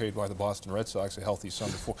he was paid by the Boston Red Sox a healthy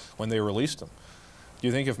sum before when they released him. Do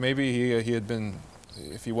you think if maybe he had been,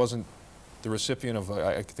 if he wasn't the recipient of,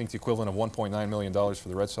 I think the equivalent of $1.9 million for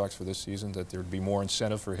the Red Sox for this season, that there would be more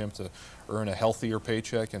incentive for him to earn a healthier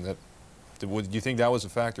paycheck, and do you think that was a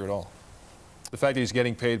factor at all? The fact that he's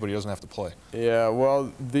getting paid but he doesn't have to play. Yeah,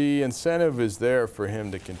 well, the incentive is there for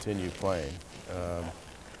him to continue playing.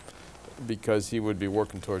 Because he would be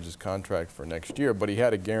working towards his contract for next year, but he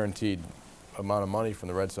had a guaranteed amount of money from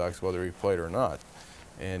the Red Sox whether he played or not.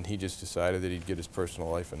 And he just decided that he'd get his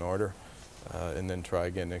personal life in order and then try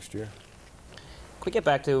again next year. Can we get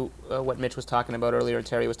back to what Mitch was talking about earlier,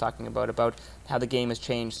 Terry was talking about how the game has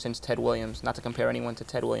changed since Ted Williams, not to compare anyone to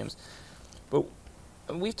Ted Williams. But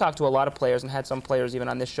we've talked to a lot of players and had some players even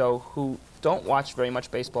on this show who don't watch very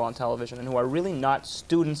much baseball on television and who are really not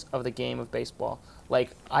students of the game of baseball.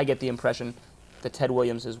 Like, I get the impression that Ted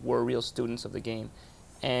Williamses were real students of the game.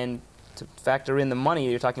 And to factor in the money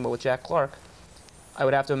you're talking about with Jack Clark, I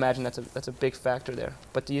would have to imagine that's a big factor there.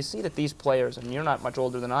 But do you see that these players, and you're not much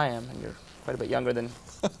older than I am, and you're quite a bit younger than,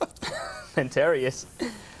 than Terry is,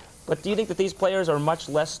 but do you think that these players are much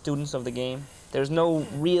less students of the game? There's no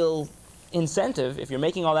real incentive, if you're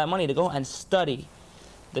making all that money, to go and study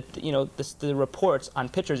the reports on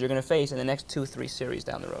pitchers you're going to face in the next 2-3 series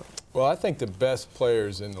down the road. Well, I think the best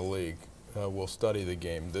players in the league will study the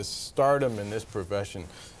game. This stardom in this profession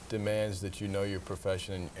demands that you know your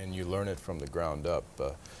profession and you learn it from the ground up.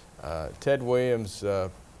 Ted Williams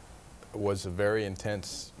was a very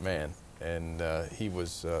intense man, and he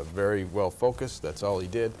was very well focused. That's all he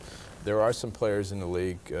did. There are some players in the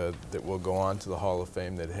league that will go on to the Hall of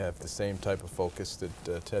Fame that have the same type of focus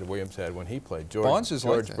that Ted Williams had when he played.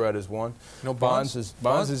 George Brett is one. You know, Bonds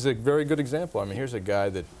is a very good example. I mean, here's a guy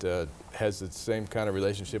that has the same kind of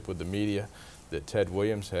relationship with the media that Ted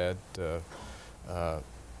Williams had.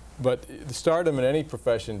 But the stardom in any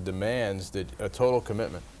profession demands that a total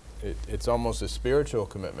commitment. It's almost a spiritual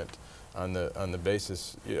commitment on the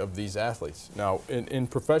basis of these athletes. Now, in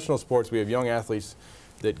professional sports, we have young athletes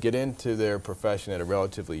that get into their profession at a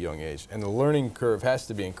relatively young age. And the learning curve has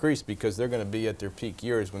to be increased because they're going to be at their peak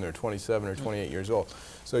years when they're 27 or 28 years old.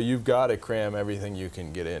 So you've got to cram everything you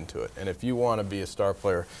can get into it. And if you want to be a star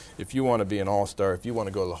player, if you want to be an all-star, if you want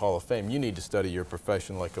to go to the Hall of Fame, you need to study your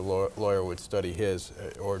profession like a lawyer would study his,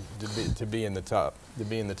 or to be in the top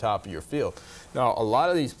of your field. Now, a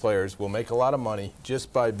lot of these players will make a lot of money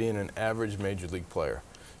just by being an average major league player.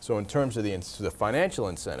 So in terms of the financial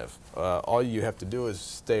incentive, all you have to do is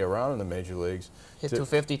stay around in the major leagues. Hit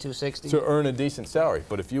 250, 260. To earn a decent salary.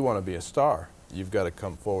 But if you want to be a star, you've got to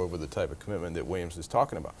come forward with the type of commitment that Williams is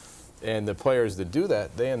talking about. And the players that do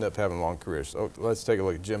that, they end up having long careers. So let's take a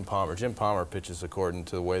look at Jim Palmer. Jim Palmer pitches according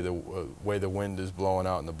to the way the wind is blowing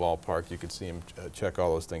out in the ballpark. You could see him check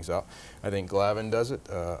all those things out. I think Glavine does it.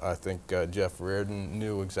 I think Jeff Reardon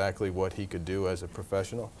knew exactly what he could do as a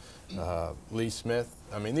professional. Lee Smith.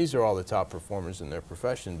 I mean, these are all the top performers in their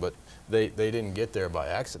profession, but they didn't get there by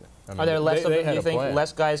accident. I mean, are there less of them, you think,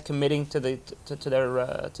 less guys committing to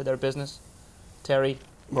their business? Terry?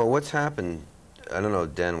 Well, what's happened, I don't know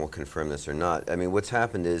if Dan will confirm this or not. I mean, what's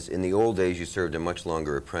happened is in the old days you served a much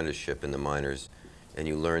longer apprenticeship in the minors and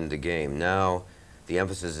you learned the game. Now the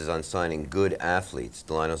emphasis is on signing good athletes.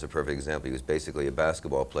 Delano's a perfect example. He was basically a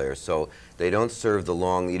basketball player. So they don't serve the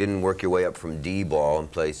long, you didn't work your way up from D-ball and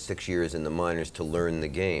play 6 years in the minors to learn the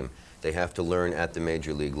game. They have to learn at the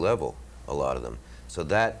major league level, a lot of them. So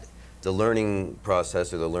that, the learning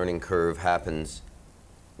process or the learning curve happens,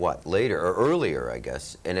 what, later or earlier, I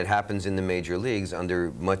guess, and it happens in the major leagues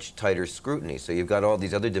under much tighter scrutiny. So you've got all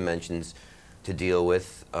these other dimensions to deal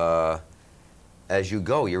with as you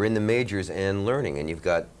go. You're in the majors and learning, and you've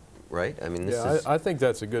got, right? I mean, this is... I think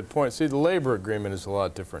that's a good point. See, the labor agreement is a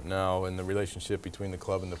lot different now, and the relationship between the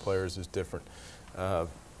club and the players is different.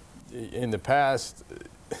 In the past,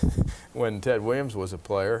 when Ted Williams was a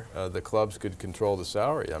player, the clubs could control the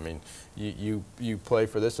salary. I mean, you play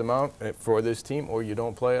for this amount for this team, or you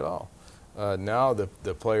don't play at all. Now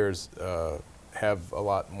the players have a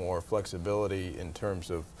lot more flexibility in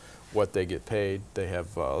terms of what they get paid. They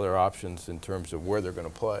have other options in terms of where they're going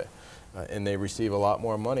to play. And they receive a lot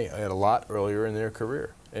more money at a lot earlier in their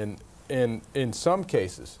career. And in some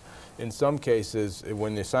cases,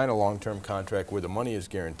 when they sign a long-term contract where the money is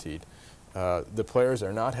guaranteed, the players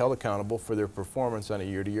are not held accountable for their performance on a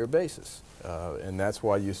year-to-year basis. And that's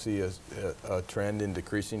why you see a trend in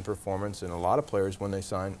decreasing performance in a lot of players when they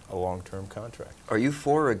sign a long-term contract. Are you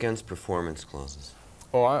for or against performance clauses?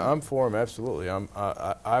 Oh, I'm for them, absolutely.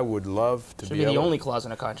 I would love to be able... Should be the only clause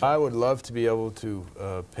in a contract. I would love to be able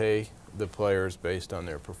to pay the players based on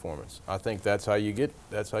their performance. I think that's how you get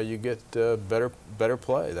better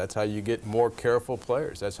play. That's how you get more careful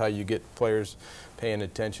players. That's how you get players paying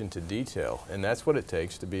attention to detail, and that's what it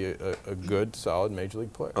takes to be a good, solid major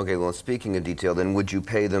league player. Okay, well, speaking of detail, then would you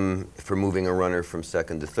pay them for moving a runner from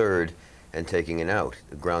second to third and taking an out,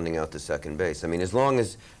 grounding out to second base? I mean, as long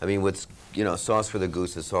as, I mean, what's, you know, sauce for the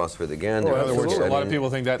goose is sauce for the gander. In other words, a lot of people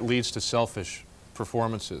think that leads to selfish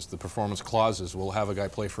performances. The performance clauses will have a guy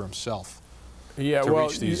play for himself. Yeah, well,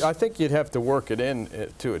 I think you'd have to work it in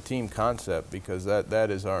to a team concept, because that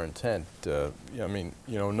is our intent. I mean,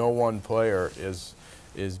 you know, no one player is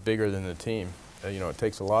bigger than the team. You know, it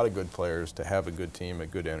takes a lot of good players to have a good team, a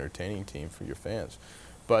good entertaining team for your fans.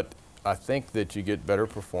 But I think that you get better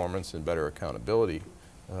performance and better accountability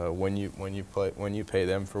when you pay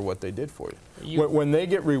them for what they did for you. When they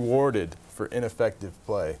get rewarded for ineffective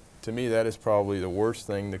play, to me that is probably the worst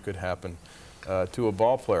thing that could happen to a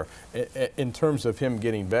ball player in terms of him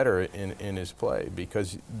getting better in his play,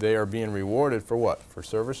 because they are being rewarded for what? For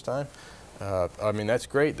service time? I mean, that's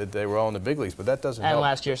great that they were all in the big leagues, but that doesn't help. And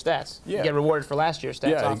last year's stats. Yeah. You get rewarded for last year's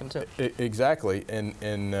stats often too. Exactly. And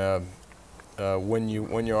when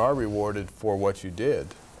you are rewarded for what you did,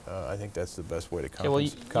 I think that's the best way to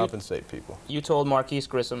compensate people. You told Marquise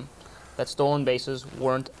Grissom that stolen bases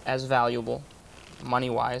weren't as valuable,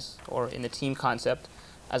 money-wise, or in the team concept,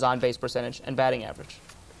 as on-base percentage and batting average.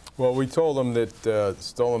 Well, we told him that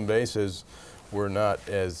stolen bases were not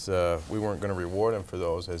as, we weren't going to reward him for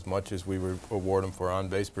those as much as we would reward him for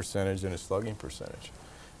on-base percentage and his slugging percentage.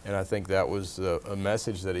 And I think that was a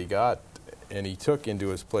message that he got and he took into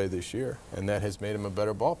his play this year, and that has made him a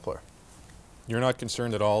better ball player. You're not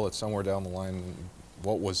concerned at all that somewhere down the line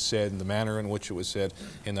what was said and the manner in which it was said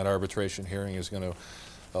in that arbitration hearing is going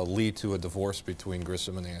to lead to a divorce between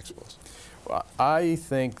Grissom and the Expos? Well, I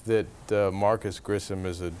think that Marcus Grissom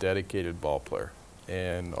is a dedicated ball player,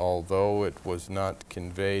 and although it was not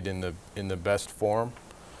conveyed in the best form,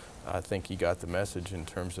 I think he got the message in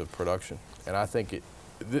terms of production. And I think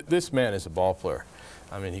this man is a ball player.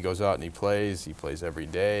 I mean, he goes out and he plays every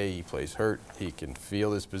day, he plays hurt, he can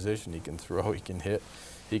feel his position, he can throw, he can hit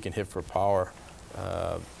for power.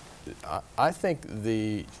 I think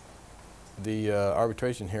the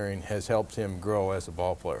arbitration hearing has helped him grow as a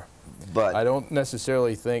ball player. But I don't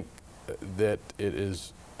necessarily think that it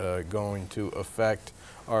is going to affect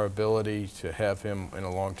our ability to have him in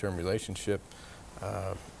a long-term relationship.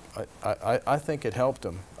 I think it helped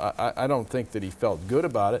him. I don't think that he felt good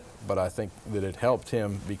about it, but I think that it helped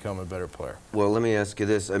him become a better player. Well, let me ask you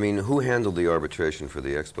this. I mean, who handled the arbitration for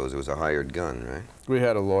the Expos? It was a hired gun, right? We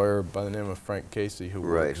had a lawyer by the name of Frank Casey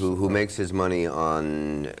who makes his money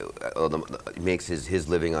on, makes his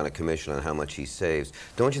living on a commission on how much he saves.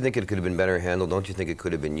 Don't you think it could have been better handled? Don't you think it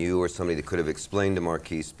could have been you or somebody that could have explained to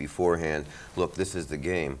Marquise beforehand, look, this is the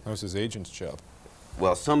game? That was his agent's job.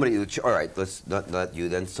 Well, somebody, all right, let's not you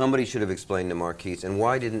then. Somebody should have explained to Marquise. And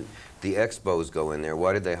why didn't the Expos go in there?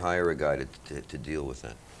 Why did they hire a guy to deal with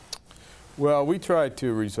that? Well, we tried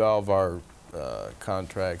to resolve our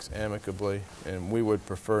contracts amicably, and we would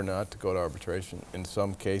prefer not to go to arbitration. In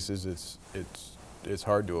some cases, it's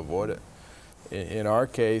hard to avoid it. In our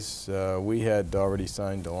case, we had already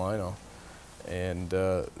signed Delano, and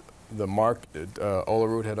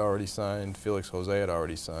Olerud had already signed, Felix Jose had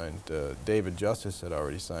already signed, David Justice had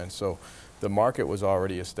already signed. So the market was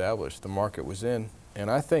already established. The market was in. And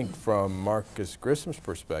I think from Marcus Grissom's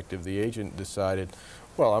perspective, the agent decided,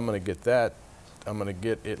 well, I'm going to get that. I'm going to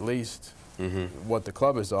get at least what the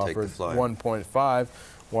club has offered, 1.5.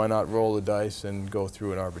 Why not roll the dice and go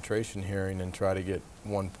through an arbitration hearing and try to get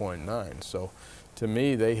 1.9? So to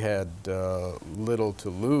me, they had little to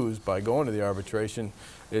lose by going to the arbitration,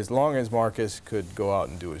 as long as Marcus could go out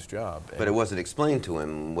and do his job. But it wasn't explained to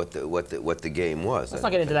him what the game was. Let's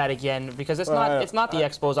not get into that again, because it's not the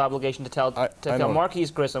Expo's obligation to tell Marquise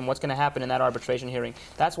Grissom what's going to happen in that arbitration hearing.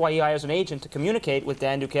 That's why he hires an agent to communicate with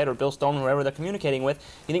Dan Duquette or Bill Stone, whoever they're communicating with.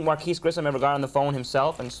 You think Marquise Grissom ever got on the phone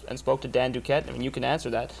himself and spoke to Dan Duquette? I mean, you can answer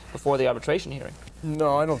that before the arbitration hearing.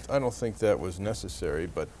 No, I don't think that was necessary,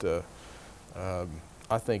 but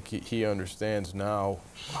I think he understands now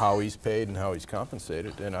how he's paid and how he's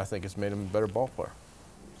compensated, and I think it's made him a better ball player.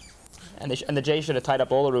 And the Jays should have tied up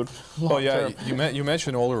Olerud long Oh yeah, term. you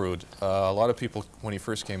mentioned Olerud. A lot of people, when he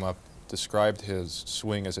first came up, described his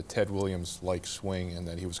swing as a Ted Williams-like swing, and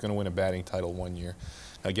that he was going to win a batting title one year.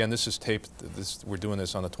 Again, this is taped. We're doing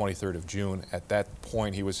this on the 23rd of June. At that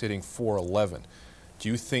point, he was hitting 411. Do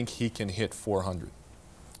you think he can hit 400?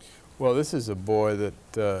 Well, this is a boy that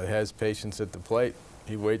has patience at the plate.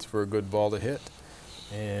 He waits for a good ball to hit,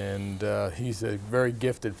 and he's a very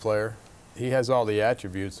gifted player. He has all the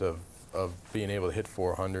attributes of being able to hit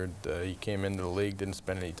 400. He came into the league, didn't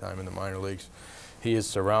spend any time in the minor leagues. He is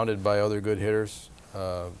surrounded by other good hitters.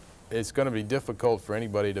 It's going to be difficult for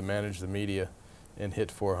anybody to manage the media and hit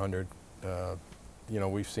 400. You know,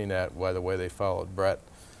 we've seen that by the way they followed Brett,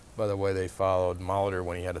 by the way they followed Molitor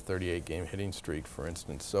when he had a 38-game hitting streak, for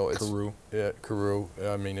instance. So it's Carew.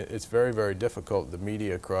 I mean, it's very, very difficult, the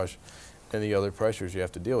media crush and the other pressures you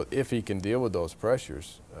have to deal with. If he can deal with those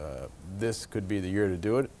pressures, this could be the year to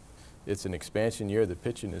do it. It's an expansion year. The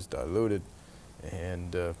pitching is diluted,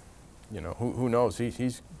 and you know, who knows?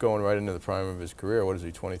 He's going right into the prime of his career. What is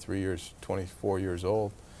he? 24 years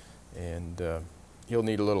old, and he'll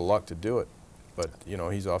need a little luck to do it. But you know,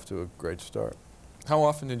 he's off to a great start. How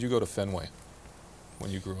often did you go to Fenway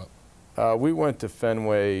when you grew up? We went to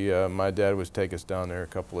Fenway. My dad would take us down there a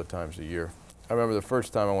couple of times a year. I remember the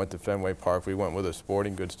first time I went to Fenway Park, we went with a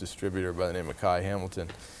sporting goods distributor by the name of Kai Hamilton,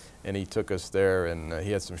 and he took us there, and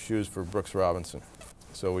he had some shoes for Brooks Robinson.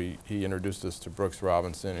 So he introduced us to Brooks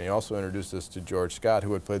Robinson, and he also introduced us to George Scott,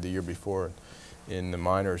 who had played the year before in the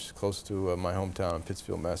minors close to my hometown in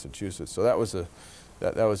Pittsfield, Massachusetts. So that was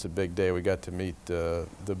a big day. We got to meet the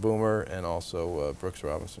Boomer and also Brooks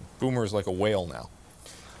Robinson. Boomer is like a whale now.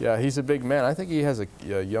 Yeah, he's a big man. I think he has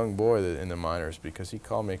a young boy in the minors, because he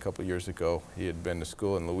called me a couple of years ago. He had been to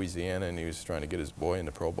school in Louisiana, and he was trying to get his boy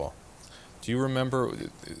into pro ball. Do you remember,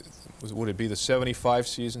 would it be the 75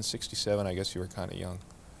 season, 67? I guess you were kind of young,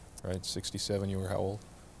 right? 67, you were how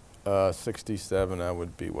old? 67, I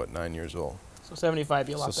would be, what, 9 years old. So 75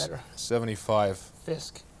 be a lot better. 75.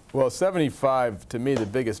 Fisk. Well, 75, to me, the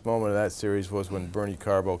biggest moment of that series was when Bernie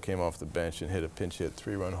Carbo came off the bench and hit a pinch hit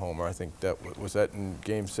 3-run homer. I think that was that in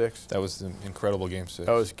Game 6? That was an incredible Game 6.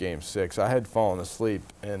 That was Game 6. I had fallen asleep,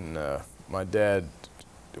 and my dad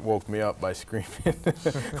woke me up by screaming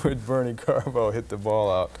when Bernie Carbo hit the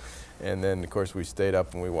ball out. And then, of course, we stayed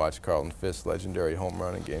up and we watched Carlton Fisk's legendary home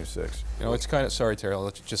run in Game 6. You know, it's kind of, sorry, Terry, I'll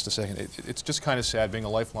let you, just a second. It's just kind of sad being a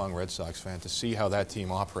lifelong Red Sox fan to see how that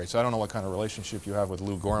team operates. I don't know what kind of relationship you have with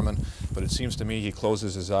Lou Gorman, but it seems to me he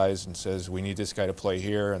closes his eyes and says, we need this guy to play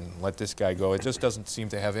here and let this guy go. It just doesn't seem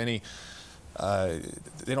to have any,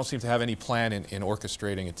 they don't seem to have any plan in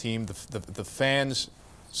orchestrating a team. The fans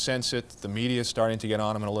sense it. The media is starting to get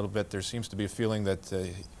on him in a little bit. There seems to be a feeling that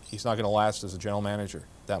he's not going to last as a general manager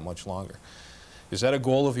that much longer. Is that a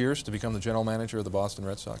goal of yours, to become the general manager of the Boston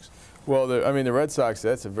Red Sox? Well, I mean, the Red Sox,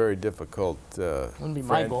 that's a very difficult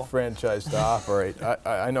franchise to operate.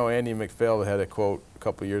 I know Andy McPhail had a quote a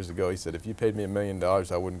couple years ago. He said, if you paid me $1 million,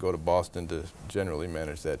 I wouldn't go to Boston to generally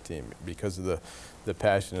manage that team, because of the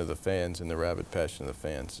passion of the fans and the rabid passion of the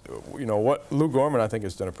fans. You know, what Lou Gorman, I think,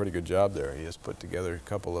 has done a pretty good job there. He has put together a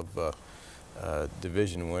couple of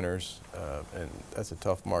division winners, and that's a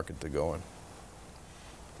tough market to go in.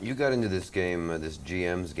 You got into this game, this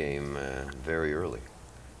GM's game, very early,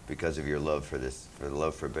 because of your love for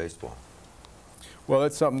for baseball. Well,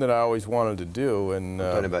 that's something that I always wanted to do. And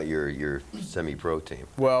I'm talking about your semi-pro team.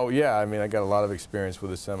 Well, yeah, I mean, I got a lot of experience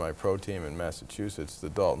with a semi-pro team in Massachusetts, the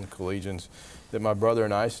Dalton Collegians, that my brother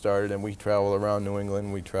and I started, and we traveled around New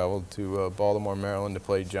England. We traveled to Baltimore, Maryland to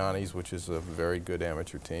play Johnny's, which is a very good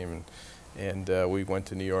amateur team. And we went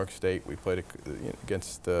to New York State. We played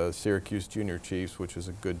against Syracuse Junior Chiefs, which was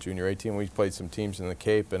a good junior A team. We played some teams in the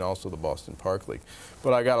Cape and also the Boston Park League.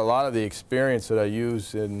 But I got a lot of the experience that I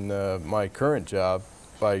use in my current job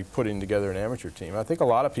by putting together an amateur team. I think a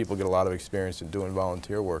lot of people get a lot of experience in doing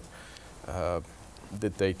volunteer work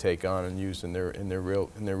that they take on and use in their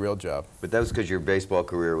real job. But that was because your baseball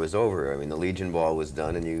career was over. I mean, the Legion ball was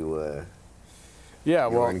done, and you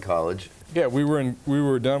were in college. Yeah, we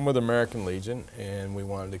were done with American Legion, and we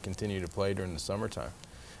wanted to continue to play during the summertime.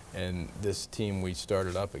 And this team we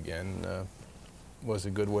started up again was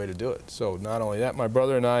a good way to do it. So not only that, my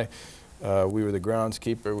brother and I, we were the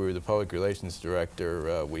groundskeeper, we were the public relations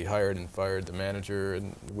director, we hired and fired the manager,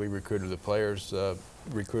 and we recruited the players,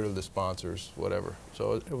 recruited the sponsors, whatever.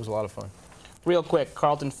 So it was a lot of fun. Real quick,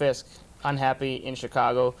 Carlton Fisk, unhappy in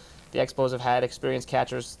Chicago. The Expos have had experienced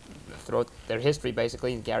catchers throughout their history,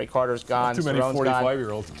 basically. Gary Carter's gone. Not too many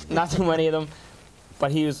 45-year-olds. Not too many of them.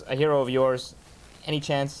 But he was a hero of yours. Any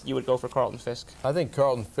chance you would go for Carlton Fisk? I think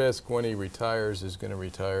Carlton Fisk, when he retires, is going to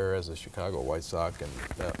retire as a Chicago White Sox, and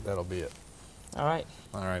that'll be it. All right.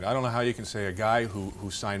 All right. I don't know how you can say a guy who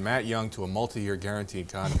signed Matt Young to a multi-year guaranteed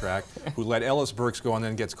contract, who let Ellis Burks go and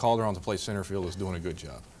then gets Calderon to play center field, is doing a good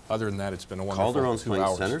job. Other than that, it's been a wonderful Calderon's 2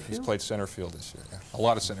 hours. center field? He's played center field this year. Yeah. A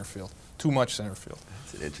lot of center field. Too much center field.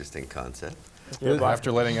 It's an interesting concept.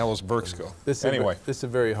 After letting Ellis Burks go. This is a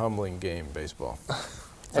very humbling game, baseball.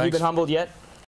 Have you been humbled yet?